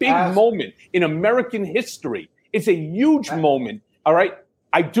a big moment in American history. It's a huge moment. All right.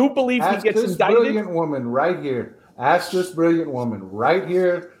 I do believe he gets indicted. Brilliant woman right here. Ask this brilliant woman right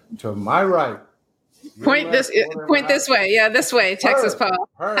here to my right. Point this way. Yeah, this way, Texas Paul.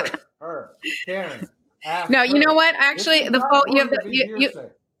 Her. Karen. No, you know what? Actually, the phone.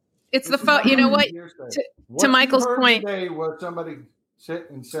 It's the phone. You know what? To Michael's point. Today was somebody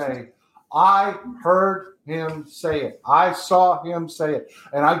sit and say, I heard him say it. I saw him say it.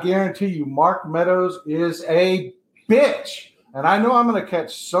 And I guarantee you, Mark Meadows is a bitch. And I know I'm going to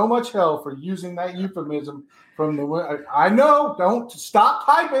catch so much hell for using that euphemism from the. I know. Don't stop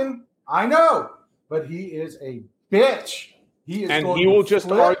typing. I know. But he is a bitch. He will just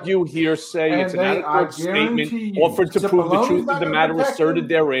argue hearsay. It's an out-of-court statement offered to prove the truth of the matter asserted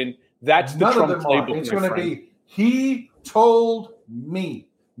therein. That's the Trump playbook. It's going to be, he told me.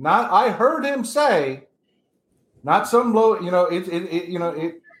 Not I heard him say, not some low,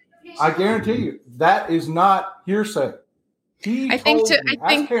 I guarantee you that is not hearsay. Putting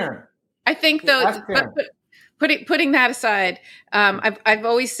that aside, I've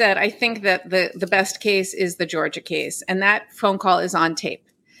always said I think that the best case is the Georgia case, and that phone call is on tape,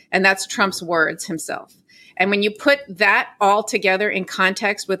 and that's Trump's words himself. And when you put that all together in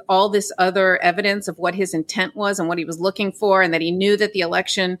context with all this other evidence of what his intent was and what he was looking for, and that he knew that the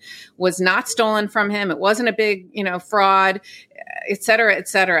election was not stolen from him, it wasn't a big, fraud, et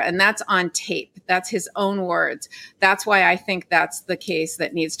cetera, and that's on tape. That's his own words. That's why I think that's the case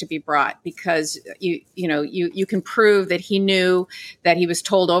that needs to be brought, because you can prove that he knew, that he was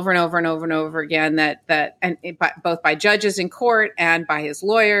told over and over and over and over again both by judges in court and by his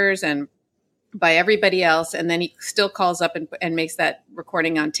lawyers and by everybody else, and then he still calls up and makes that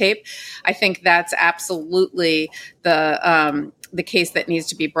recording on tape. I think that's absolutely the case that needs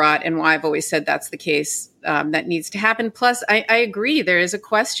to be brought, and why I've always said that's the case that needs to happen. Plus, I agree, there is a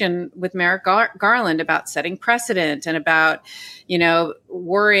question with Merrick Garland about setting precedent and about,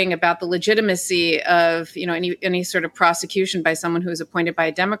 worrying about the legitimacy of, any sort of prosecution by someone who is appointed by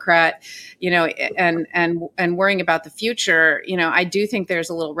a Democrat, and worrying about the future. I do think there's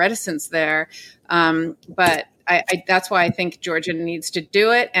a little reticence there, but that's why I think Georgia needs to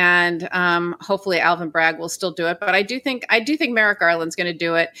do it, and hopefully Alvin Bragg will still do it. But I do think Merrick Garland's going to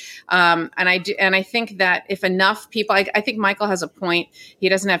do it, and I think that if enough people, I think Michael has a point. He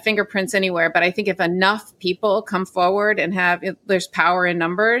doesn't have fingerprints anywhere, but I think if enough people come forward and there's power in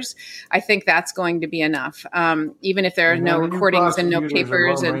numbers, I think that's going to be enough. Even if there are no recordings and no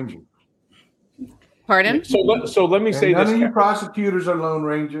papers and. Pardon? So let me say none this. None of you prosecutors are Lone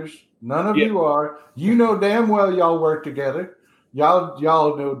Rangers. None of you are. You know damn well y'all work together. Y'all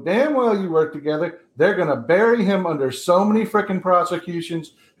know damn well you work together. They're going to bury him under so many freaking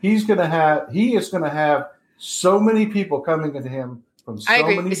prosecutions. He is going to have so many people coming into him from so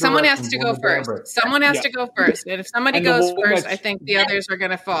many directions. Someone has to go first. Someone has to go first. And if somebody goes first, I think the others are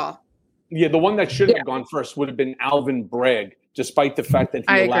going to fall. Yeah, the one that should have gone first would have been Alvin Bragg, despite the fact that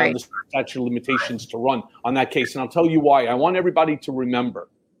he allowed the statute of limitations to run on that case. And I'll tell you why. I want everybody to remember.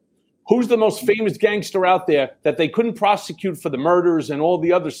 Who's the most famous gangster out there that they couldn't prosecute for the murders and all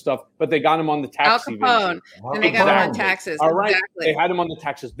the other stuff, but they got him on the tax evasion? Al Capone. And they got him on taxes. All right. Exactly. They had him on the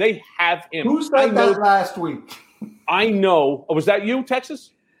taxes. They have him. Who said that last week? I know. Was that you,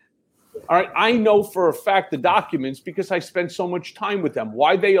 Texas? All right. I know for a fact the documents because I spent so much time with them.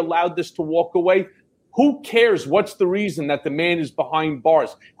 Why they allowed this to walk away, Who cares what's the reason that the man is behind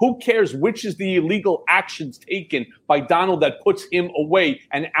bars? Who cares which is the illegal actions taken by Donald that puts him away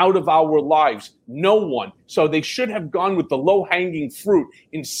and out of our lives? No one. So they should have gone with the low-hanging fruit.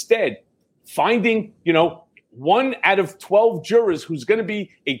 Instead, finding, 1 out of 12 jurors who's going to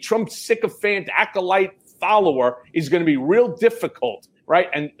be a Trump sycophant, acolyte follower is going to be real difficult, right?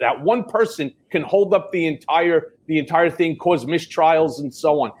 And that one person can hold up the entire thing, cause mistrials and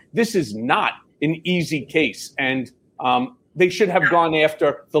so on. This is not an easy case. And they should have gone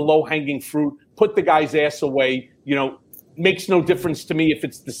after the low-hanging fruit, put the guy's ass away. Makes no difference to me if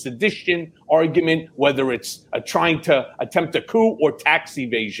it's the sedition argument, whether it's trying to attempt a coup or tax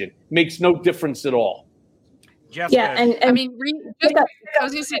evasion. Makes no difference at all. Jessica. Yeah, and I mean, I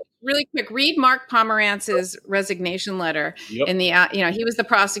was going to say really quick. Read Mark Pomerantz's resignation letter. Yep. In the he was the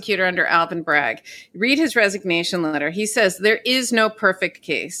prosecutor under Alvin Bragg. Read his resignation letter. He says there is no perfect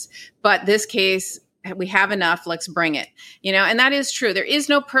case, but this case we have enough. Let's bring it. And that is true. There is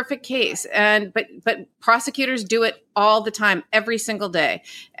no perfect case, but prosecutors do it all the time, every single day.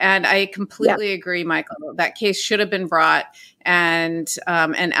 And I completely agree, Michael. That case should have been brought. And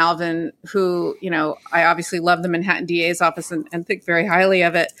Alvin, who, I obviously love the Manhattan DA's office and think very highly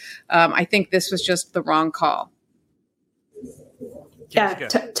of it. I think this was just the wrong call. Yeah,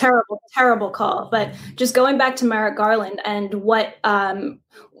 terrible call. But just going back to Merrick Garland and what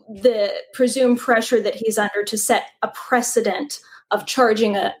the presumed pressure that he's under to set a precedent of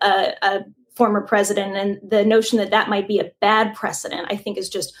charging a former president, and the notion that might be a bad precedent, I think is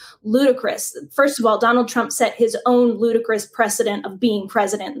just ludicrous. First of all, Donald Trump set his own ludicrous precedent of being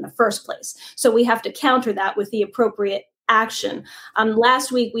president in the first place. So we have to counter that with the appropriate action.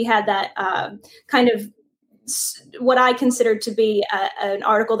 Last week, we had that kind of what I considered to be an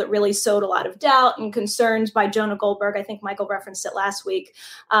article that really sowed a lot of doubt and concerns by Jonah Goldberg. I think Michael referenced it last week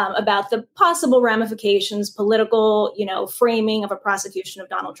about the possible ramifications, political, framing of a prosecution of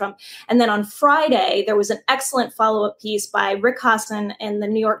Donald Trump. And then on Friday, there was an excellent follow-up piece by Rick Hasen in the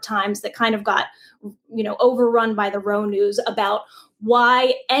New York Times that kind of got, overrun by the Row News about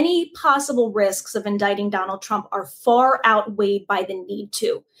why any possible risks of indicting Donald Trump are far outweighed by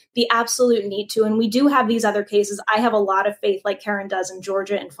the absolute need to. And we do have these other cases. I have a lot of faith, like Karen does in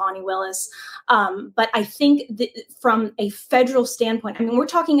Georgia and Fani Willis. But I think that from a federal standpoint, we're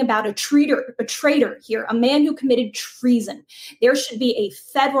talking about a traitor here, a man who committed treason. There should be a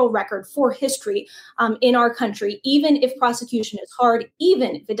federal record for history in our country, even if prosecution is hard,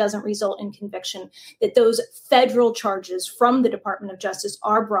 even if it doesn't result in conviction, that those federal charges from the Department of Justice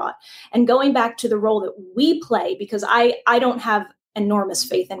are brought. And going back to the role that we play, because I don't have enormous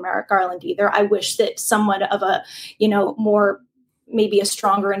faith in Merrick Garland either. I wish that somewhat of a, more, maybe a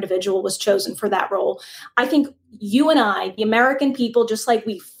stronger individual was chosen for that role. I think you and I, the American people, just like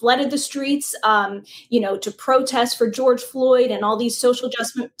we flooded the streets, to protest for George Floyd and all these social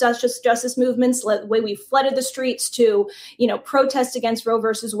justice movements, the way we flooded the streets to, protest against Roe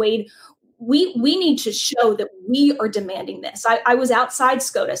versus Wade. We need to show that we are demanding this. I was outside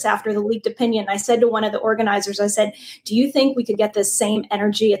SCOTUS after the leaked opinion. I said to one of the organizers, I said, do you think we could get this same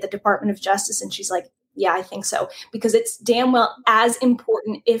energy at the Department of Justice? And she's like, yeah, I think so. Because it's damn well as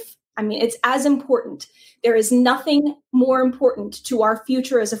important it's as important. There is nothing more important to our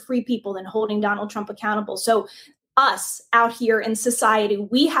future as a free people than holding Donald Trump accountable. So us out here in society,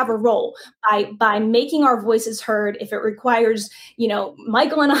 we have a role by making our voices heard. If it requires,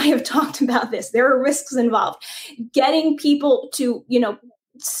 Michael and I have talked about this, there are risks involved, getting people to,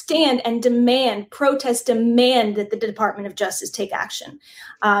 stand and demand that the Department of Justice take action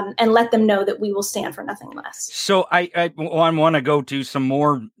and let them know that we will stand for nothing less. So I want to go to some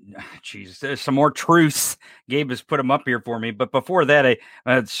more, some more truths. Gabe has put them up here for me. But before that,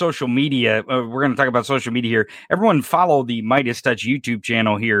 social media, we're going to talk about social media here. Everyone follow the Midas Touch YouTube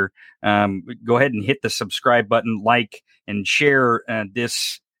channel here. Go ahead and hit the subscribe button, like, and share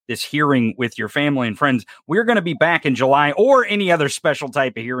this hearing with your family and friends. We're going to be back in July, or any other special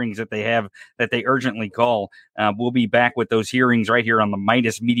type of hearings that they have that they urgently call. We'll be back with those hearings right here on the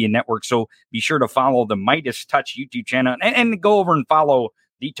Midas Media Network. So be sure to follow the Midas Touch YouTube channel and go over and follow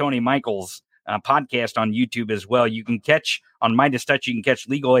the Tony Michaels podcast on YouTube as well. You can catch on Midas Touch, you can catch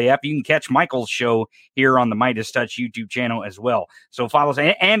Legal AF, you can catch Michael's show here on the Midas Touch YouTube channel as well. So follow us,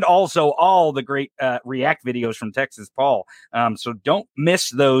 and also all the great React videos from Texas Paul. So don't miss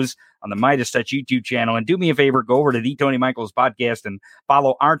those on the Midas Touch YouTube channel. And do me a favor, go over to the Tony Michaels podcast and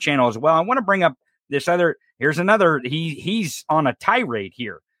follow our channel as well. I want to bring up here's another, he's on a tirade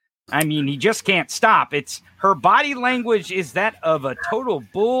here. He just can't stop. It's her body language is that of a total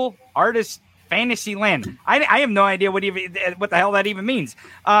bull artist fantasy land. I have no idea what the hell that even means.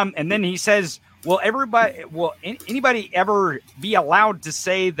 And then he says, anybody ever be allowed to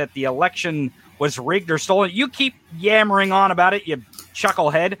say that the election was rigged or stolen? You keep yammering on about it, you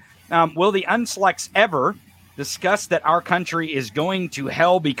chucklehead. Will the Unselects ever discuss that our country is going to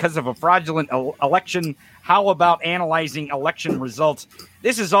hell because of a fraudulent election? How about analyzing election results?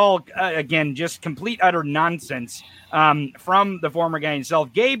 This is all, again, just complete, utter nonsense from the former guy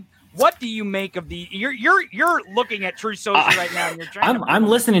himself. Gabe, what do you make of the? You're looking at Truth Social right now, and you're trying. I'm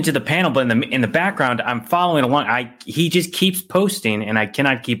listening to the panel, but in the background, I'm following along. He just keeps posting, and I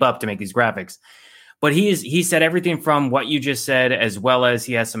cannot keep up to make these graphics. But he said everything from what you just said, as well as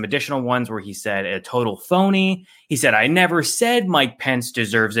he has some additional ones where he said a total phony. He said, I never said Mike Pence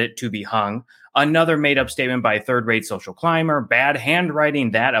deserves it to be hung. Another made up statement by a third-rate social climber. Bad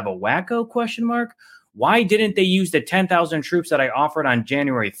handwriting, that of a wacko, ? Why didn't they use the 10,000 troops that I offered on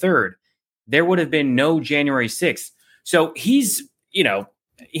January 3rd? There would have been no January 6th. So he's really,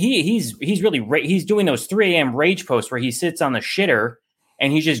 he's doing those 3 a.m. rage posts where he sits on the shitter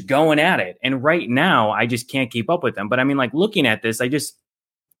and he's just going at it. And right now, I just can't keep up with them. But I mean, like, looking at this, I just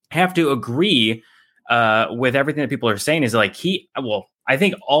have to agree with everything that people are saying is like I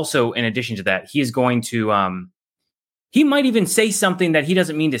think also in addition to that, he is going to he might even say something that he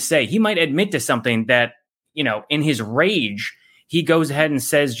doesn't mean to say. He might admit to something that, in his rage, he goes ahead and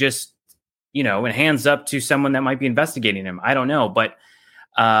says just, and hands up to someone that might be investigating him. I don't know. But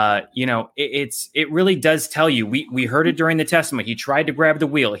it really does tell you. We heard it during the testimony. He tried to grab the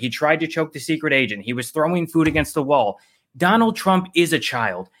wheel. He tried to choke the secret agent. He was throwing food against the wall. Donald Trump is a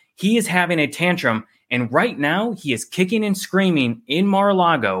child. He is having a tantrum. And right now he is kicking and screaming in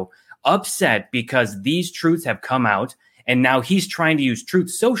Mar-a-Lago, upset because these truths have come out. And now he's trying to use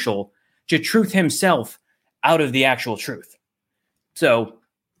Truth Social to truth himself out of the actual truth. So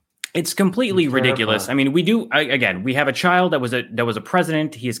it's completely ridiculous. I mean, we have a child that was a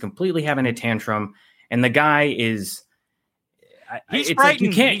president. He is completely having a tantrum, and the guy is. He's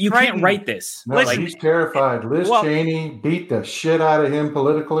frightened. Like you can't write this. No, he's terrified. Liz Cheney beat the shit out of him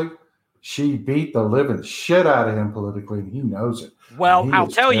politically. She beat the living shit out of him politically, and he knows it. Well, I'll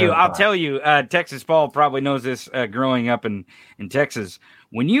tell you. Texas Paul probably knows this. Growing up in Texas,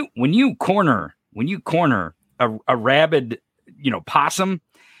 when you corner a rabid possum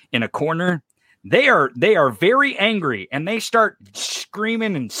in a corner, they are very angry, and they start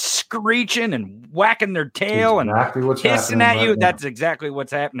screaming and screeching and whacking their tail and hissing at you. That's exactly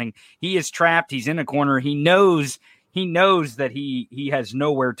what's happening. He is trapped. He's in a corner. He knows that he has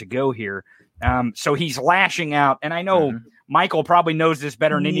nowhere to go here. So he's lashing out, and I know Michael probably knows this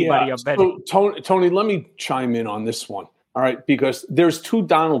better than anybody. So Tony, let me chime in on this one. All right, because there's 2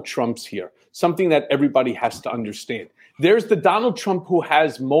 Donald Trumps here. Something that everybody has to understand. There's the Donald Trump who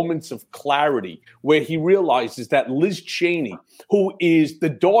has moments of clarity where he realizes that Liz Cheney, who is the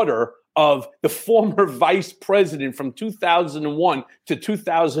daughter of the former vice president from 2001 to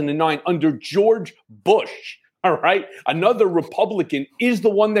 2009 under George Bush, all right, another Republican, is the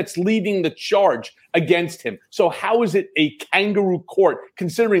one that's leading the charge against him. So how is it a kangaroo court,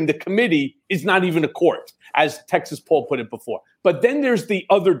 considering the committee is not even a court, as Texas Paul put it before? But then there's the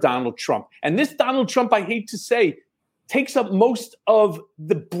other Donald Trump. And this Donald Trump, I hate to say, takes up most of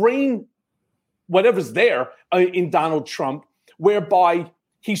the brain, whatever's there in Donald Trump, whereby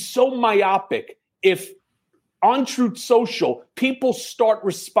he's so myopic. If on Truth Social, people start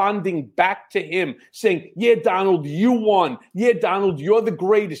responding back to him saying, yeah, Donald, you won. Yeah, Donald, you're the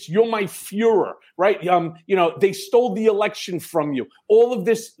greatest. You're my Führer, right? They stole the election from you. All of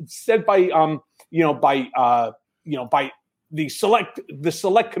this said by the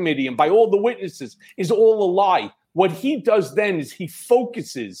select committee and by all the witnesses is all a lie. What he does then is he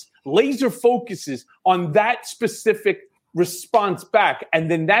laser focuses on that specific response back, and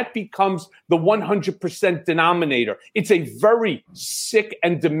then that becomes the 100% denominator. It's a very sick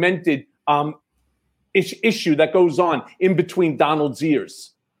and demented issue that goes on in between Donald's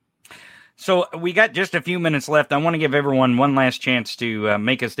ears. So we got just a few minutes left. I want to give everyone one last chance to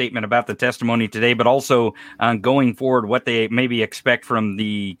make a statement about the testimony today, but also going forward, what they maybe expect from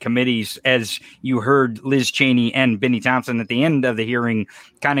the committees. As you heard Liz Cheney and Benny Thompson at the end of the hearing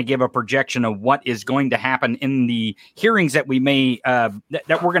kind of give a projection of what is going to happen in the hearings that we may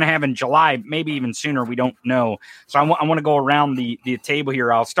that we're going to have in July, maybe even sooner. We don't know. So I want to go around the table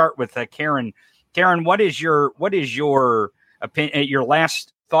here. I'll start with Karen. Karen, what is your opinion? Your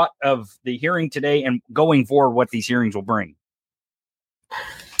last thought of the hearing today and going forward, what these hearings will bring?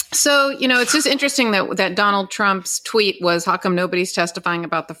 So, it's just interesting that Donald Trump's tweet was, how come nobody's testifying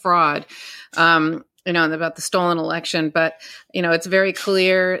about the fraud, about the stolen election? But, it's very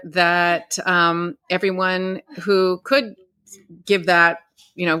clear that everyone who could give that,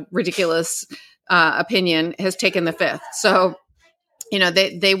 ridiculous opinion has taken the fifth. So,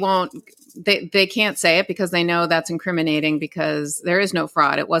 they won't. They can't say it because they know that's incriminating because there is no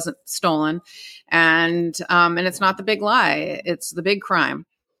fraud. It wasn't stolen. And it's not the big lie. It's the big crime.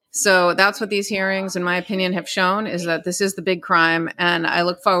 So that's what these hearings, in my opinion, have shown, is that this is the big crime. And I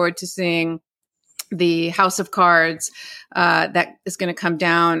look forward to seeing the house of cards that is going to come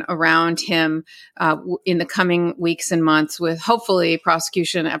down around him in the coming weeks and months, with hopefully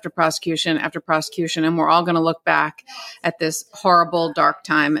prosecution after prosecution after prosecution. And we're all going to look back at this horrible, dark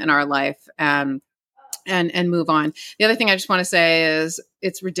time in our life and move on. The other thing I just want to say is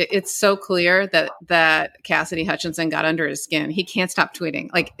it's so clear that Cassidy Hutchinson got under his skin. He can't stop tweeting.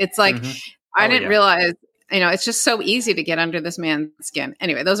 I didn't realize. It's just so easy to get under this man's skin.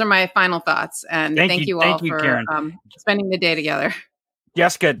 Anyway, those are my final thoughts. And thank you all for spending the day together.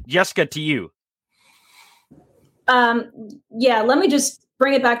 Jessica, to you. Let me just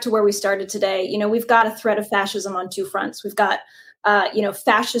bring it back to where we started today. We've got a threat of fascism on two fronts. We've got,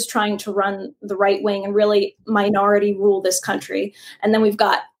 fascists trying to run the right wing and really minority rule this country. And then we've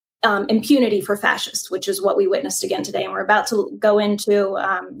got impunity for fascists, which is what we witnessed again today. And we're about to go into,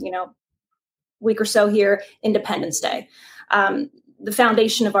 week or so here, Independence Day, the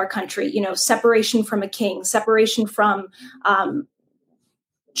foundation of our country, separation from a king, separation from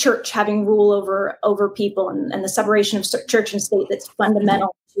church having rule over people, and the separation of church and state that's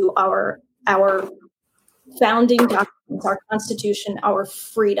fundamental to our founding documents, our Constitution, our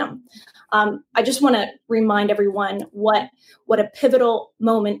freedom. I just want to remind everyone what a pivotal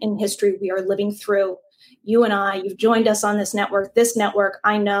moment in history we are living through. You and I, you've joined us on this network. This network,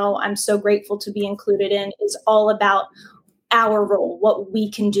 I know I'm so grateful to be included in, is all about our role, what we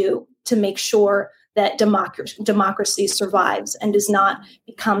can do to make sure that democracy survives and does not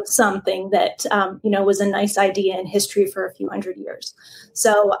become something that, was a nice idea in history for a few hundred years.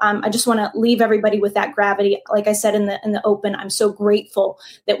 So I just want to leave everybody with that gravity. Like I said in the open, I'm so grateful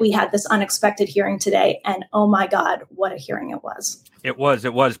that we had this unexpected hearing today. And oh my God, what a hearing it was. It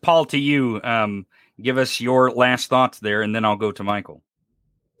was. Paul, to you. Give us your last thoughts there, and then I'll go to Michael.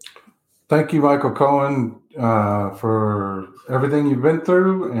 Thank you, Michael Cohen, for everything you've been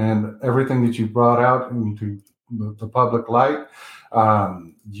through and everything that you brought out into the public light.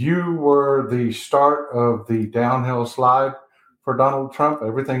 You were the start of the downhill slide for Donald Trump.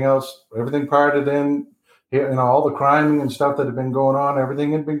 Everything prior to then, all the crime and stuff that had been going on,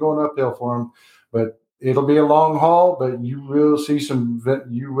 everything had been going uphill for him. But it'll be a long haul, but you will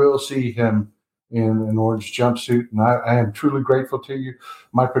see him in an orange jumpsuit, and I am truly grateful to you.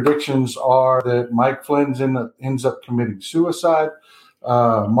 My predictions are that Mike Flynn ends up committing suicide.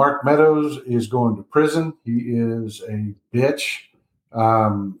 Mark Meadows is going to prison. He is a bitch,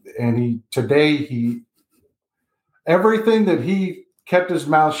 and everything that he kept his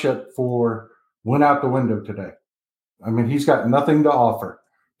mouth shut for went out the window today. I mean, he's got nothing to offer.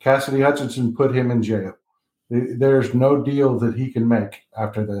 Cassidy Hutchinson put him in jail. There's no deal that he can make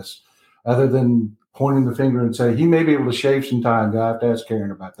after this, other than pointing the finger and say he may be able to shave some time. I have to ask Karen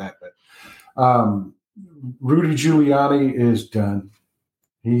about that. But Rudy Giuliani is done.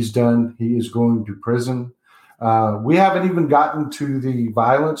 He's done. He is going to prison. We haven't even gotten to the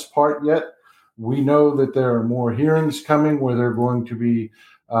violence part yet. We know that there are more hearings coming where they're going to be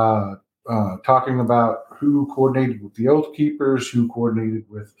talking about who coordinated with the Oath Keepers, who coordinated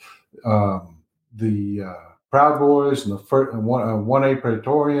with the Proud Boys and the 1A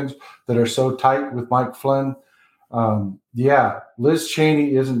Praetorians that are so tight with Mike Flynn. Liz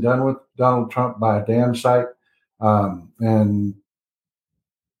Cheney isn't done with Donald Trump by a damn sight. And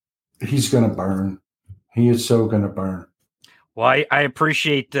he's going to burn. He is so going to burn. Well, I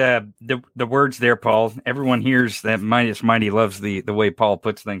appreciate the words there, Paul. Everyone hears that Mightiest Mighty loves the way Paul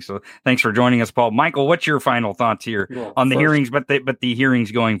puts things. So thanks for joining us, Paul. Michael, what's your final thoughts here on the hearings, but the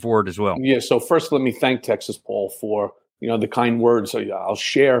hearings going forward as well? Yeah. So first, let me thank Texas Paul for the kind words. So I'll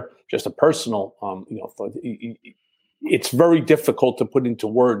share just a personal. It's very difficult to put into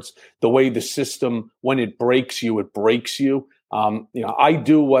words the way the system, when it breaks you, it breaks you. I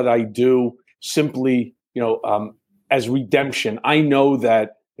do what I do simply, as redemption. I know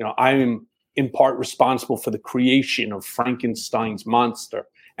that, I am in part responsible for the creation of Frankenstein's monster.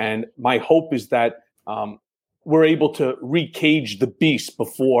 And my hope is that we're able to recage the beast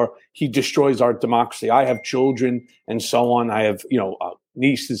before he destroys our democracy. I have children and so on. I have,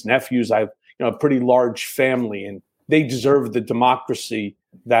 nieces, nephews. I have, a pretty large family, and they deserve the democracy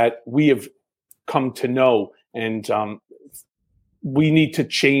that we have come to know. And we need to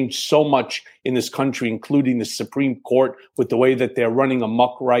change so much in this country, including the Supreme Court, with the way that they're running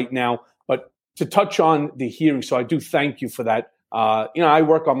amok right now. But to touch on the hearing, so I do thank you for that. I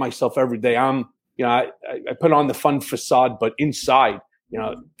work on myself every day. I'm I put on the fun facade, but inside,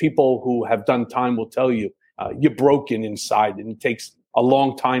 people who have done time will tell you you're broken inside, and it takes a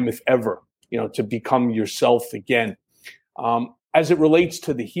long time, if ever, to become yourself again. As it relates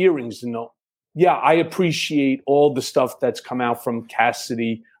to the hearings, I appreciate all the stuff that's come out from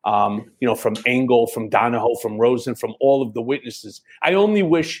Cassidy, from Engel, from Donahoe, from Rosen, from all of the witnesses. I only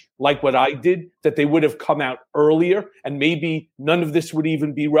wish, like what I did, that they would have come out earlier, and maybe none of this would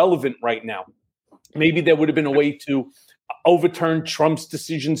even be relevant right now. Maybe there would have been a way to overturn Trump's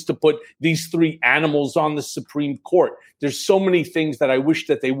decisions to put these 3 animals on the Supreme Court. There's so many things that I wish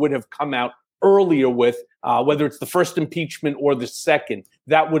that they would have come out earlier with, whether it's the first impeachment or the second.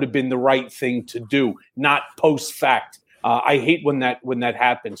 That would have been the right thing to do, not post fact. I hate when that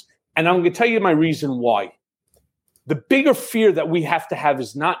happens. And I'm going to tell you my reason why. The bigger fear that we have to have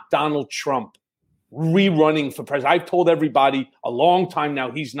is not Donald Trump rerunning for president. I've told everybody a long time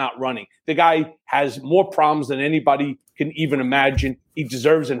now he's not running. The guy has more problems than anybody can even imagine. He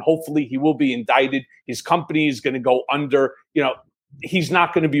deserves, and hopefully he will be indicted. His company is going to go under. He's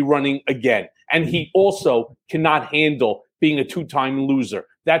not going to be running again. And he also cannot handle being a 2-time loser.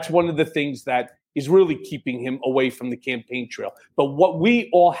 That's one of the things that is really keeping him away from the campaign trail. But what we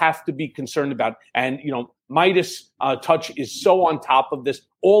all have to be concerned about, and, Midas Touch is so on top of this.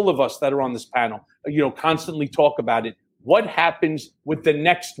 All of us that are on this panel, constantly talk about it. What happens with the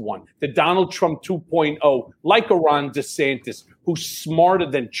next one, the Donald Trump 2.0, like a Ron DeSantis, who's smarter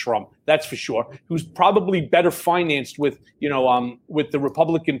than Trump, that's for sure, who's probably better financed with the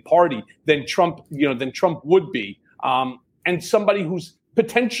Republican Party than Trump would be, and somebody who's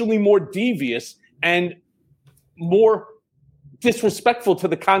potentially more devious and more disrespectful to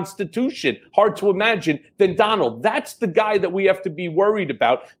the Constitution, hard to imagine, than Donald. That's the guy that we have to be worried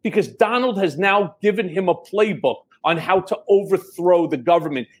about, because Donald has now given him a playbook on how to overthrow the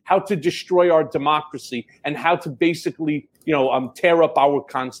government, how to destroy our democracy, and how to basically, tear up our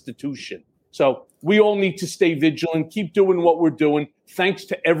Constitution. So we all need to stay vigilant, keep doing what we're doing. Thanks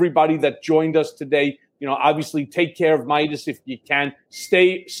to everybody that joined us today. Obviously take care of Midas if you can.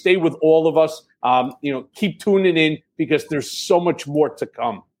 Stay with all of us. Keep tuning in, because there's so much more to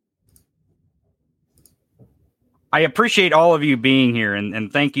come. I appreciate all of you being here,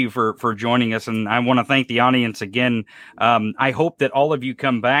 and thank you for joining us. And I want to thank the audience again. I hope that all of you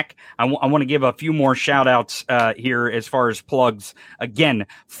come back. I want to give a few more shout outs here as far as plugs. Again,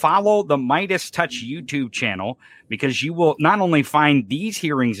 follow the Midas Touch YouTube channel, because you will not only find these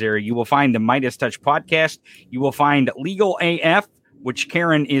hearings there, you will find the Midas Touch podcast. You will find Legal AF, which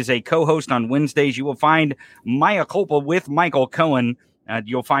Karen is a co-host on Wednesdays. You will find Maya Culpa with Michael Cohen.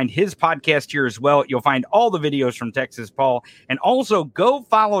 You'll find his podcast here as well. You'll find all the videos from Texas Paul. And also go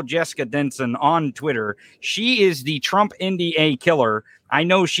follow Jessica Denson on Twitter. She is the Trump NDA killer. I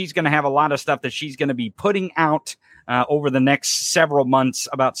know she's going to have a lot of stuff that she's going to be putting out over the next several months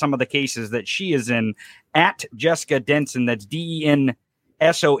about some of the cases that she is in. At Jessica Denson, that's DENSON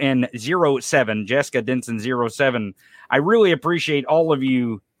 07, Jessica Denson 07. I really appreciate all of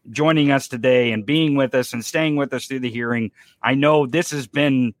you joining us today and being with us and staying with us through the hearing. I know this has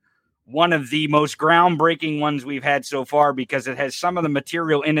been one of the most groundbreaking ones we've had so far, because it has some of the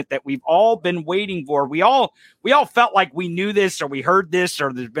material in it that we've all been waiting for. We all felt like we knew this, or we heard this,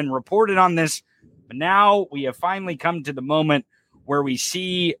 or there's been reported on this, but now we have finally come to the moment where we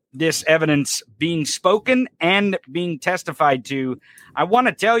see this evidence being spoken and being testified to. I want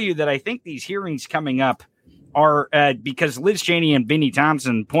to tell you that I think these hearings coming up are because Liz Cheney and Benny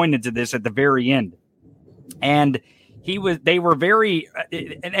Thompson pointed to this at the very end, and they were very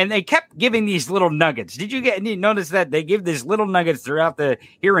and they kept giving these little nuggets. Did you notice that they give these little nuggets throughout the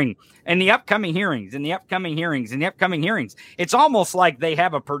hearing and the upcoming hearings and the upcoming hearings and the upcoming hearings? It's almost like they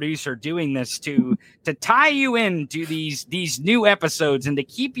have a producer doing this to tie you into these new episodes and to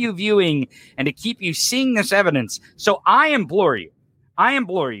keep you viewing and to keep you seeing this evidence. So I implore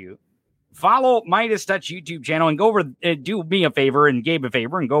you, follow Midas Touch YouTube channel and go over, do me a favor and Gabe a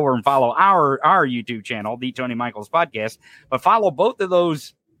favor and go over and follow our YouTube channel, The Tony Michaels Podcast. But follow both of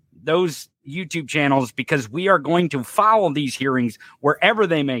those YouTube channels, because we are going to follow these hearings wherever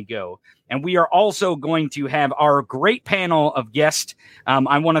they may go. And we are also going to have our great panel of guests.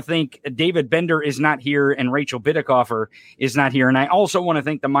 I want to thank David Bender is not here and Rachel Bidikofer is not here. And I also want to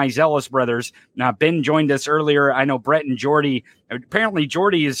thank the Meiselas brothers. Now, Ben joined us earlier. I know Brett and Jordy. Apparently,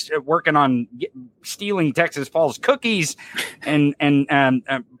 Jordy is working on stealing Texas Paul's cookies, and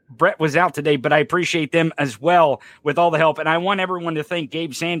Brett was out today, but I appreciate them as well with all the help. And I want everyone to thank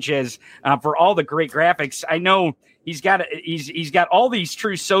Gabe Sanchez for all the great graphics. I know he's got all these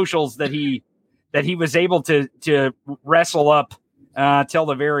true socials that he was able to wrestle up till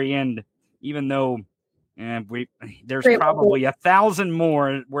the very end. even though there's probably 1,000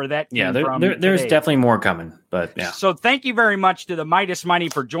 more where that came from. There's definitely more coming, but yeah. So thank you very much to the Meidas Mighty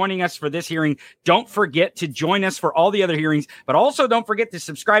for joining us for this hearing. Don't forget to join us for all the other hearings, but also don't forget to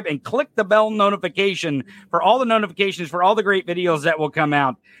subscribe and click the bell notification for all the notifications for all the great videos that will come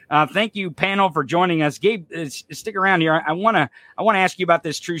out. Thank you, panel, for joining us. Gabe, stick around here. I want to ask you about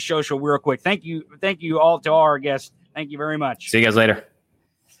this Truth Social real quick. Thank you all to all our guests. Thank you very much. See you guys later.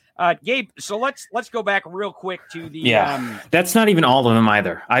 Gabe, so let's go back real quick to the that's not even all of them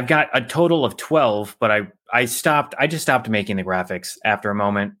either. I've got a total of 12, but I just stopped making the graphics after a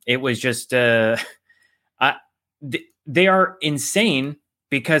moment. It was just they are insane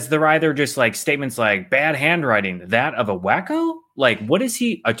because they're either just like statements like bad handwriting, that of a wacko, like what is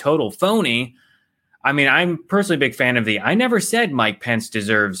he, a total phony? I mean, I'm personally a big fan of I never said Mike Pence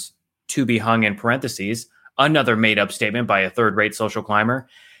deserves to be hung in parentheses, another made up statement by a third-rate social climber.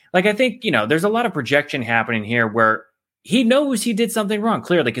 Like, I think, there's a lot of projection happening here where he knows he did something wrong,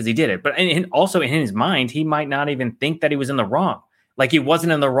 clearly, because he did it. But also in his mind, he might not even think that he was in the wrong. Like, he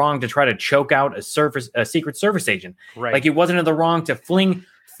wasn't in the wrong to try to choke out a Secret Service agent. Right. Like, he wasn't in the wrong to fling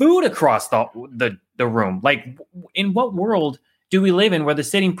food across the room. Like, in what world do we live in where the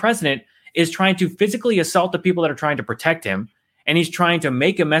sitting president is trying to physically assault the people that are trying to protect him, and he's trying to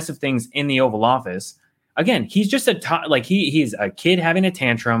make a mess of things in the Oval Office? Again, he's just he's a kid having a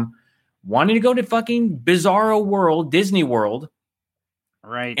tantrum, wanting to go to fucking Bizarro World, Disney World.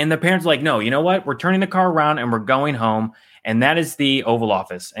 Right. And the parents are like, no, you know what? We're turning the car around and we're going home. And that is the Oval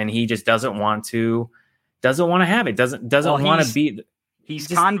Office. And he just doesn't want to have it. Doesn't want to be. He's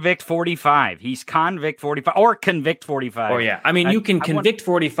convict 45. He's convict 45 or convict 45. Oh, yeah. I mean, you can convict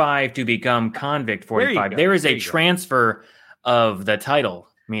 45 to become convict 45. There is a transfer of the title.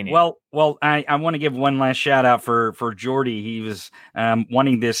 Meaning. Well, I want to give one last shout out for Jordy. He was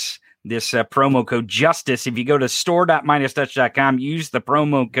wanting this promo code Justice. If you go to store.meidastouch.com, use the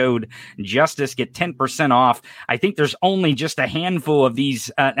promo code Justice, get 10% off. I think there's only just a handful of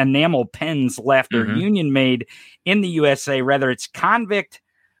these enamel pens left. They're union made in the USA. Whether it's Convict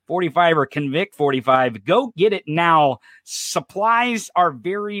 45 or Convict 45, go get it now. Supplies are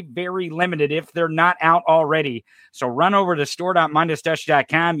very, very limited if they're not out already. So run over to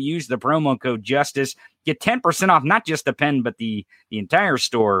store.meidastouch.com, use the promo code Justice, get 10% off, not just the pen, but the entire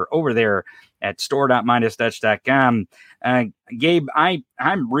store over there at store.meidastouch.com. Gabe,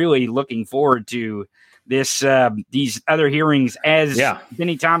 I'm really looking forward to this these other hearings as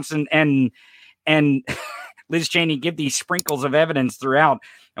Benny Thompson and Liz Cheney give these sprinkles of evidence throughout.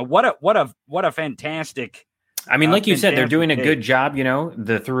 And what a fantastic. I mean, like you said, they're doing a good job,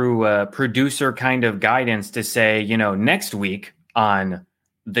 through producer kind of guidance to say, next week on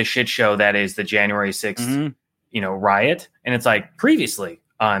the shit show that is the January 6th, riot. And it's like previously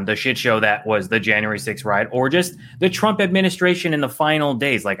on the shit show that was the January 6th riot, or just the Trump administration in the final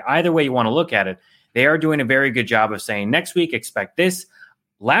days. Like either way you want to look at it, they are doing a very good job of saying next week, expect this.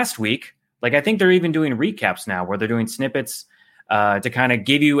 Last week, like I think they're even doing recaps now where they're doing snippets to kind of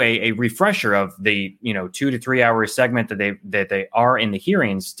give you a refresher of the 2 to 3 hour segment that they are in the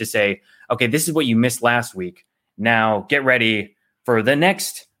hearings to say, okay, this is what you missed last week. Now get ready for the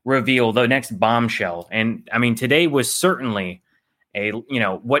next reveal, the next bombshell. And I mean, today was certainly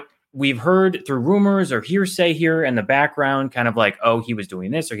what we've heard through rumors or hearsay here in the background, kind of like, oh, he was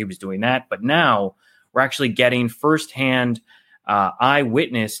doing this or he was doing that. But now we're actually getting firsthand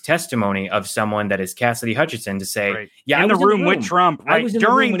eyewitness testimony of someone that is Cassidy Hutchinson to say, in the room with Trump, right,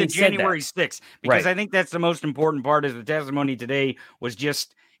 during the January 6th, because I think that's the most important part is the testimony today was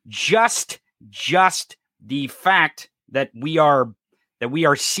just the fact that we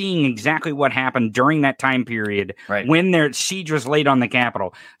are seeing exactly what happened during that time period when their siege was laid on the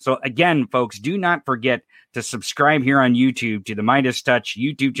Capitol. So again, folks, do not forget to subscribe here on YouTube to the Meidas Touch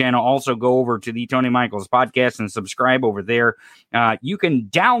YouTube channel. Also go over to the Tony Michaels podcast and subscribe over there. You can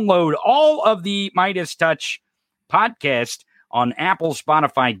download all of the Meidas Touch podcast on Apple,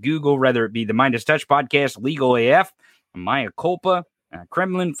 Spotify, Google, whether it be the Meidas Touch podcast, Legal AF, Mea Culpa,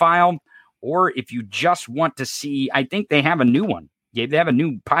 Kremlin File, or if you just want to see, I think they have a new one. Yeah, they have a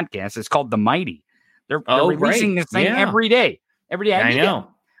new podcast. It's called The Mighty. They're releasing this thing every day. Every day. I know.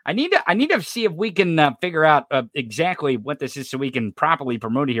 I need to see if we can figure out exactly what this is so we can properly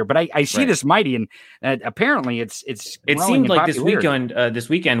promote it here. But I see this Mighty, and apparently it seemed like this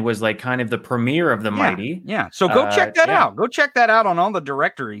weekend was like kind of the premiere of the Mighty. Yeah. So go check that out. Go check that out on all the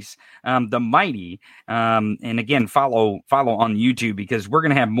directories. The Mighty, and again follow on YouTube because we're going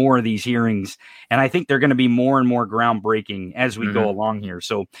to have more of these hearings, and I think they're going to be more and more groundbreaking as we go along here.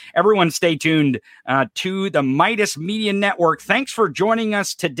 So everyone, stay tuned to the Meidas Media Network. Thanks for joining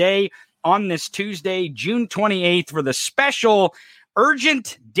us today. on this Tuesday, June 28th, for the special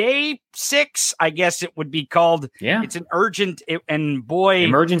Urgent Day 6, I guess it would be called. Yeah. It's an urgent, and boy.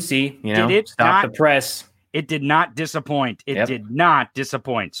 Emergency, did it stop the press. It did not disappoint. It did not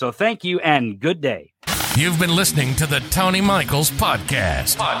disappoint. So thank you and good day. You've been listening to the Tony Michaels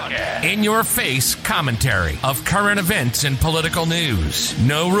Podcast. In your face commentary of current events and political news.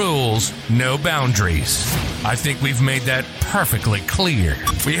 No rules, no boundaries. I think we've made that perfectly clear.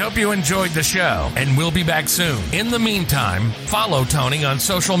 We hope you enjoyed the show, and we'll be back soon. In the meantime, follow Tony on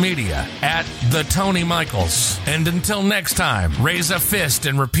social media at The Tony Michaels. And until next time, raise a fist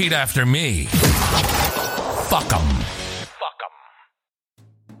and repeat after me. Fuck 'em.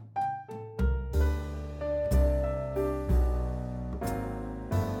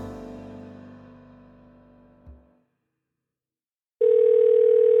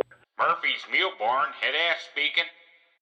 Murphy's Mule Barn, head ass speaking.